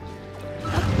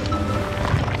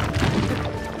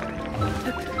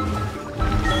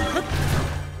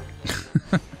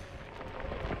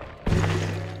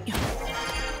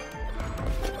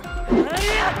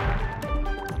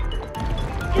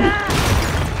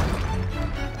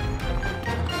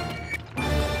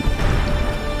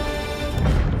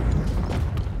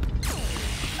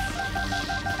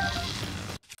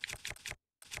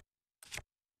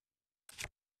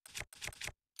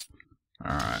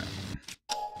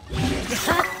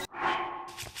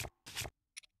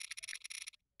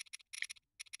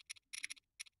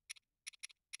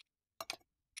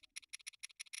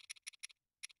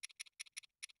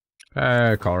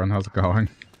 Hey, Colin, how's it going?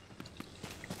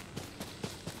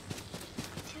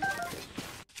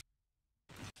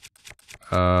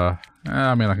 I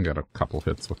mean, I can get a couple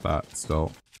hits with that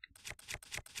still.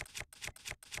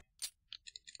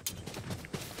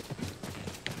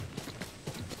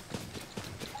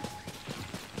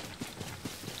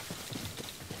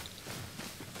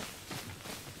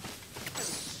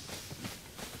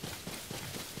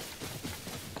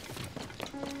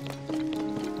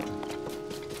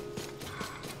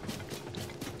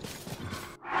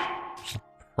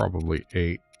 probably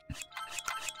 8.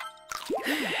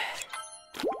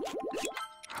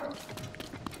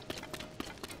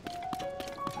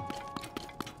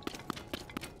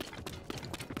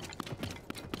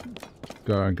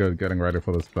 Going good, getting ready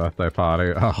for this birthday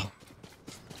party. Oh,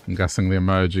 I'm guessing the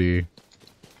emoji.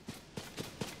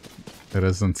 It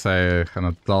isn't an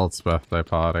adult's birthday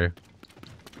party.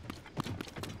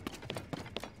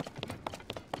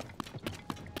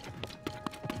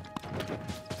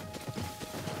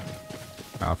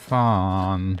 Have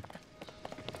fun.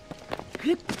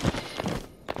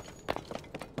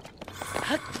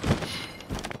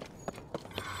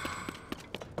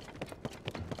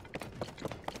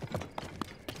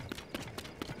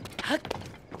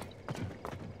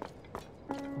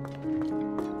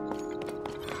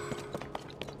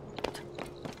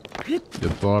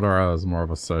 Your daughter has more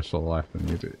of a social life than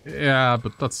you do. Yeah,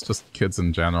 but that's just kids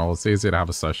in general. It's easier to have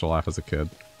a social life as a kid.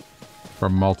 For a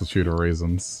multitude of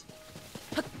reasons.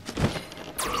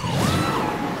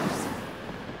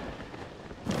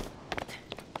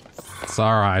 It's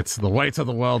alright. The weight of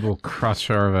the world will crush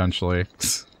her eventually.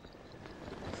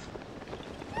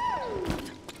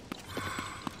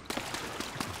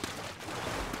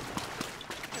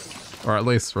 Or at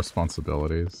least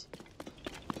responsibilities.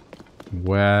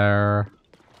 Where?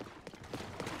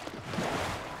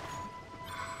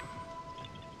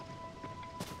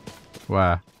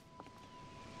 Where?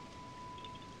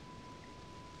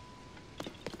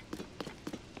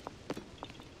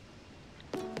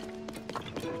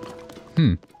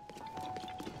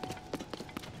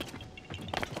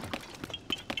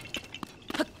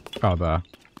 Oh, there.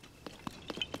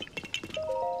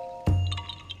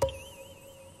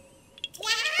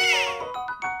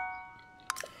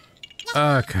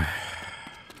 Okay. I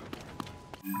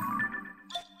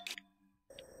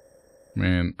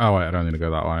mean, oh wait, I don't need to go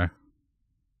that way.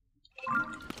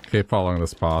 Keep following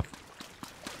this path.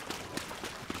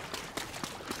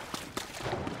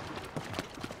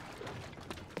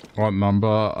 What number?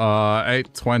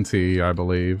 820, I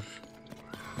believe.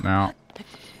 Now.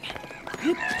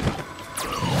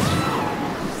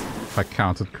 If I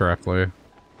counted correctly.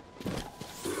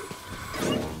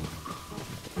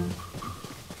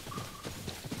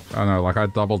 Oh no, like I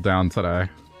doubled down today.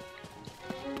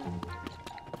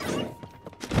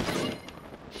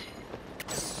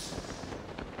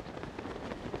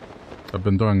 I've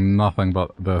been doing nothing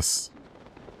but this.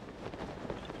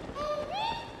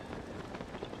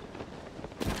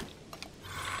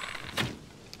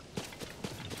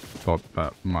 Thought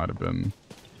that might have been...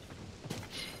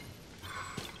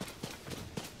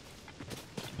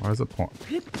 Why is it point?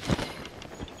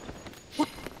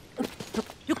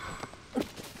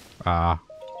 Ah.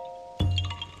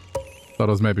 Thought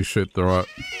I was maybe shoot through it.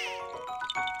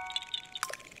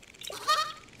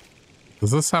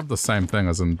 Does this have the same thing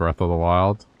as in Breath of the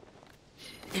Wild?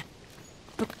 Okay,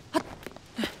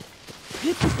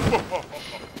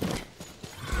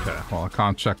 well I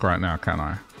can't check right now, can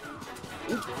I?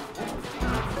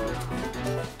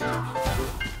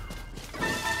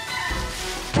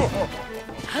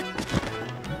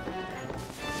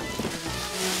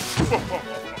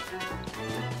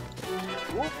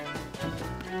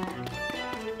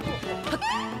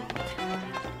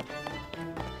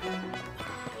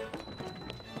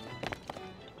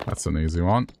 That's an easy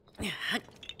one. I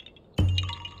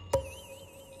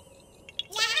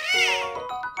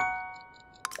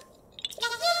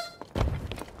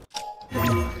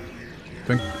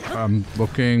think I'm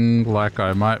looking like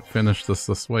I might finish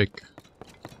this week.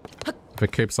 If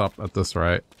it keeps up at this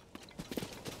rate.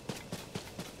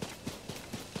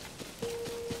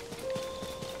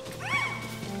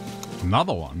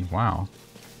 Another one? Wow.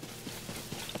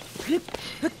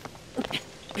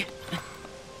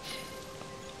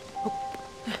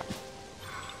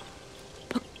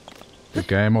 The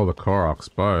game or the Koroks?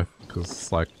 Both. Because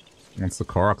it's like, once the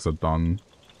Koroks are done,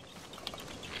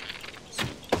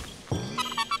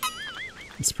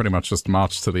 it's pretty much just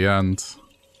march to the end.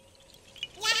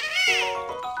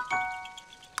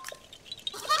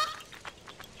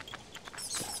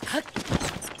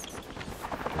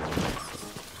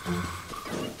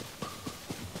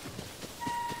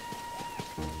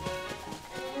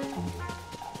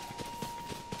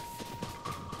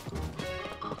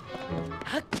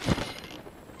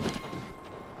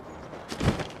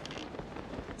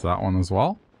 That one as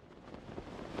well?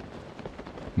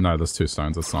 No, there's 2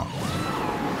 stones, it's not.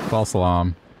 False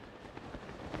alarm.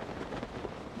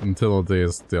 Until the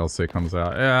DLC comes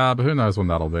out. Yeah, but who knows when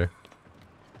that'll be.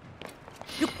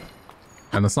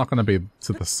 And it's not going to be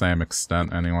to the same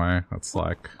extent anyway. It's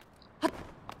like...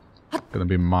 going to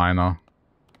be minor.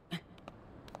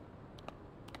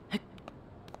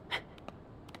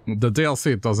 The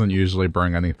DLC doesn't usually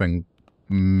bring anything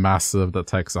massive that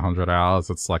takes 100 hours.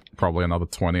 It's like probably another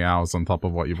 20 hours on top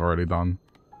of what you've already done,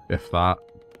 if that.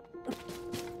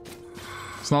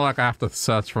 It's not like I have to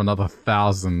search for another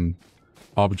 1,000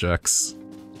 objects.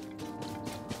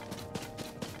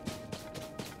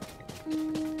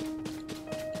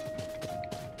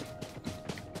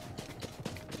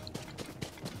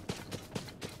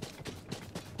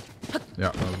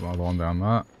 Yeah, there's another one down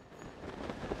that.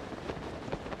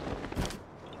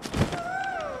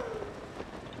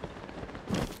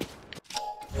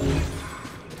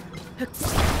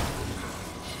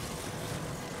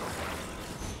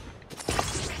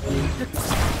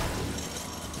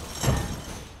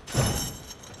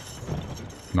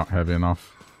 Not heavy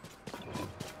enough.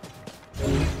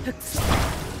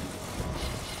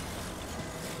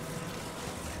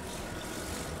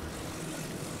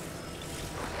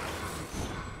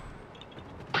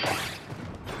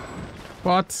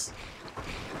 What?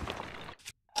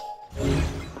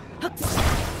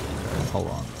 Hold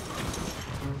on.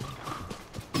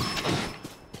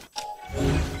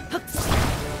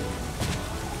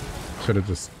 Should have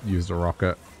just used a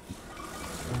rocket.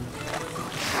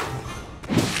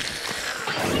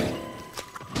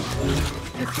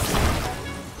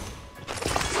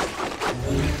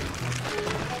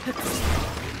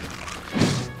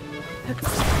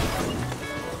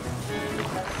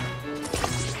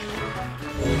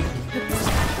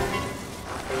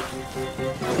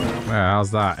 Yeah,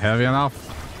 how's that? Heavy enough?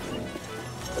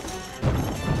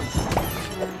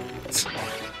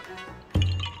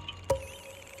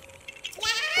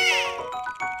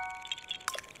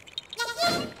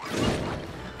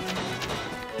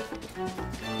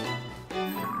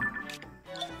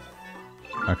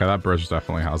 Okay, that bridge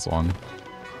definitely has one.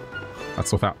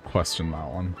 That's without question, that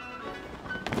one.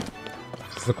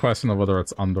 It's the question of whether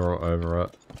it's under or over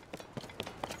it.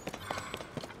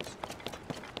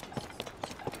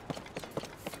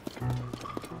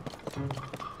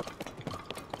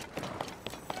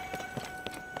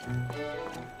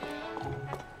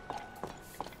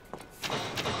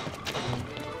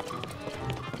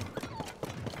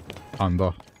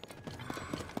 Under.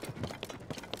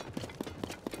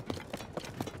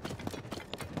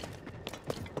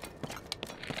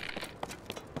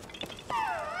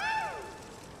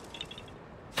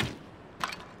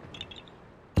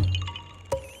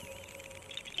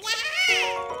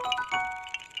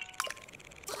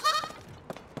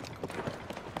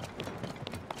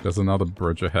 There's another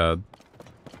bridge ahead.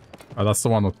 Oh, that's the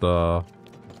one with the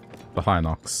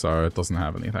Hinox, so it doesn't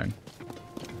have anything.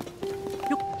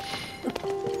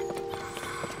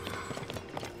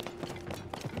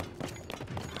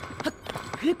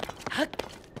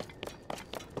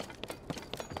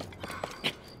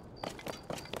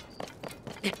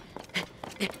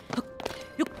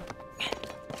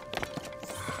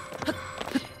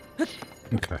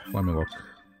 Okay, let me look.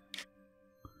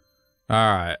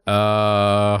 Alright,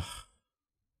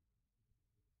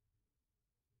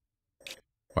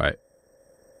 wait.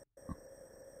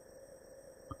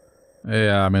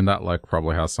 Yeah, I mean, that, like,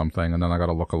 probably has something, and then I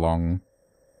gotta look along...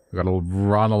 I gotta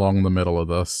run along the middle of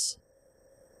this.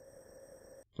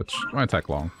 Which won't take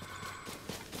long.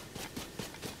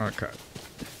 Okay.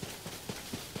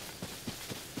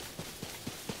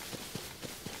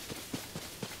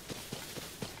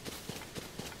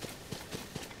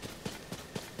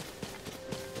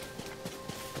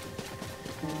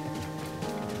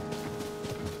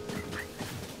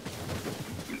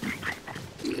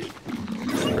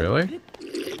 Really?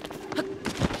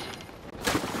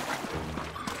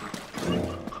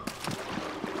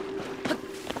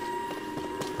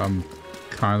 I'm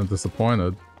kind of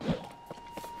disappointed.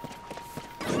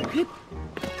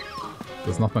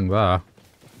 There's nothing there.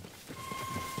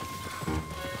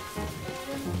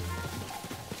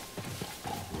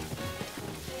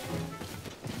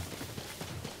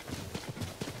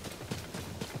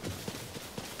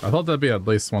 I thought there'd be at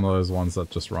least one of those ones that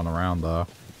just run around there.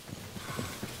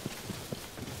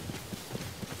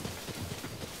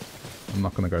 I'm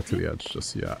not gonna go to the edge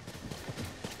just yet.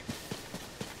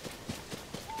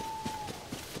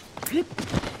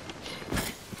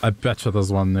 I betcha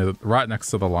there's one near, right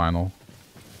next to the Lionel.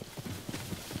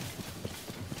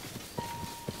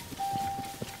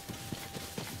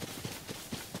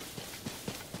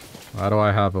 Why do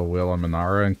I have a wheel on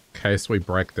Minara? In case we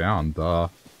break down, duh.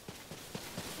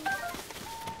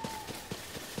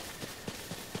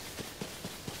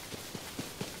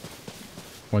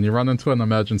 When you run into an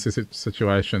emergency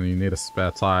situation and you need a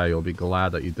spare tire, you'll be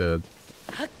glad that you did.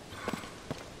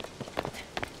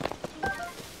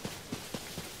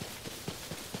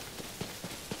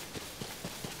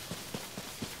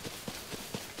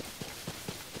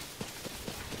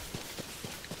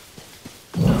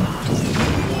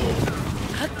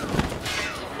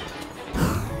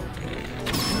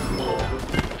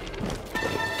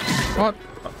 What?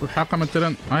 How come it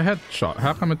didn't? I headshot.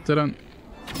 How come it didn't?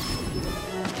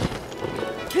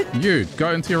 You,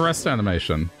 go into your rest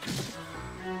animation.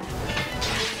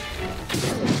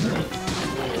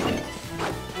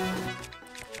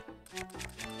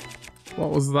 What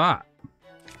was that?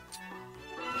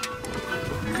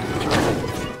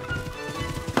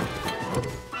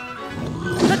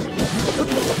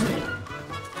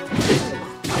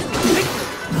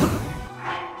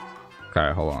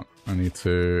 Okay, hold on. I need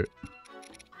to...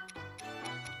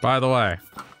 By the way,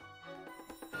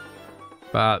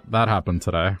 that happened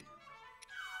today.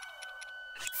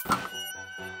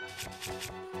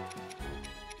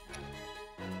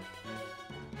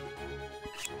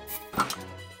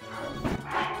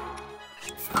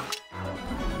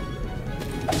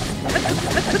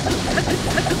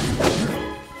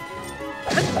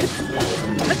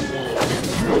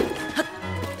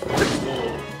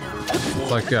 It's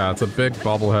like, yeah, it's a big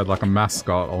bobblehead, like a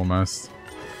mascot almost.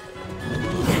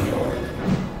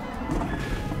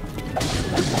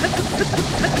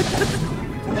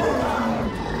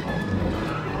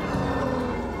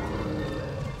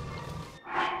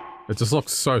 It just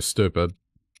looks so stupid.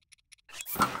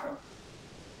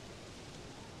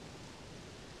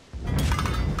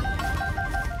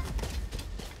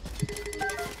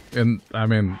 And, I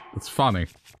mean, it's funny.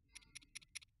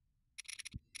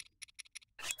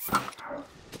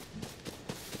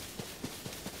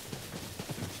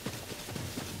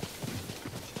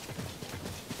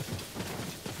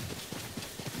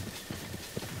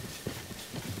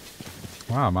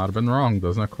 Wow, I might have been wrong.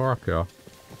 There's no Korok here.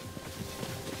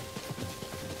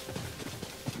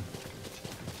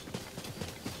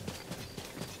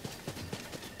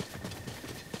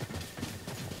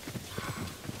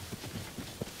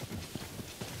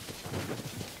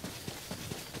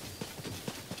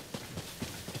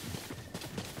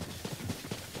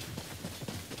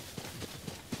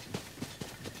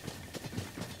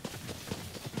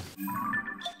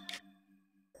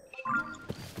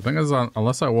 The thing is,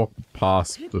 unless I walk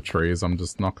past the trees, I'm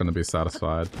just not going to be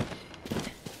satisfied.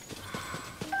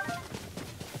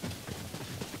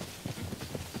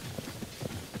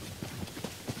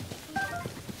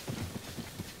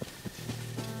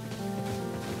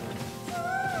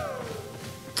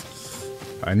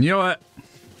 I knew it!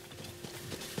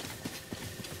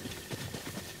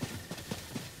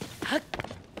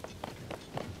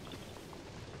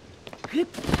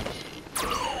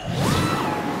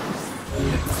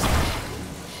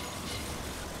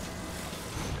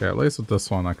 Okay, at least with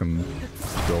this one I can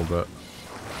build it.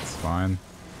 It's fine.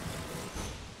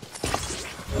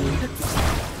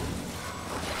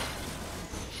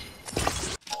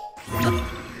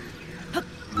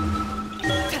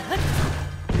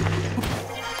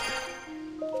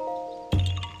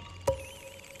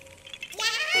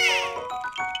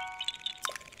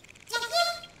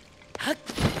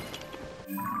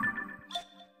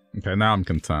 Okay, now I'm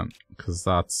content, because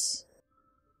that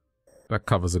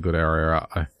covers a good area,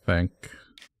 I think.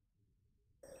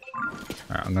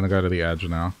 Alright, I'm gonna go to the edge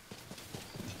now.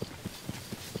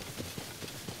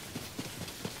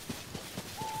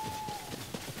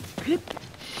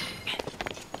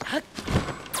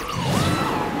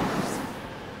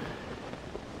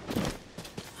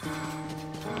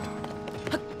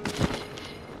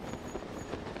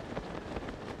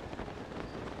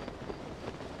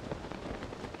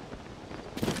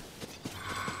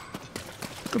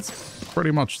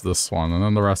 Pretty much this one, and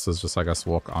then the rest is just, I guess,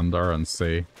 walk under and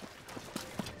see.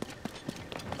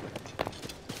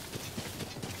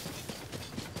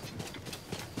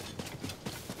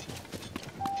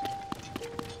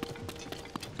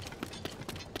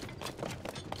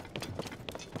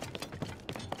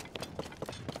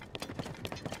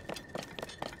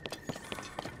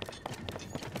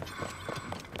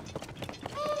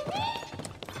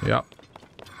 Yep.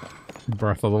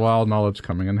 Breath of the Wild knowledge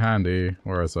coming in handy.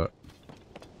 Where is it?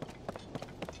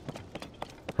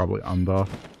 Probably under.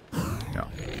 Yeah.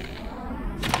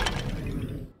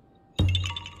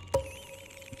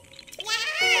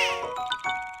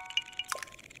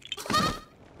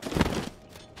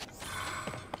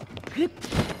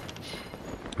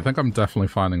 I think I'm definitely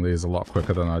finding these a lot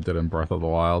quicker than I did in Breath of the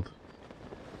Wild.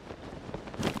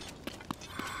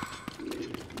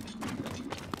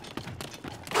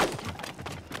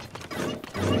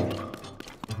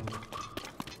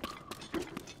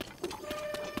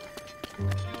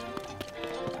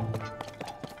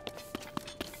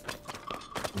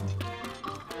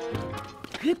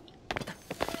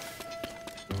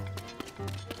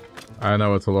 I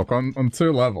know what to look on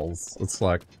 2 levels. It's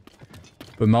like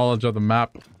the knowledge of the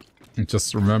map, and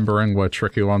just remembering where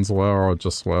tricky ones were, or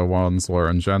just where ones were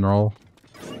in general.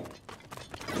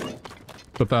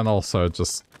 But then also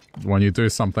just when you do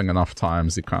something enough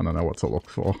times, you kind of know what to look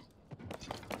for.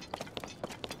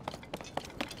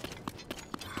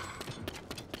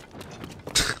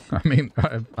 I mean,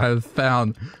 I've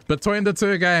found... Between the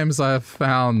two games, I've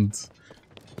found...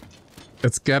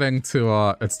 It's getting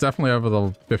to, it's definitely over the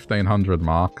 1500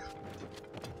 mark.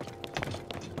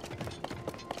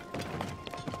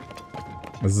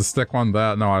 Is the stick one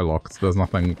there? No, I looked. There's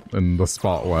nothing in the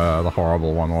spot where the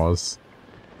horrible one was.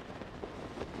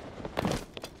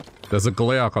 There's a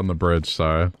Gliok on the bridge,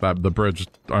 so that the bridge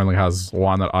only has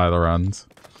one at either end.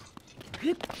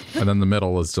 And in the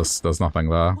middle is just, there's nothing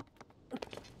there.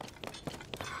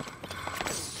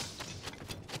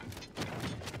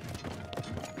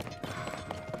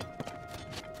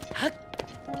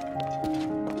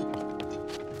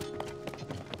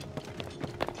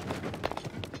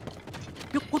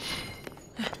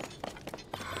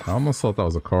 I almost thought that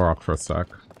was a Korok for a sec.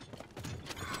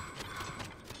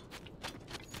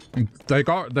 They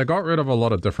got rid of a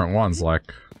lot of different ones,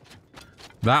 like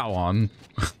that one,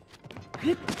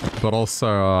 but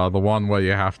also the one where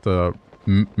you have to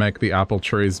make the apple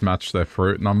trees match their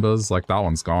fruit numbers. Like that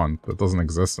one's gone. That doesn't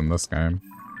exist in this game.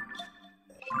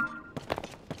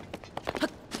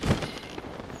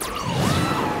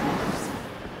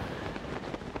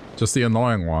 Just the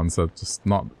annoying ones are just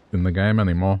not in the game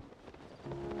anymore.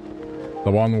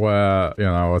 The one where, you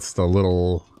know, it's the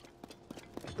little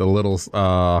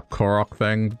Korok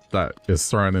thing that is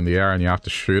thrown in the air and you have to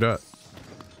shoot it.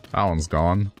 That one's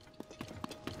gone.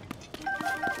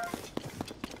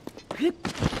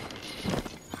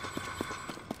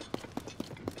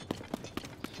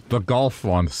 The golf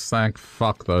ones, thank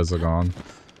fuck those are gone.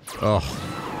 Ugh,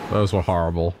 those were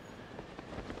horrible.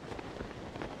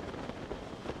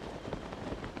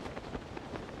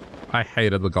 I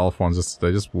hated the golf ones,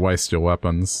 they just waste your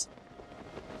weapons.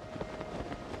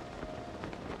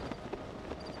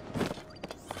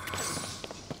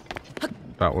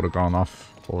 That would have gone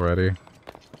off already.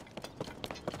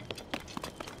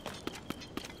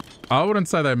 I wouldn't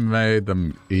say they made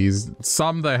them easy.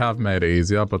 Some they have made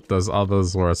easier, but there's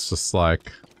others where it's just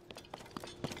like...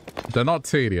 They're not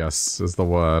tedious, is the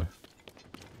word.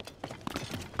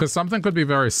 Because something could be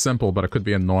very simple, but it could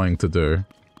be annoying to do.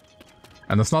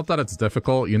 And it's not that it's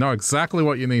difficult, you know exactly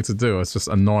what you need to do, it's just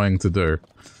annoying to do.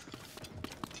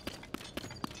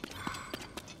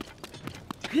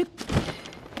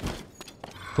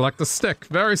 Like the stick,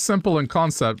 very simple in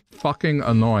concept, fucking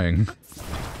annoying.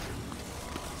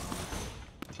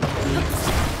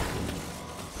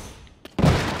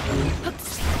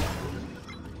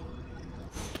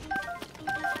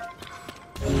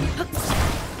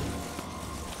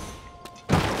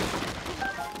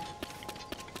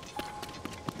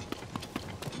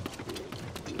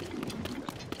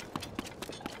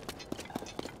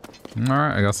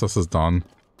 Alright, I guess this is done.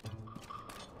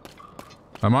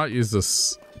 I might use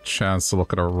this chance to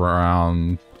look at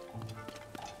around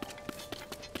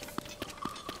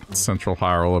Central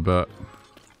Hyrule a bit.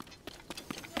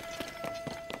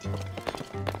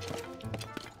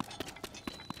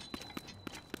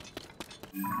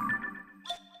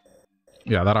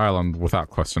 Yeah, that island without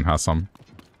question has some.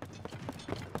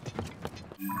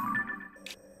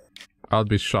 I'd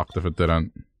be shocked if it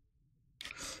didn't.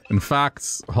 In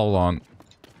fact, hold on.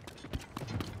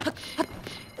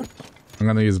 I'm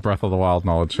gonna use Breath of the Wild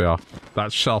knowledge here.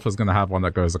 That shelf is gonna have one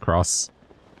that goes across.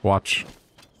 Watch.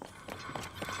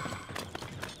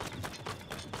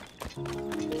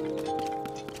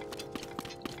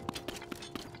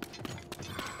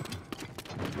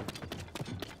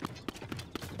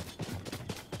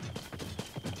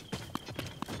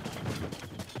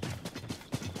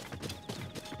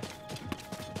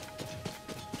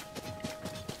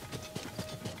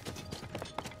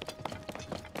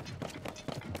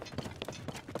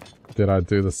 Did I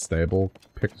do the stable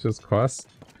pictures quest?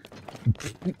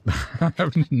 I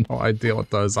have no idea what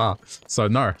those are, so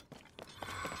no.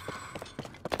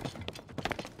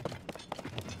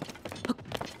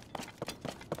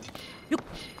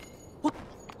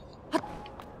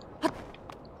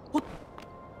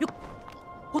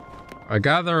 I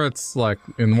gather it's like,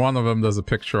 in one of them there's a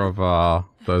picture of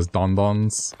those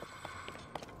Dondons.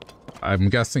 I'm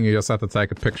guessing you just have to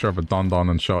take a picture of a Dondon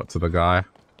and show it to the guy.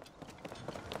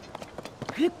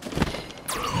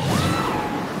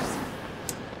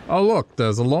 Oh look,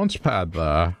 there's a launch pad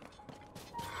there.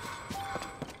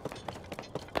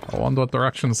 I wonder what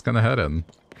direction it's gonna head in.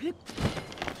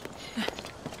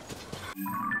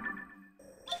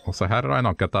 Also, how did I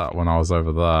not get that when I was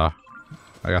over there?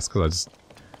 I guess because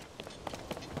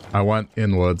I went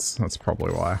inwards, that's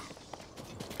probably why.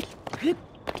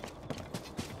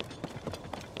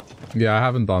 Yeah, I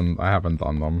haven't done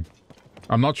them.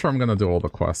 I'm not sure I'm gonna do all the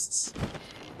quests.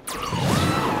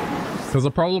 Because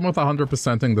the problem with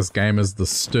 100%ing this game is the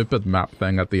stupid map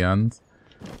thing at the end.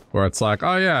 Where it's like,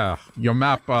 oh yeah, your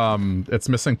map, it's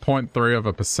missing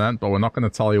 0.3%, but we're not gonna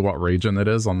tell you what region it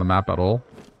is on the map at all.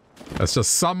 It's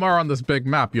just somewhere on this big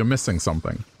map, you're missing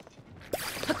something.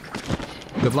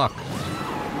 Good luck.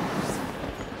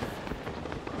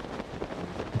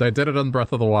 They did it in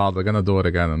Breath of the Wild, they're gonna do it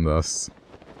again in this.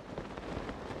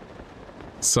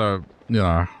 So, you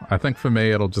know, I think for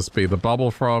me it'll just be the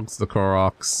Bubble Frogs, the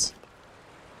Koroks.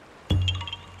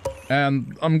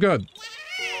 And I'm good.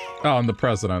 Oh, and the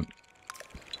President.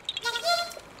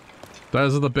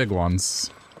 Those are the big ones.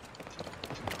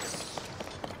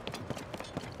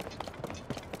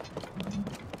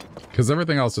 Because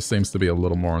everything else just seems to be a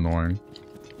little more annoying.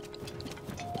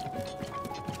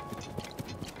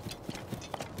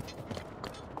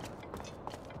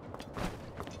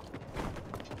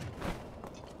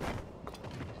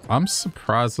 I'm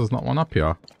surprised there's not one up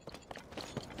here.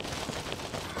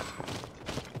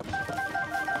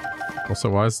 Also,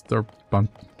 why is there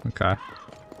bump? Okay.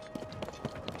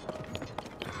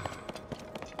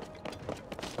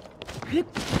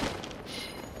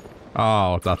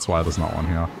 Oh, that's why there's not one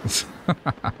here.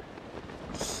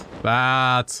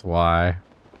 That's why.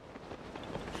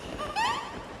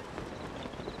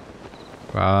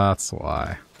 That's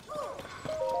why.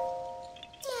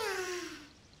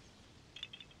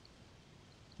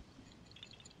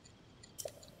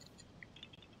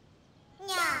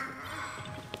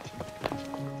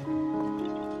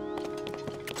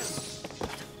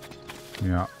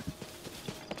 Yeah.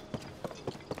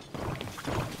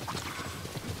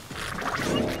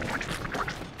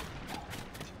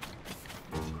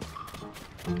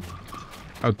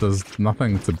 Oh, there's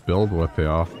nothing to build with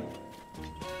here.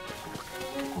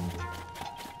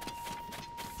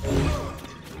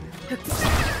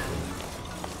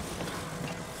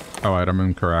 Oh wait, I'm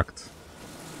incorrect.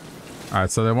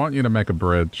 Alright, so they want you to make a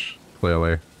bridge,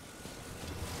 clearly.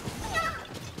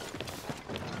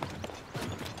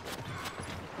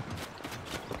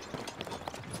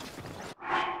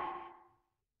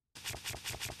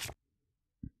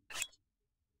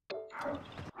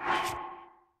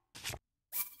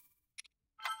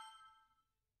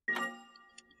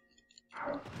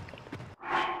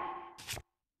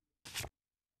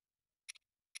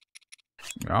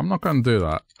 I'm not gonna do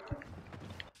that.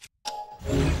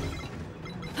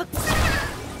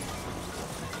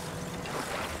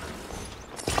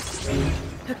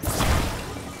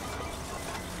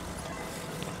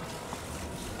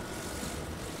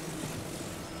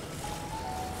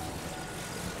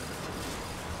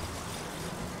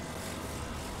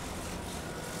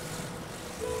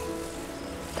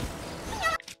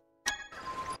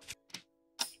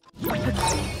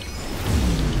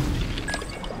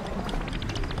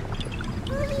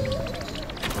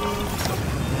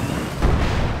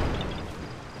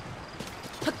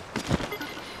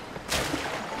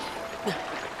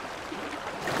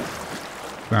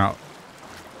 Now,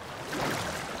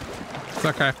 it's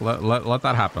okay. Let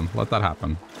that happen. Let that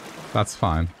happen. That's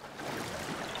fine.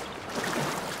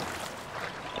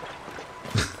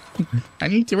 I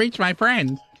need to reach my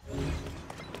friend.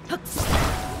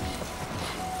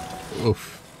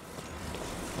 Oof.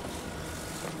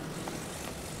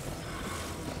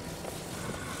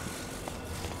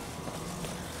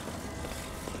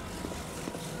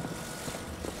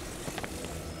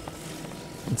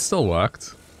 It still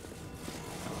worked.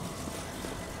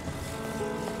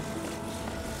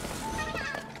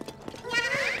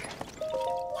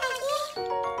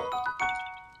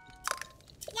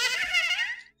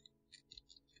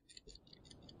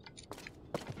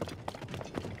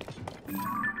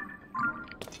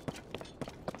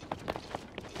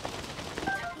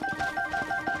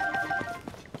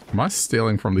 Am I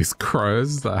stealing from these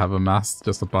crows that have amassed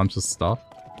just a bunch of stuff?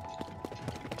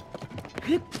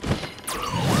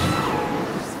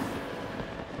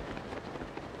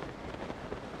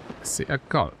 See, I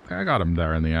got him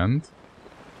there in the end.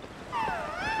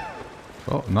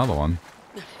 Oh, another one.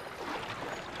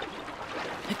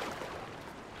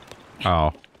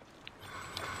 Oh.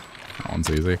 That one's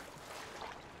easy.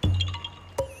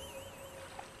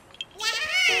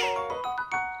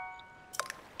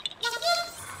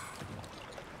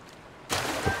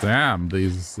 Damn,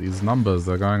 these numbers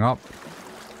are going up.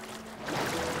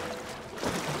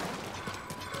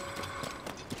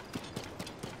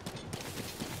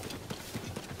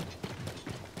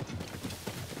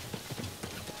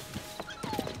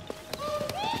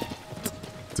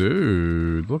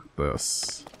 Dude, look at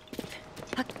this.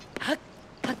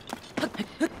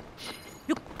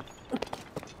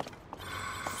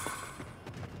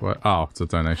 What? Oh, it's a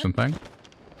donation thing?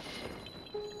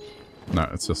 No,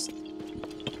 it's just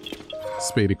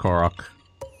Speedy Korok.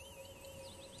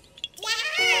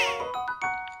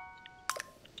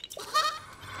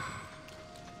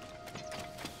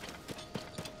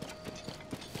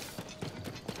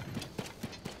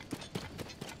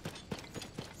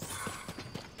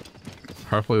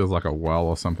 Hopefully there's like a well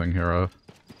or something here.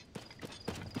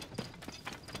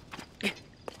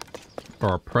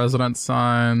 Or a president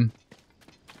sign.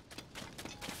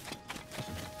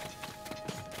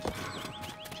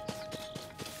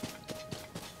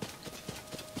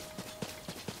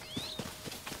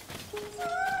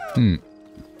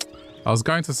 I was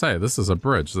going to say, this is a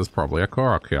bridge. There's probably a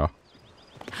Korok here.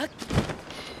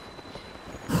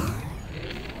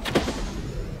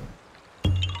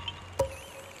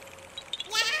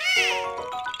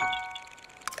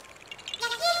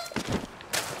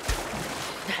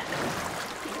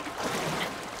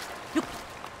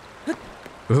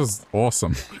 This is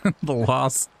awesome. The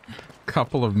last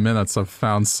couple of minutes I've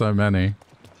found so many.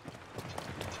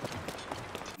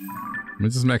 Let me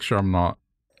just make sure I'm not...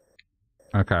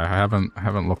 Okay, I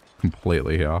haven't looked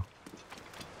completely here.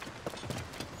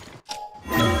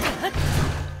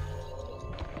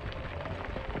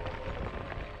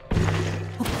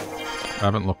 I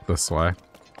haven't looked this way.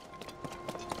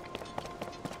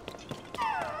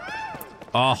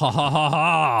 Ah ha ha ha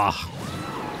ha!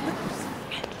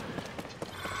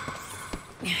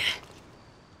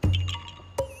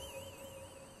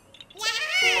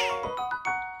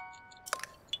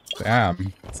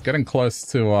 Damn, it's getting close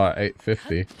to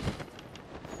 850.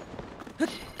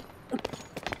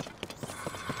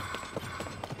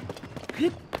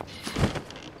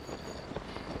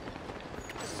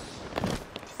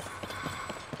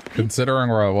 Considering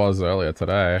where I was earlier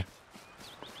today,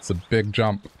 it's a big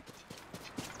jump.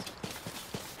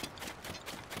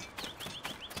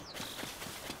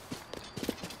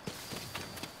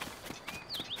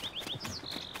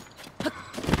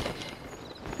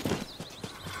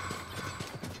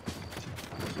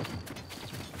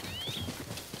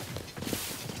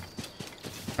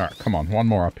 Alright, come on, one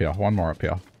more up here, one more up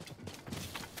here.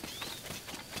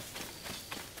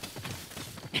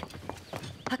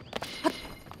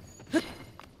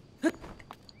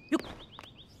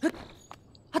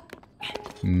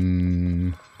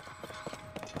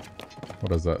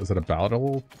 What is that? Is it a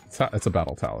battle? It's a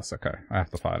battle talus. Okay, I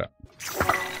have to fight it.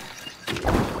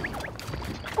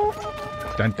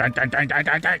 Dun, dun, dun, dun, dun,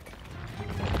 dun, dun.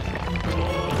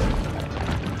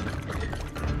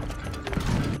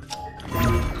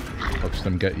 Watch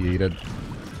them get yeeted.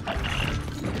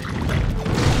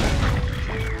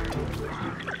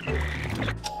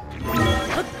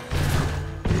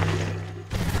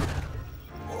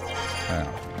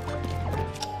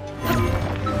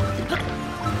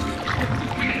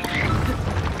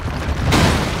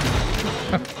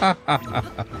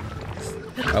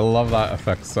 I love that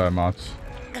effect so much.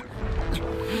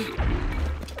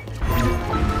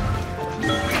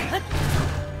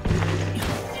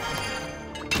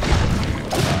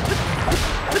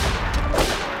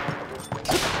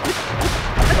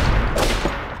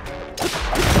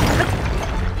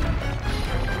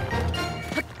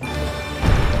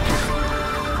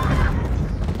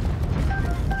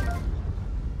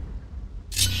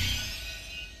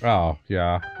 Oh,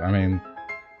 yeah, I mean...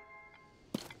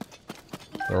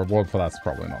 the reward for that's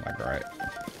probably not that great.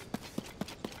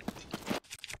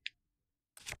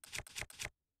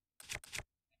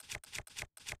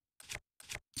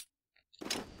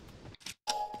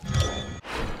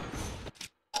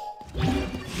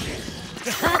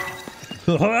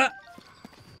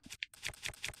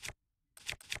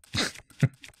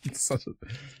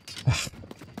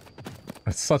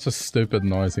 It's such a stupid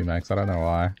noise he makes, I don't know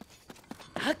why.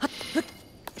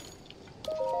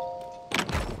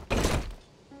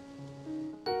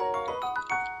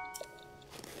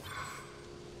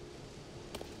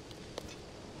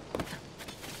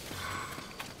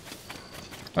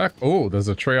 Oh, there's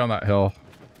a tree on that hill.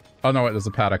 Oh no, wait, there's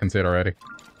a pad. I can see it already.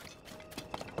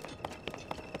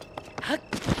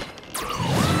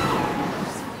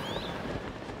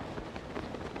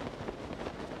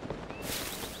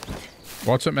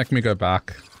 Watch it make me go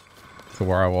back to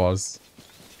where I was.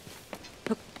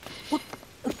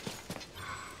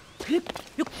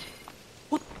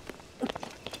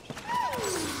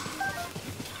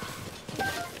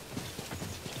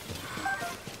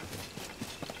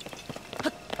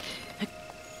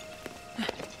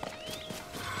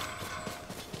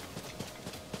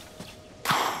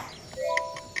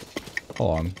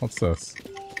 Hold on, what's this?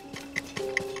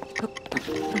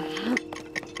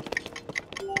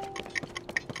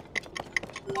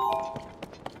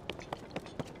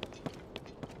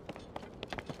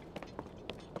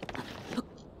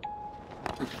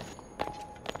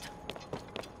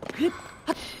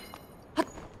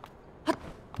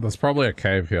 There's probably a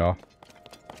cave here.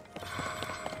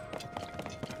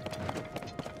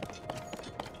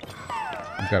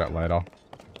 I'll get it later.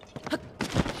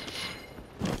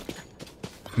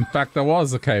 In fact, there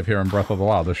was a cave here in Breath of the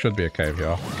Wild. There should be a cave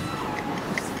here.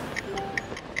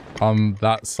 On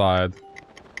that side.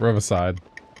 Riverside.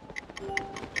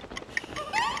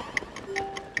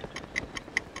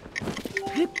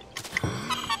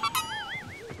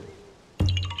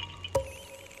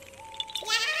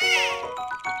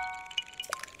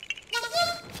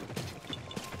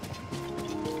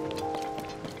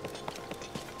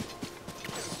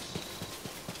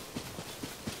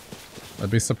 I'd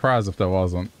be surprised if there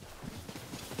wasn't.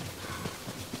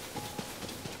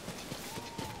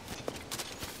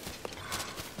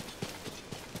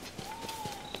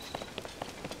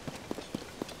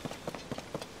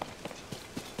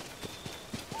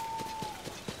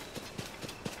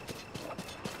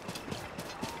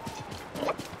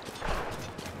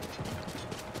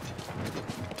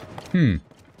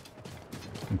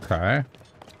 Okay.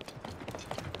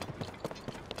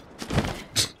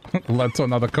 Led to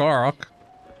another Korok.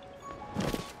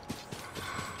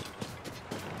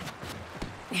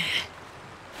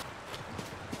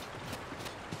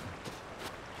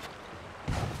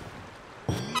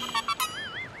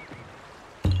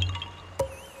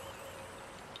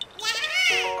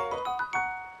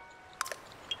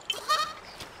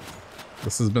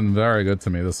 This has been very good to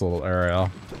me, this little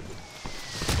area.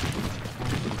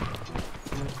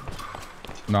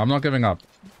 No, I'm not giving up.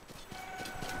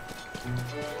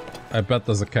 I bet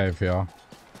there's a cave here.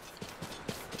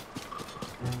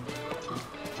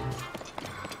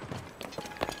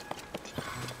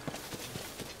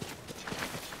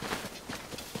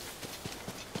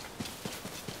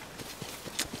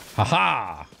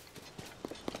 Haha!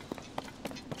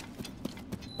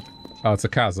 Oh, it's a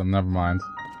chasm, never mind.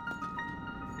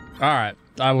 Alright,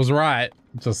 I was right.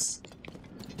 Just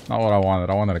not what I wanted.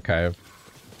 I wanted a cave.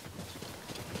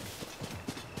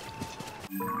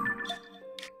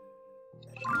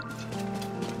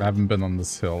 I haven't been on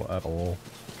this hill at all.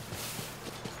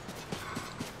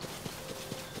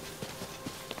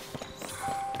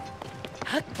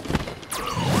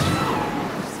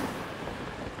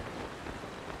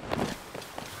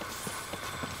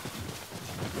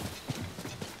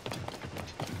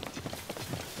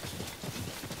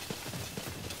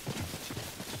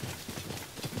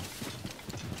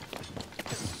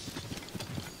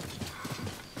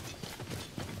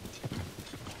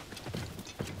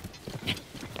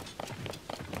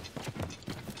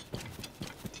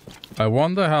 I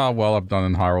wonder how well I've done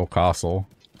in Hyrule Castle.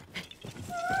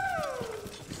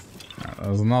 Right,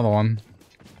 there's another one.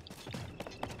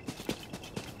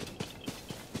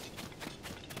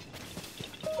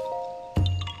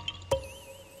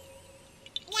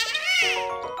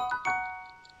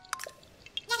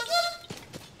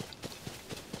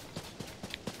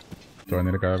 Do I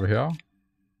need to go over here?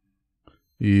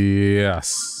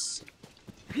 Yes.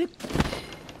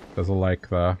 There's a lake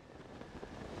there.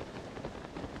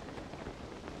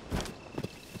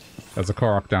 There's a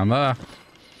Korok down there.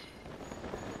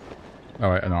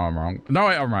 Oh wait, no, I'm wrong. No,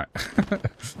 wait, I'm right.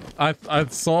 I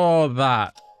saw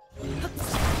that.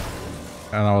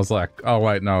 And I was like, oh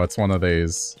wait, no, it's one of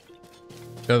these.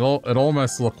 It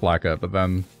almost looked like it, but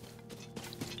then...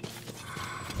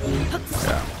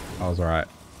 Yeah, I was right.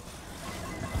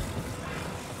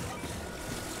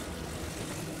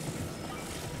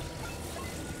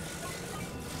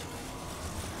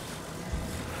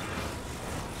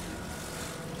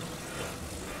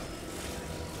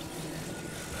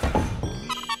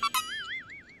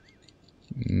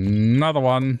 Another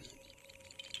one.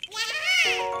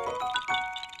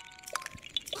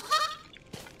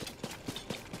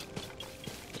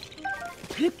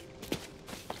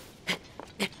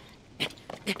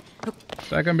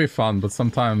 That can be fun, but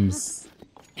sometimes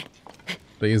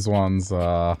these ones,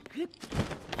 I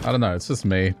don't know, it's just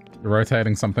me.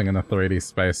 Rotating something in a 3D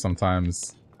space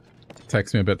sometimes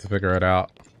takes me a bit to figure it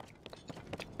out.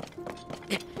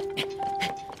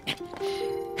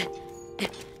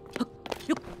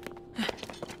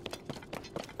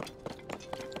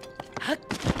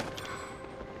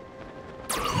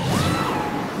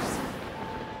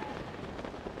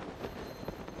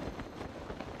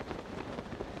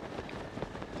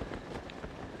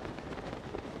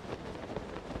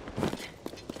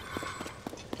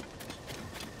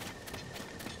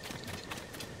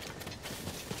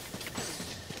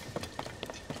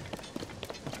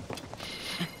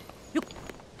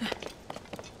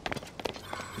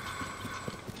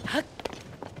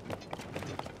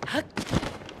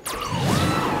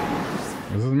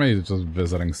 Just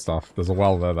visiting stuff. There's a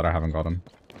well there that I haven't gotten.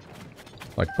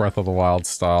 Like Breath of the Wild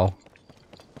style.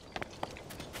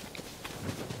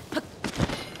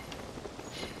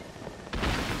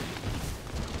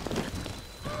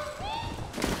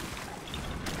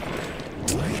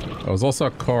 There was also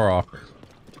a Korok.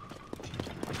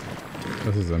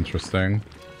 This is interesting.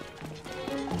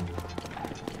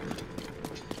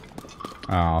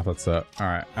 Oh, that's it.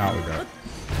 Alright, out we go.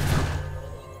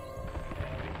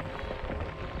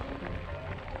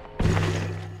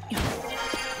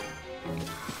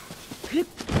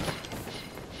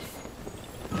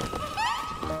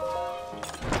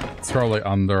 It's probably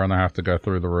under and I have to go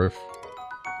through the roof.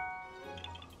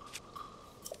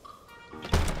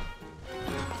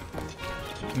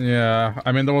 Yeah,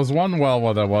 I mean, there was one well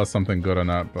where there was something good in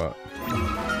it, but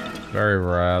very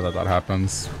rare that that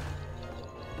happens.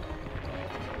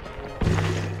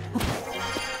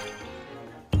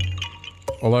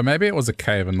 Although maybe it was a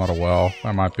cave and not a well.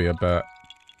 That might be a bit.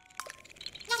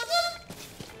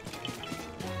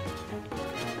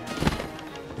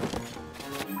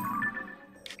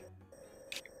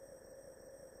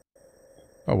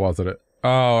 Or was it?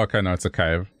 Oh, okay, no, it's a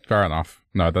cave. Fair enough.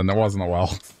 No, then there wasn't a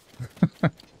well.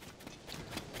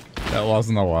 It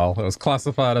wasn't a well. It was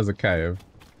classified as a cave.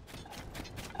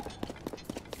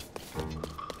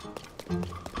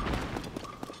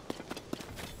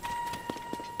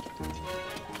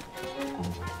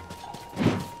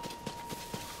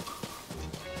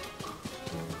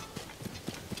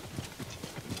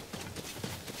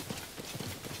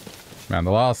 Man,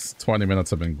 the last 20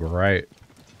 minutes have been great.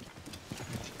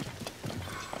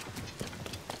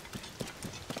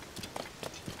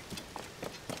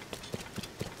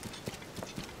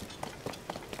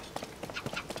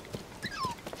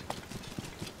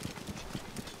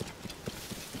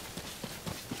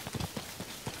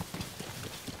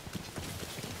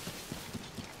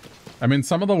 I mean,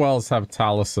 some of the wells have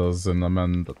taluses in them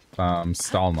and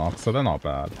Stalnox, so they're not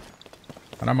bad.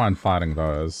 I don't mind fighting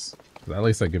those. At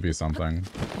least they give you something.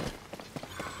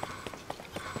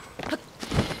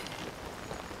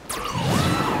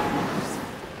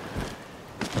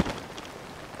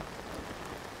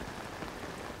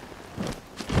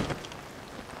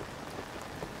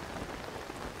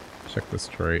 Check this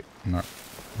tree. No,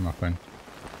 nothing.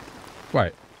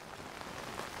 Wait.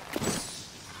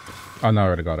 Oh no, I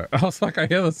already got it. I was like, I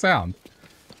hear the sound.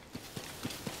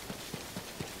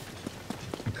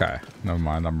 Okay, never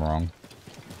mind, I'm wrong.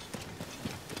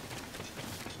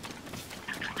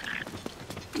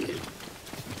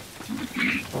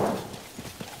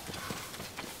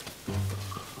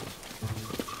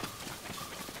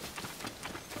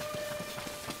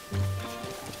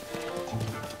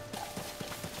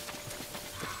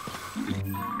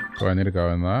 Do I need to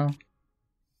go in there?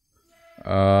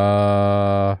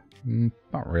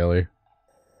 Not really.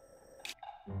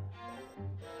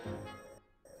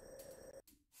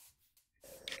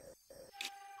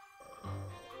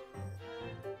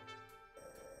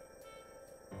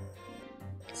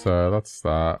 So that's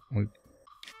that. I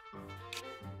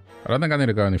don't think I need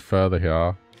to go any further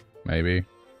here. Maybe.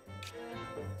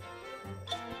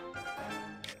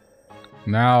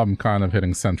 Now I'm kind of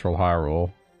hitting Central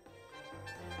Hyrule.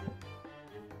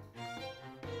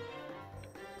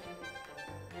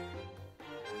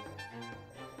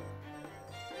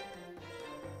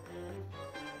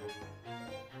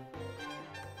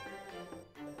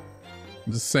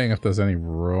 I'm just seeing if there's any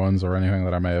ruins or anything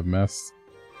that I may have missed.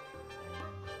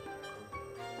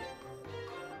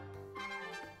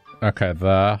 Okay,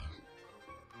 there.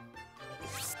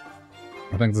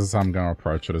 I think this is how I'm going to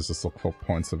approach it, is just look for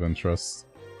points of interest.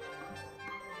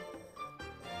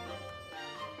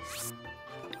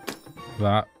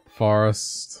 That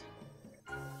forest.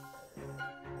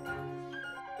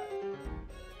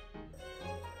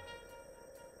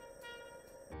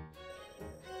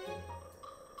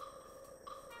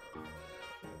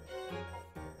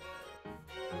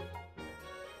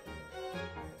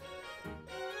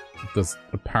 There's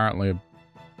apparently...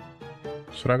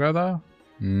 Should I go there?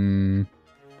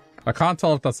 I can't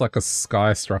tell if that's like a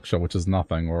sky structure, which is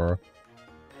nothing, or...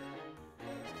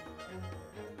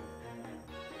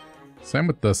 Same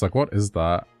with this, like what is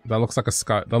that? That looks like a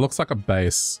sky... That looks like a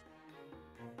base.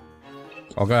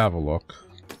 I'll go have a look.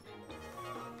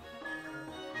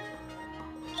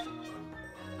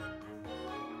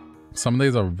 Some of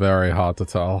these are very hard to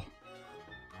tell.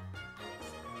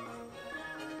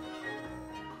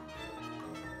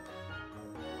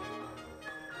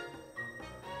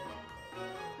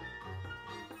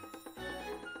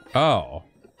 Oh.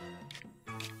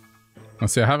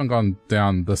 Let's see, I haven't gone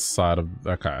down this side of...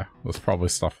 Okay, there's probably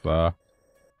stuff there.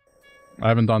 I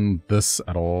haven't done this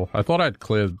at all. I thought I'd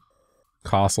cleared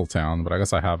Castletown, but I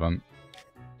guess I haven't.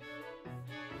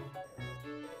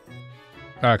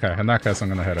 Okay, in that case I'm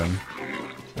gonna head in.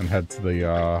 And head to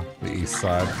the east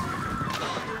side.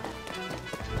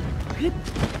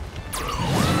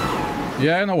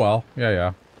 Yeah, in a well.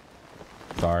 Yeah.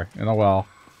 Sorry, in a well.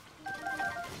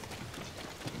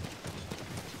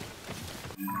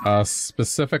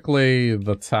 Specifically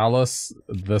the Talus,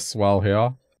 this well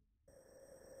here.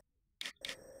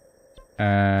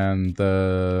 And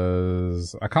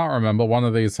there's... I can't remember, one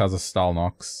of these has a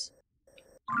Stalnox.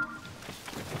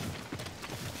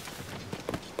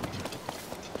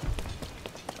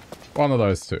 One of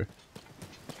those two.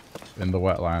 In the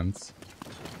wetlands.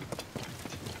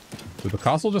 Did the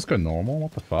castle just go normal?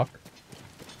 What the fuck?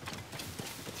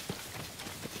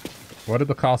 Why did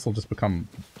the castle just become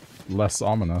less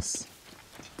ominous?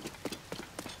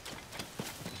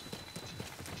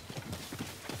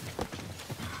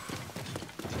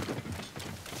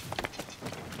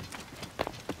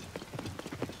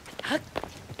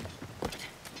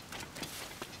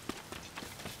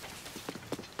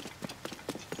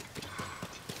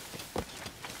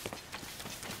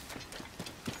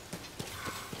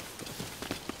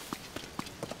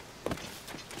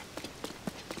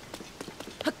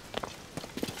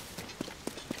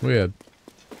 Weird.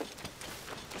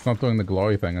 It's not doing the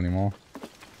glowy thing anymore.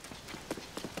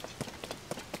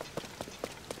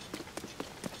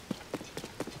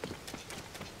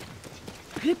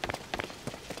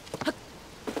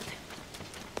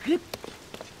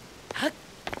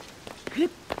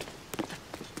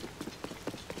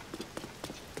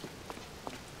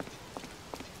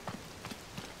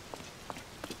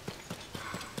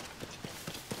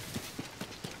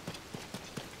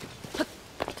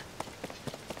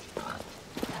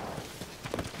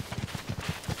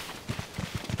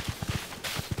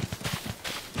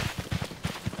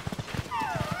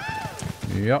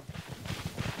 Yep.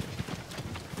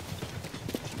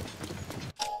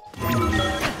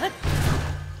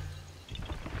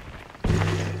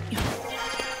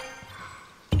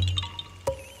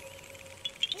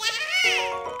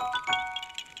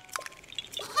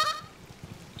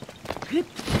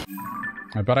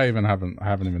 I bet I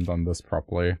haven't even done this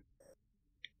properly.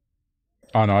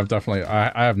 Oh no,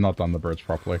 I have not done the bridge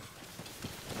properly.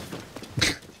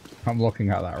 I'm looking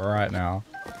at that right now.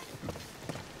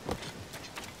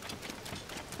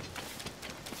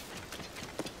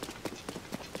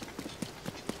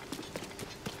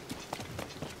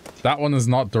 That one is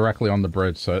not directly on the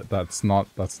bridge, so that's not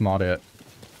it.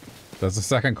 There's a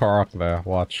second Korok there,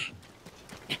 watch.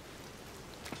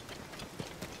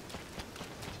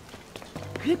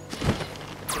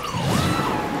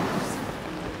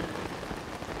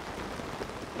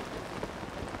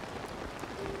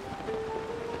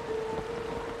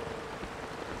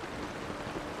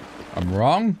 I'm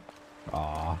wrong?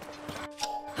 Aw.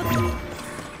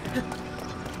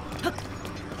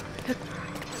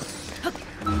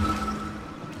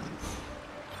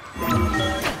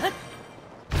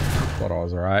 Thought I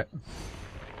was right.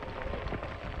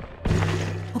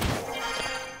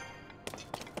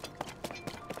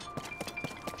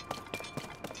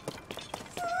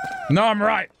 No, I'm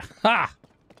right! Ha!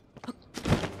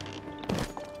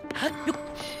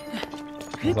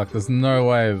 I was like, there's no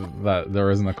way that there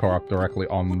isn't a Korok directly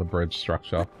on the bridge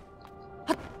structure.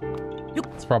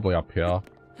 It's probably up here.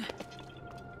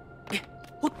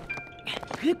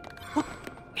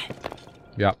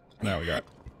 Yep, there we go.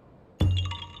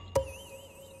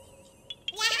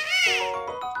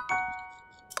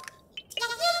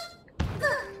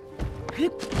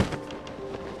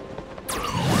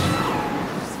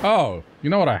 Oh, you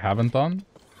know what I haven't done?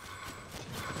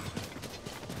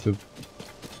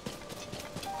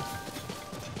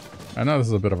 I know this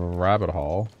is a bit of a rabbit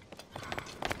hole.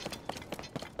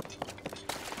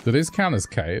 Do these count as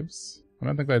caves? I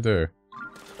don't think they do.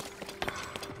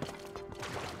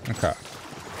 Okay.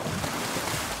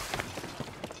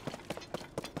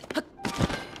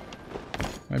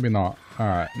 Maybe not.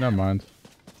 Alright, never mind.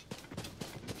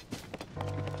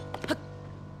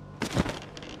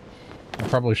 I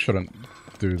probably shouldn't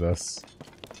do this.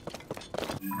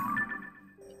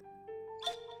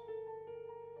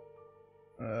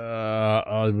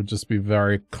 I would just be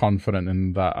very confident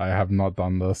in that I have not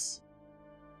done this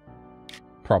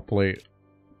properly.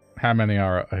 How many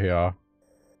are here?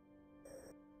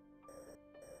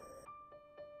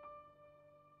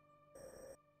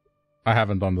 I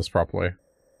haven't done this properly.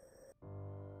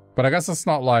 But I guess it's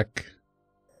not like...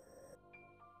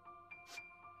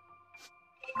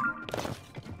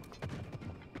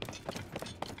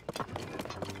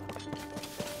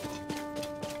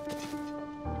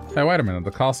 Hey, wait a minute,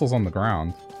 the castle's on the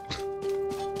ground.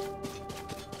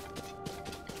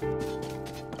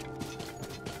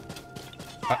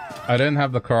 I didn't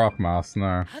have the Korok mask,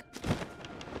 no.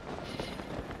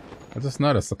 I just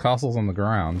noticed the castle's on the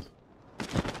ground.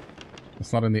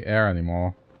 It's not in the air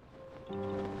anymore.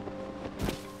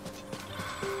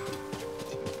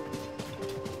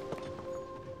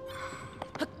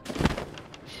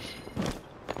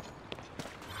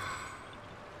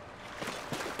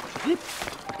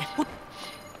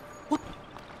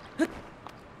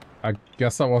 I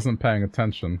guess I wasn't paying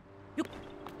attention.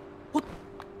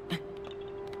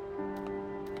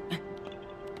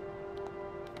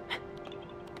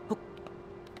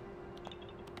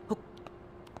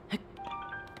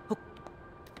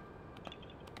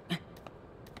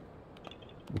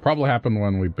 It probably happened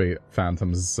when we beat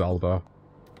Phantom's Zelda.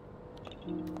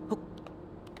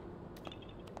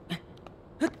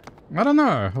 I don't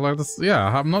know, like this,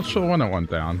 yeah, I'm not sure when it went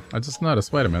down. I just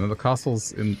noticed, wait a minute, the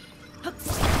castle's in...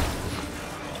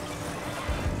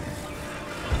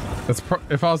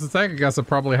 If I was to take a guess, it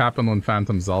probably happened when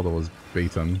Phantom Zelda was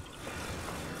beaten.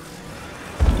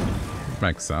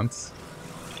 Makes sense.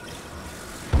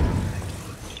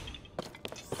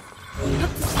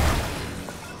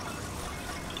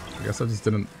 I guess I just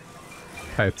didn't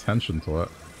pay attention to it.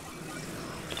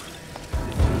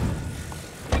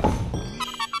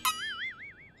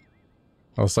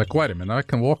 I was like, wait a minute, I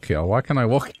can walk here. Why can I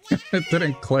walk here? It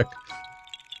didn't click.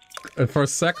 And for a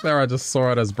sec there, I just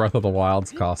saw it as Breath of the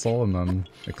Wild's castle, and then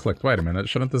it clicked. Wait a minute,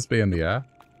 shouldn't this be in the air?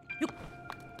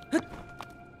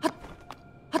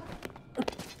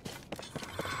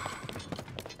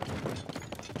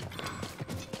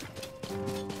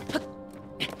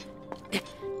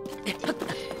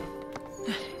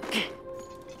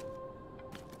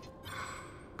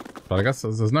 But I guess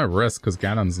there's no risk because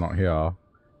Ganon's not here.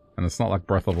 And it's not like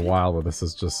Breath of the Wild where this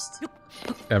is just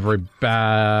every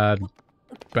bad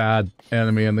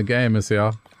enemy in the game is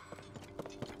here.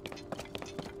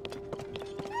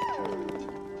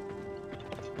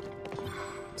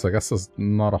 So I guess there's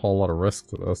not a whole lot of risk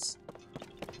to this.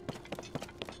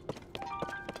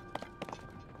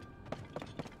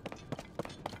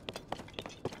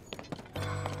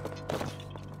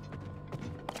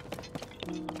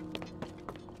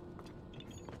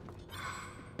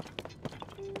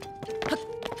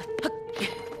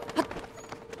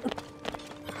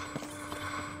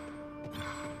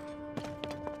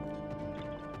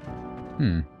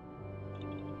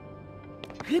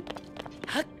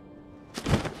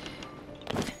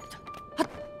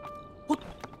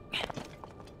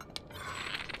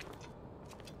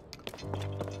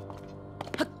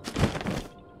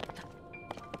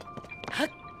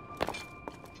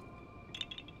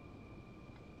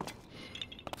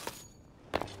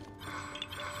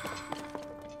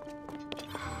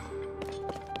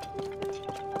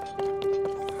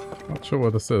 Not sure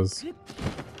where this is.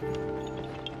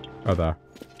 Oh, there.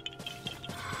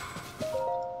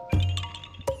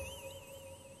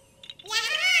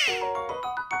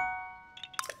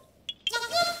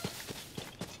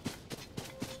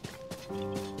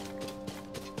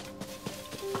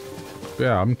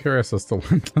 Yeah, I'm curious as to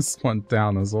when this went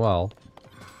down as well.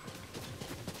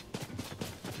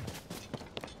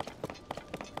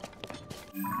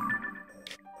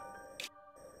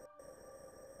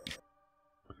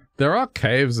 There are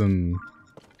caves in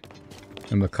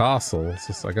the castle. It's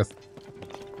just, I guess,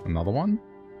 another one?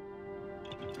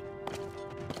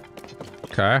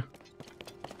 Okay.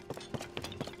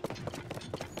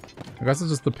 I guess it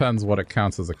just depends what it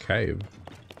counts as a cave.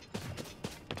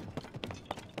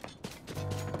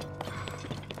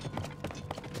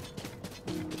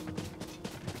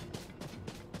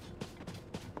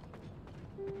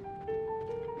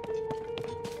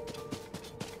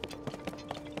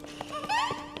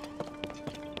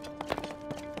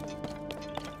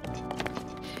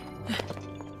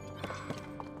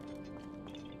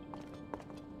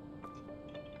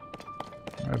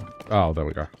 Oh, there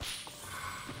we go.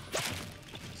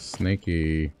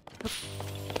 Sneaky.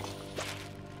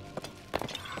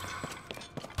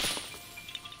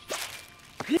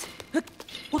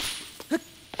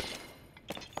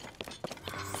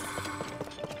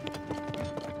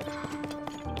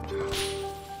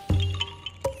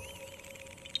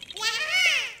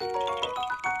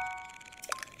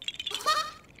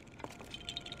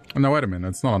 Oh, no, wait a minute.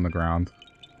 It's not on the ground.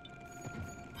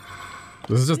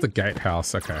 This is just a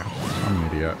gatehouse. Okay. I'm an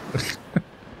idiot.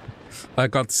 I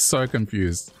got so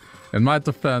confused. In my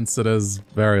defense, it is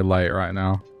very late right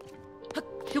now.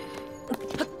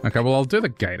 Okay, well, I'll do the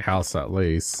gatehouse at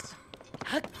least.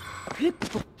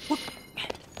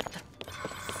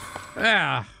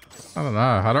 Yeah. I don't know.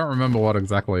 I don't remember what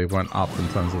exactly went up in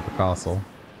terms of the castle.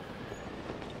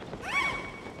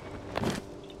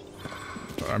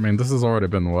 I mean, this has already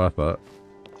been worth it.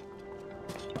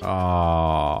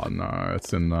 Oh, no,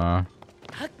 it's in there.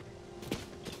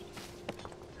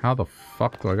 How the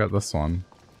fuck do I get this one?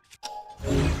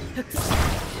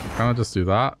 Can I just do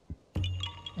that?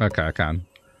 Okay, I can.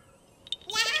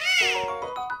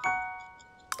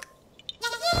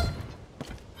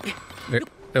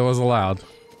 It was allowed.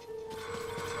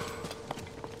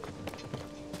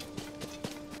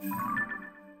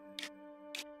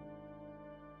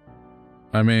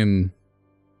 I mean,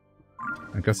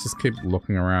 I guess just keep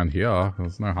looking around here.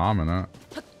 There's no harm in it.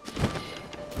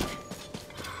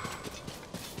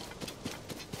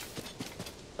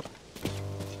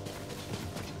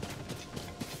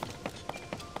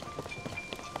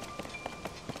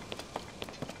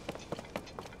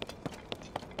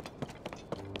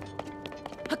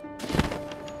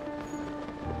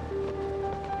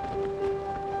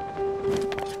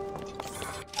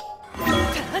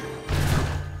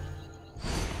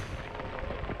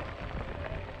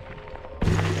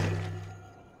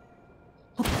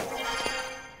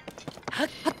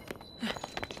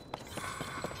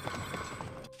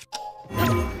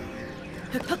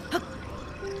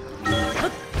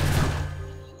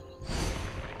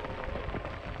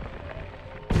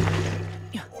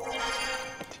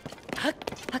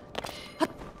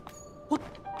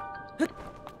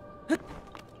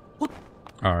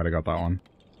 Alright, I got that one.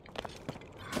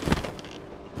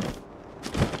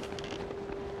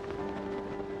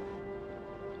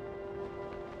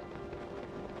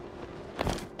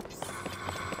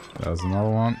 There's another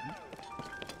one.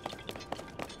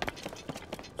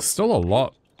 Still a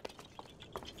lot.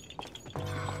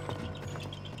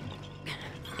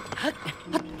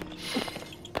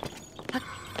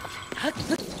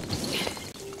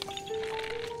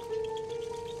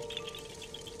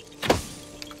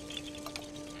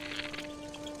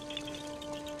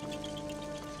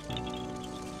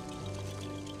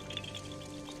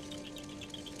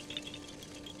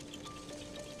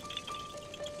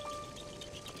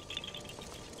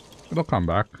 It'll come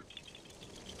back.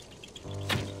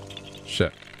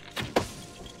 Shit.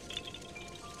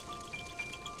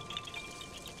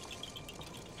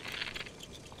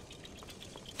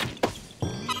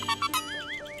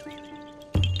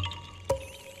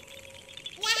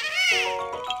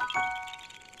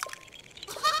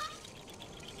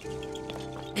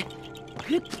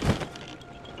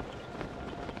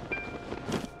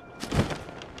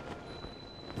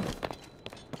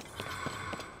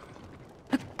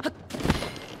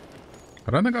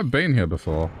 I don't think I've been here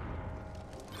before.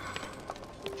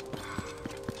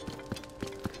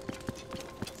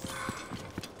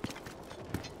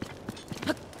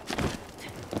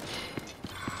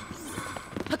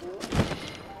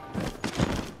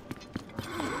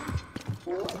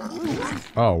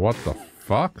 Oh, what the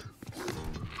fuck?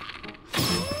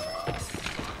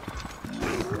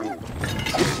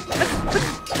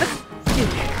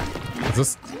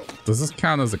 Does this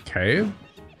count as a cave?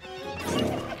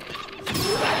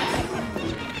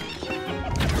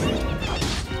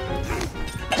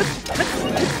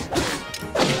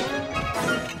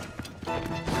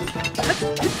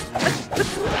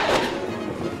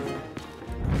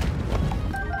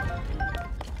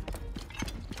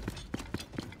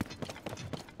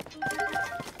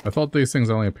 I thought these things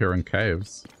only appear in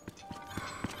caves.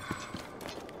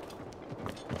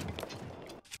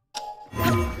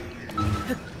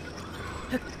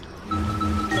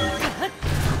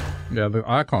 Yeah, the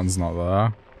icon's not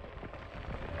there.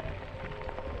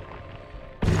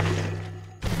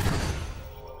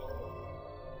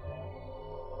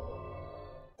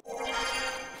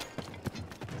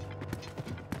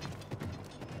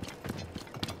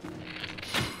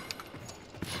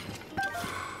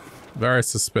 Very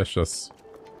suspicious.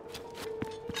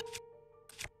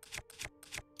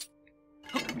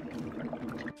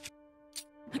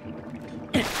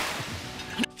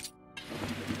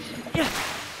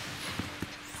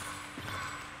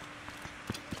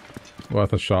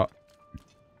 Worth a shot.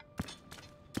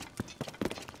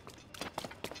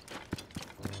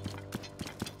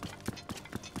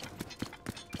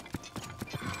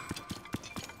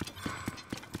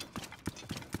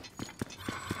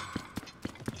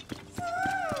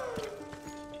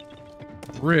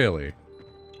 Really?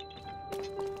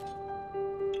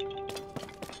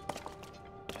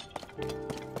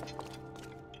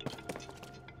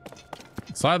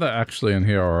 It's either actually in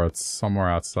here or it's somewhere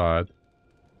outside.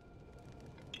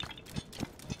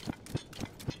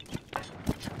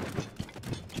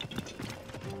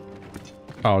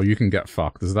 Oh, you can get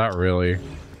fucked. Is that really?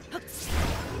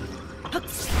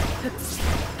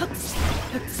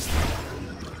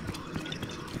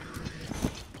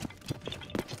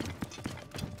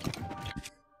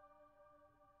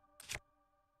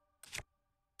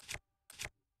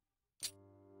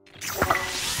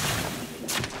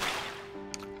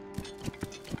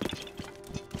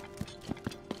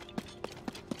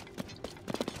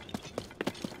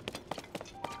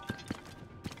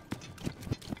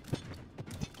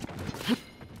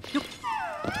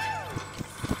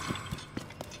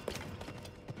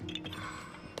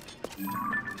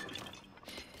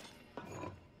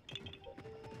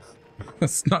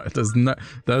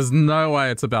 There's no way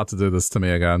it's about to do this to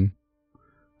me again.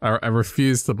 I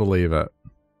refuse to believe it.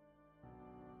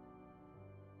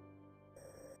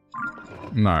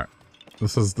 No.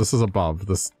 This is above.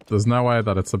 There's no way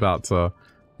that it's about to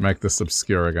make this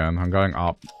obscure again. I'm going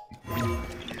up.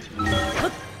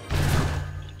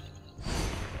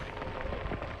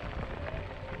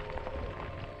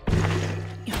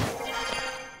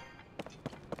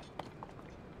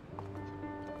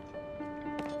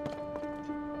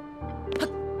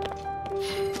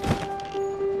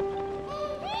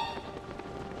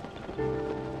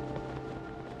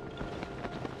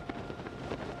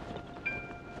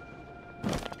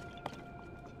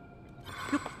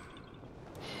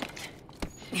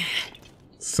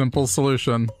 Simple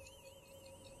solution.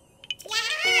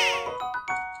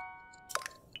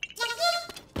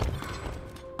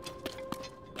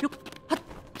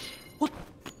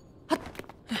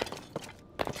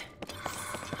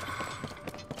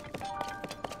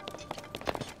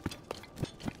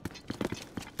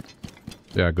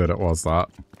 Yeah, good, it was that.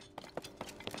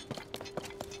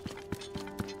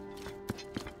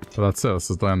 But that's it,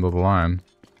 this is the end of the line.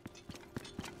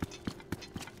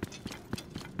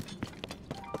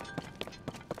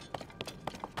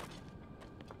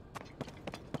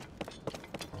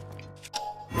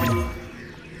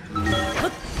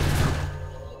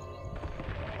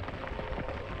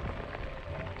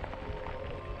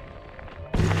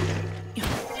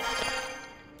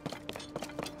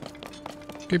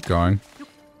 Keep going.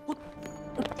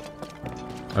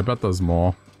 I bet there's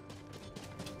more.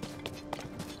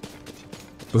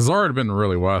 This has already been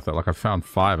really worth it. Like, I found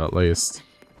 5 at least.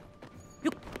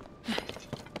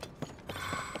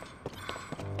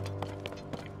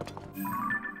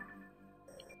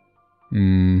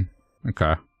 Okay.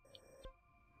 I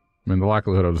mean, the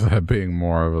likelihood of there being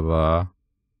more over there.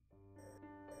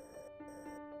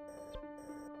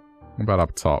 What about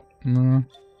up top? No.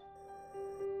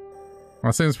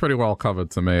 That seems pretty well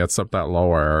covered to me, except that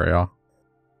lower area.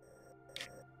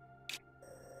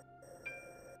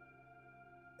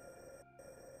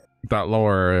 That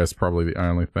lower area is probably the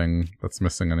only thing that's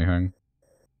missing anything.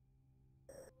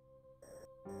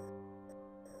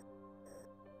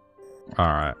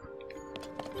 Alright.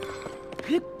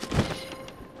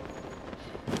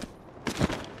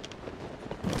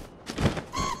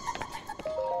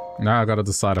 Now I gotta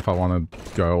decide if I want to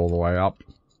go all the way up.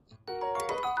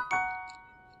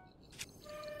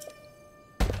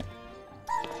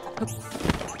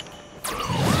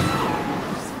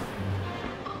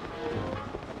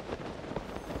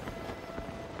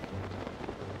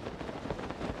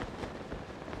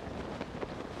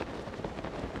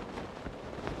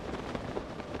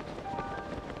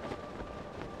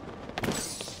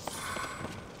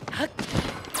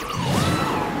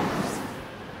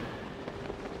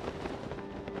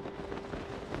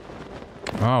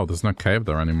 Oh, there's no cave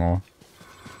there anymore.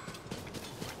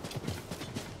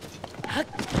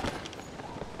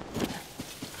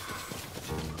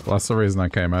 Well, that's the reason I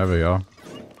came over here.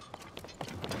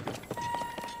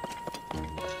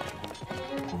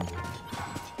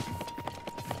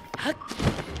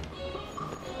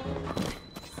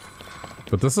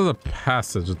 But this is a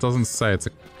passage. It doesn't say it's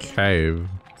a cave.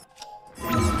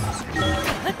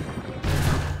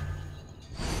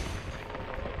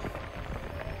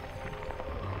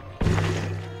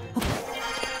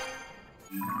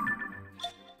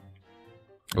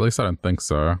 At least I don't think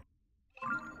so.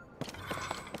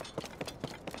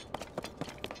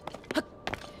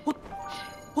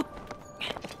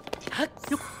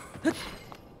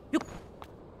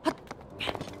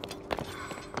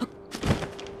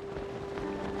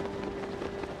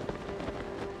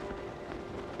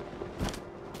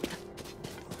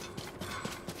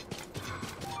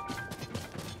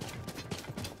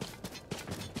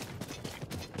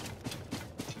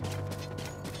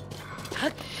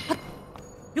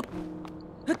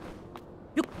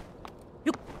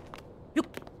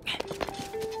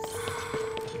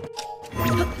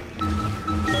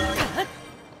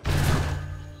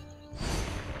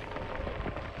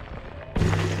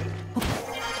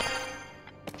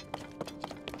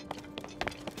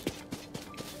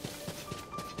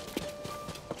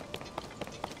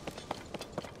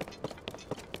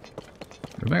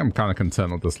 I'm kind of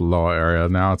content with this lower area.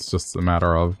 Now it's just a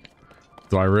matter of,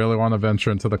 do I really want to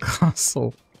venture into the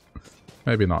castle?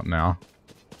 Maybe not now.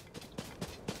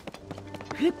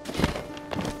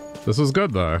 This was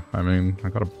good though. I mean, I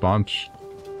got a bunch.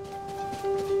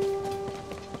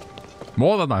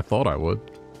 More than I thought I would.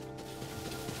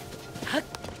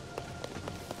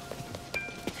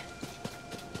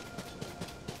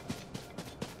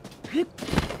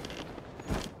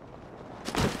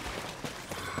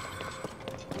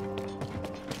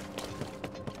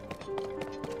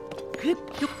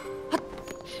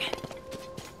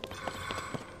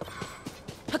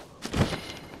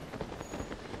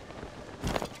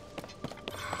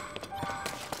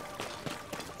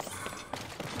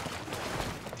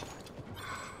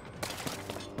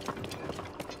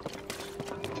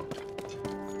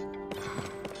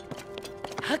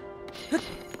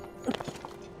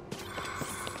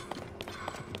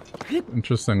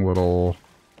 Interesting little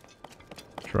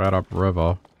dried up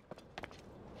river.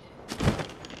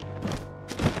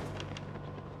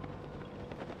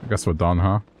 I guess we're done,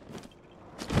 huh?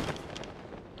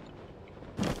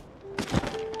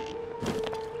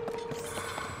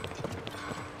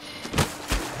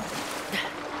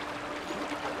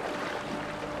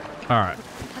 Alright.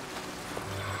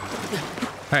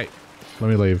 Hey, let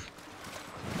me leave.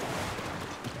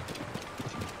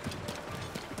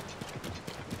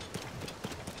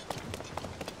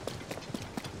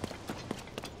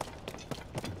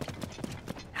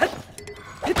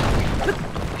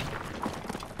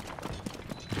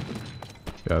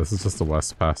 Yeah, this is just the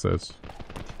West Passage.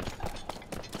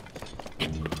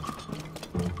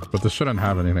 But this shouldn't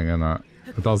have anything in it.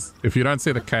 It does. If you don't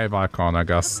see the cave icon, I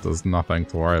guess there's nothing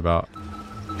to worry about.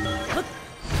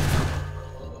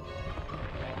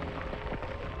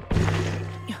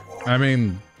 I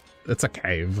mean, it's a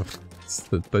cave.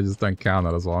 They just don't count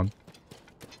it as one.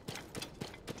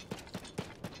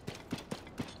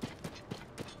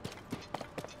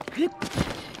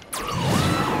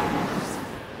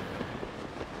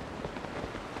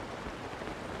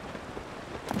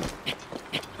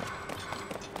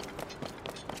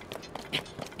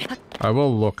 I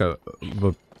will look at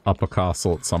the upper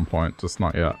castle at some point, just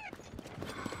not yet.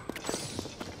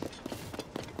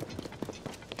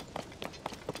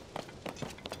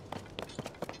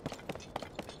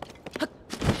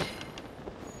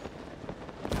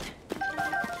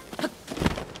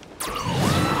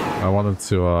 I wanted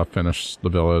to finish the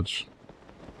village.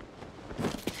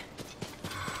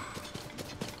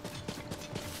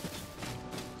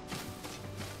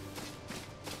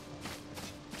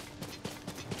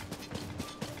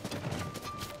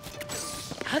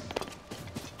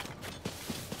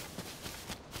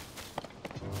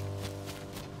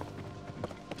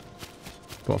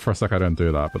 Well, for a sec I didn't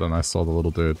do that, but then I saw the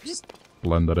little dude just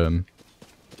blend it in.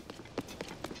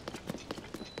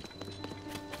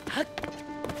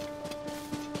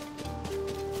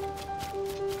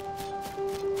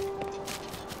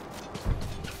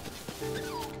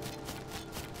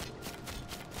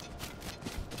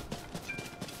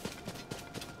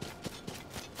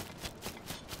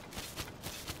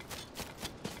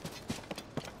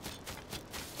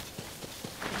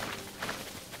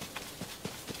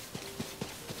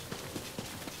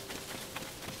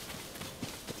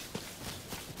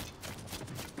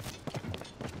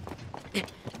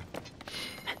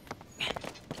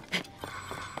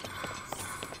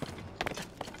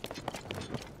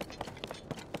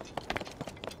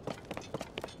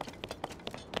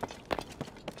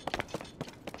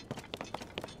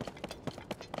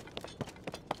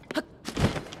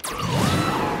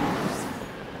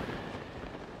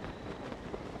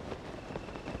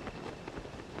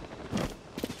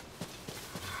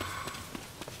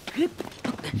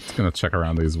 Gonna check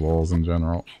around these walls in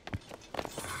general.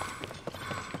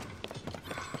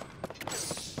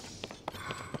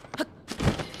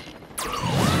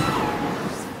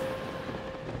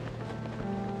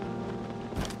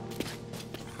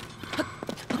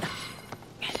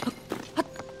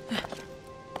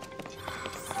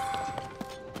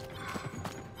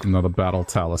 Another battle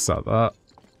talus at that.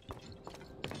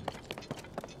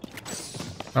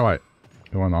 Oh wait,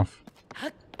 it went off.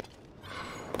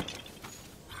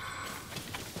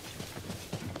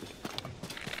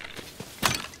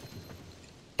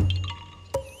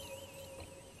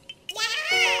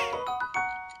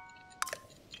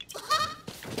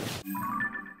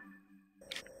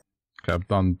 I've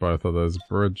done both of those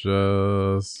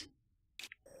bridges.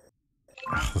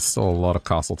 Ugh, there's still a lot of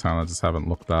Castle Town I just haven't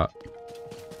looked at.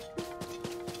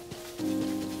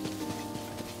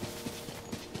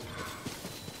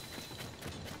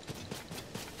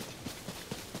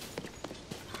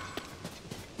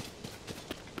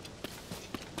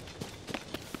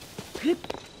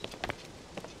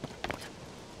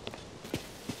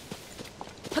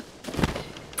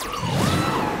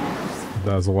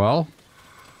 As well.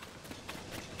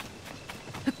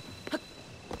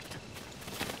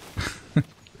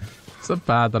 Is it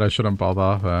bad that I shouldn't bother?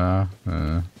 I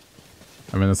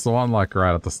mean, it's the one like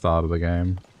right at the start of the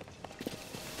game.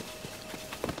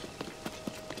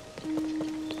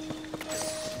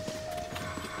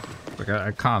 Like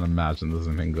I can't imagine there's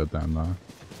anything good down there.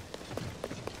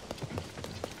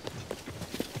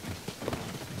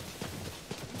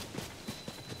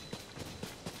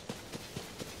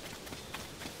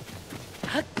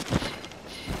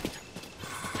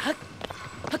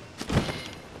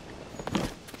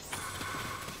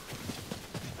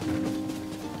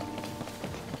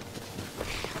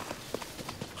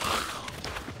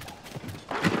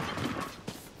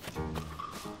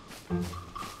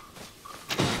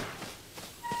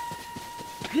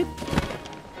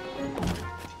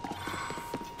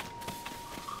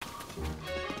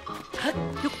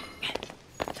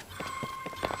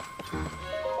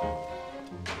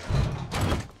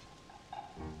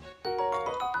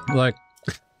 Like,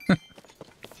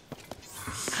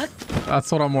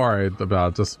 that's what I'm worried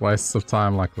about. Just wastes of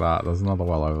time like that. There's another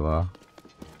well over there.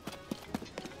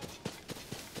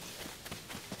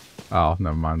 Oh,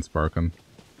 never mind. It's broken.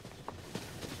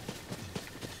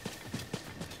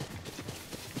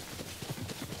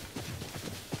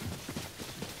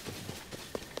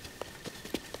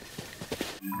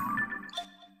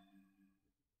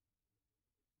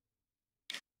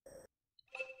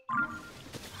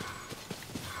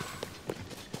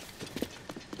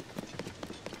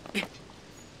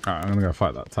 Alright, I'm gonna go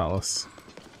fight that Talus.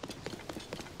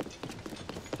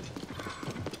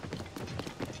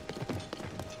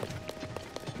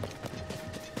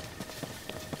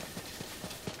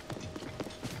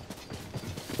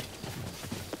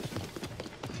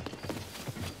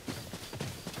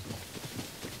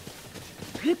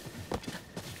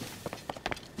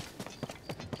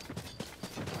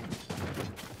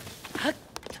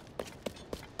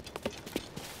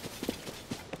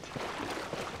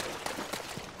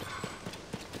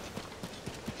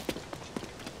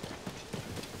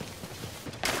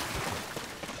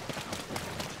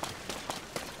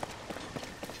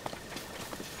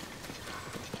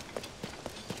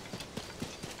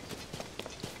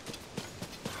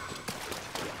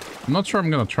 I'm not sure I'm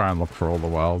gonna try and look for all the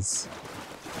wells.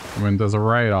 I mean, there's a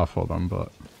radar for them,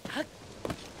 but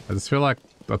I just feel like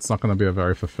that's not gonna be a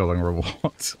very fulfilling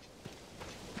reward.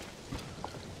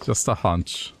 Just a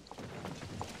hunch.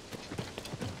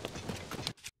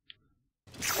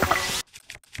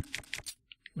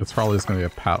 It's probably just gonna be a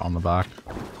pat on the back.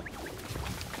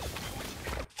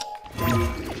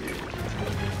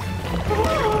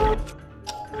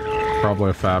 Probably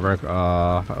a fabric.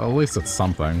 At least it's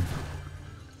something.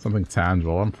 Something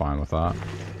tangible, I'm fine with that.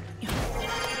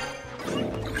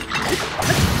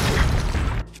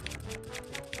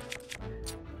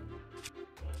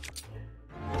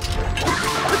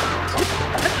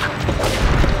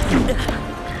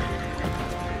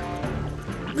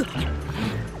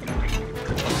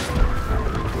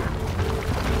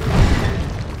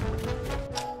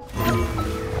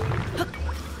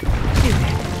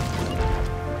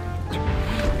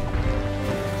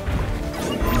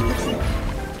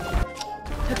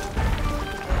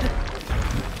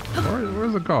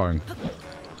 Where's it going?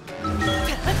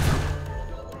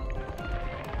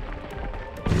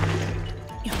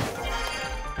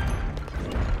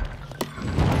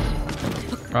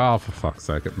 Oh, for fuck's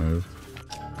sake, it moved.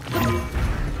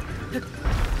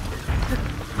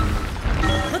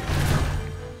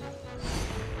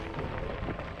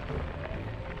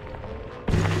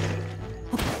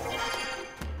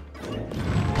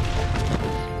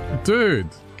 Dude!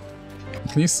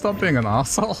 Can you stop being an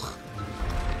arsehole?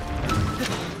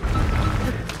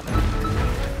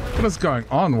 What is going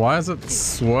on? Why is it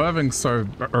swerving so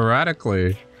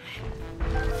erratically?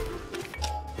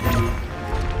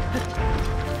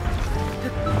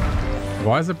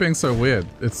 Why is it being so weird?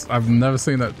 I've never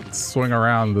seen it swing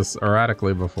around this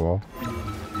erratically before.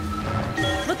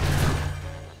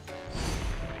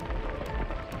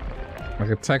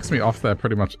 Like, it takes me off there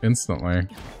pretty much instantly.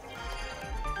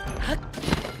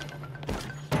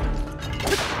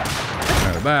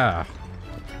 There.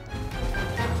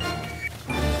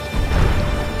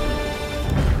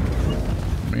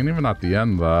 I mean, even at the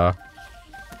end there.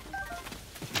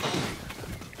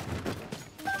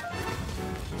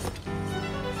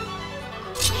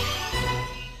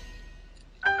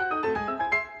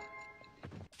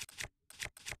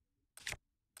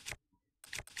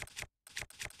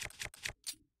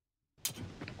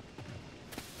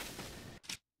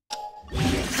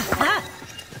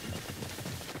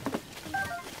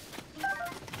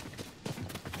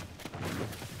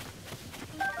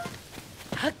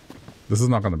 This is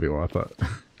not going to be worth it.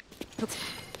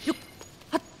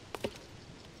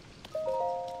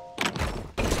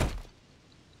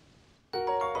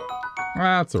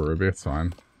 That's a ruby, it's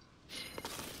fine.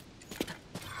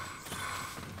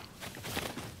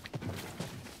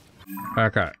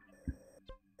 Okay.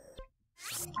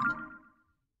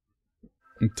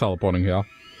 I'm teleporting here.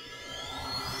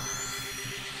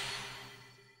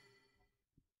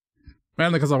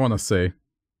 Mainly because I want to see.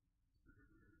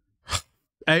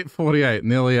 8:48,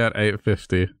 nearly at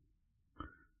 8:50.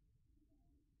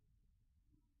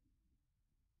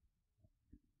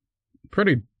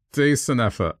 Pretty decent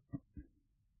effort.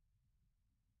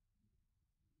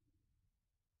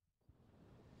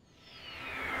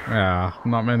 Yeah,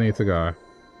 not many to go.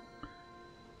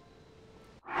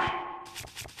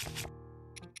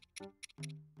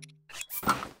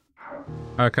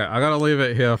 Okay, I gotta leave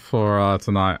it here for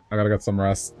tonight. I gotta get some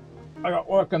rest. I got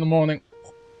work in the morning.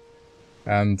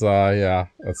 And, yeah,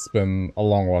 it's been a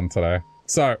long one today.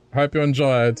 So, hope you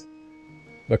enjoyed.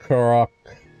 The Korok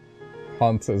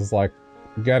hunt is, like,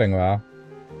 getting there.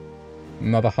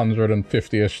 Another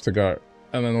 150-ish to go.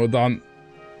 And then we're done.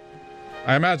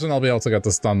 I imagine I'll be able to get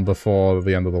this done before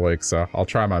the end of the week, so I'll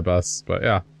try my best. But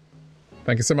yeah.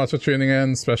 Thank you so much for tuning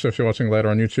in, especially if you're watching later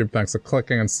on YouTube. Thanks for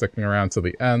clicking and sticking around to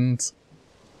the end.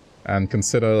 And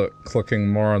consider clicking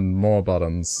more and more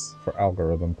buttons for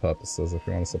algorithm purposes if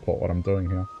you want to support what I'm doing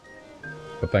here.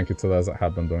 But thank you to those that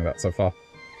have been doing that so far.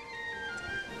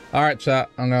 Alright chat,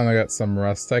 I'm gonna get some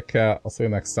rest. Take care, I'll see you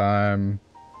next time.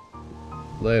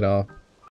 Later.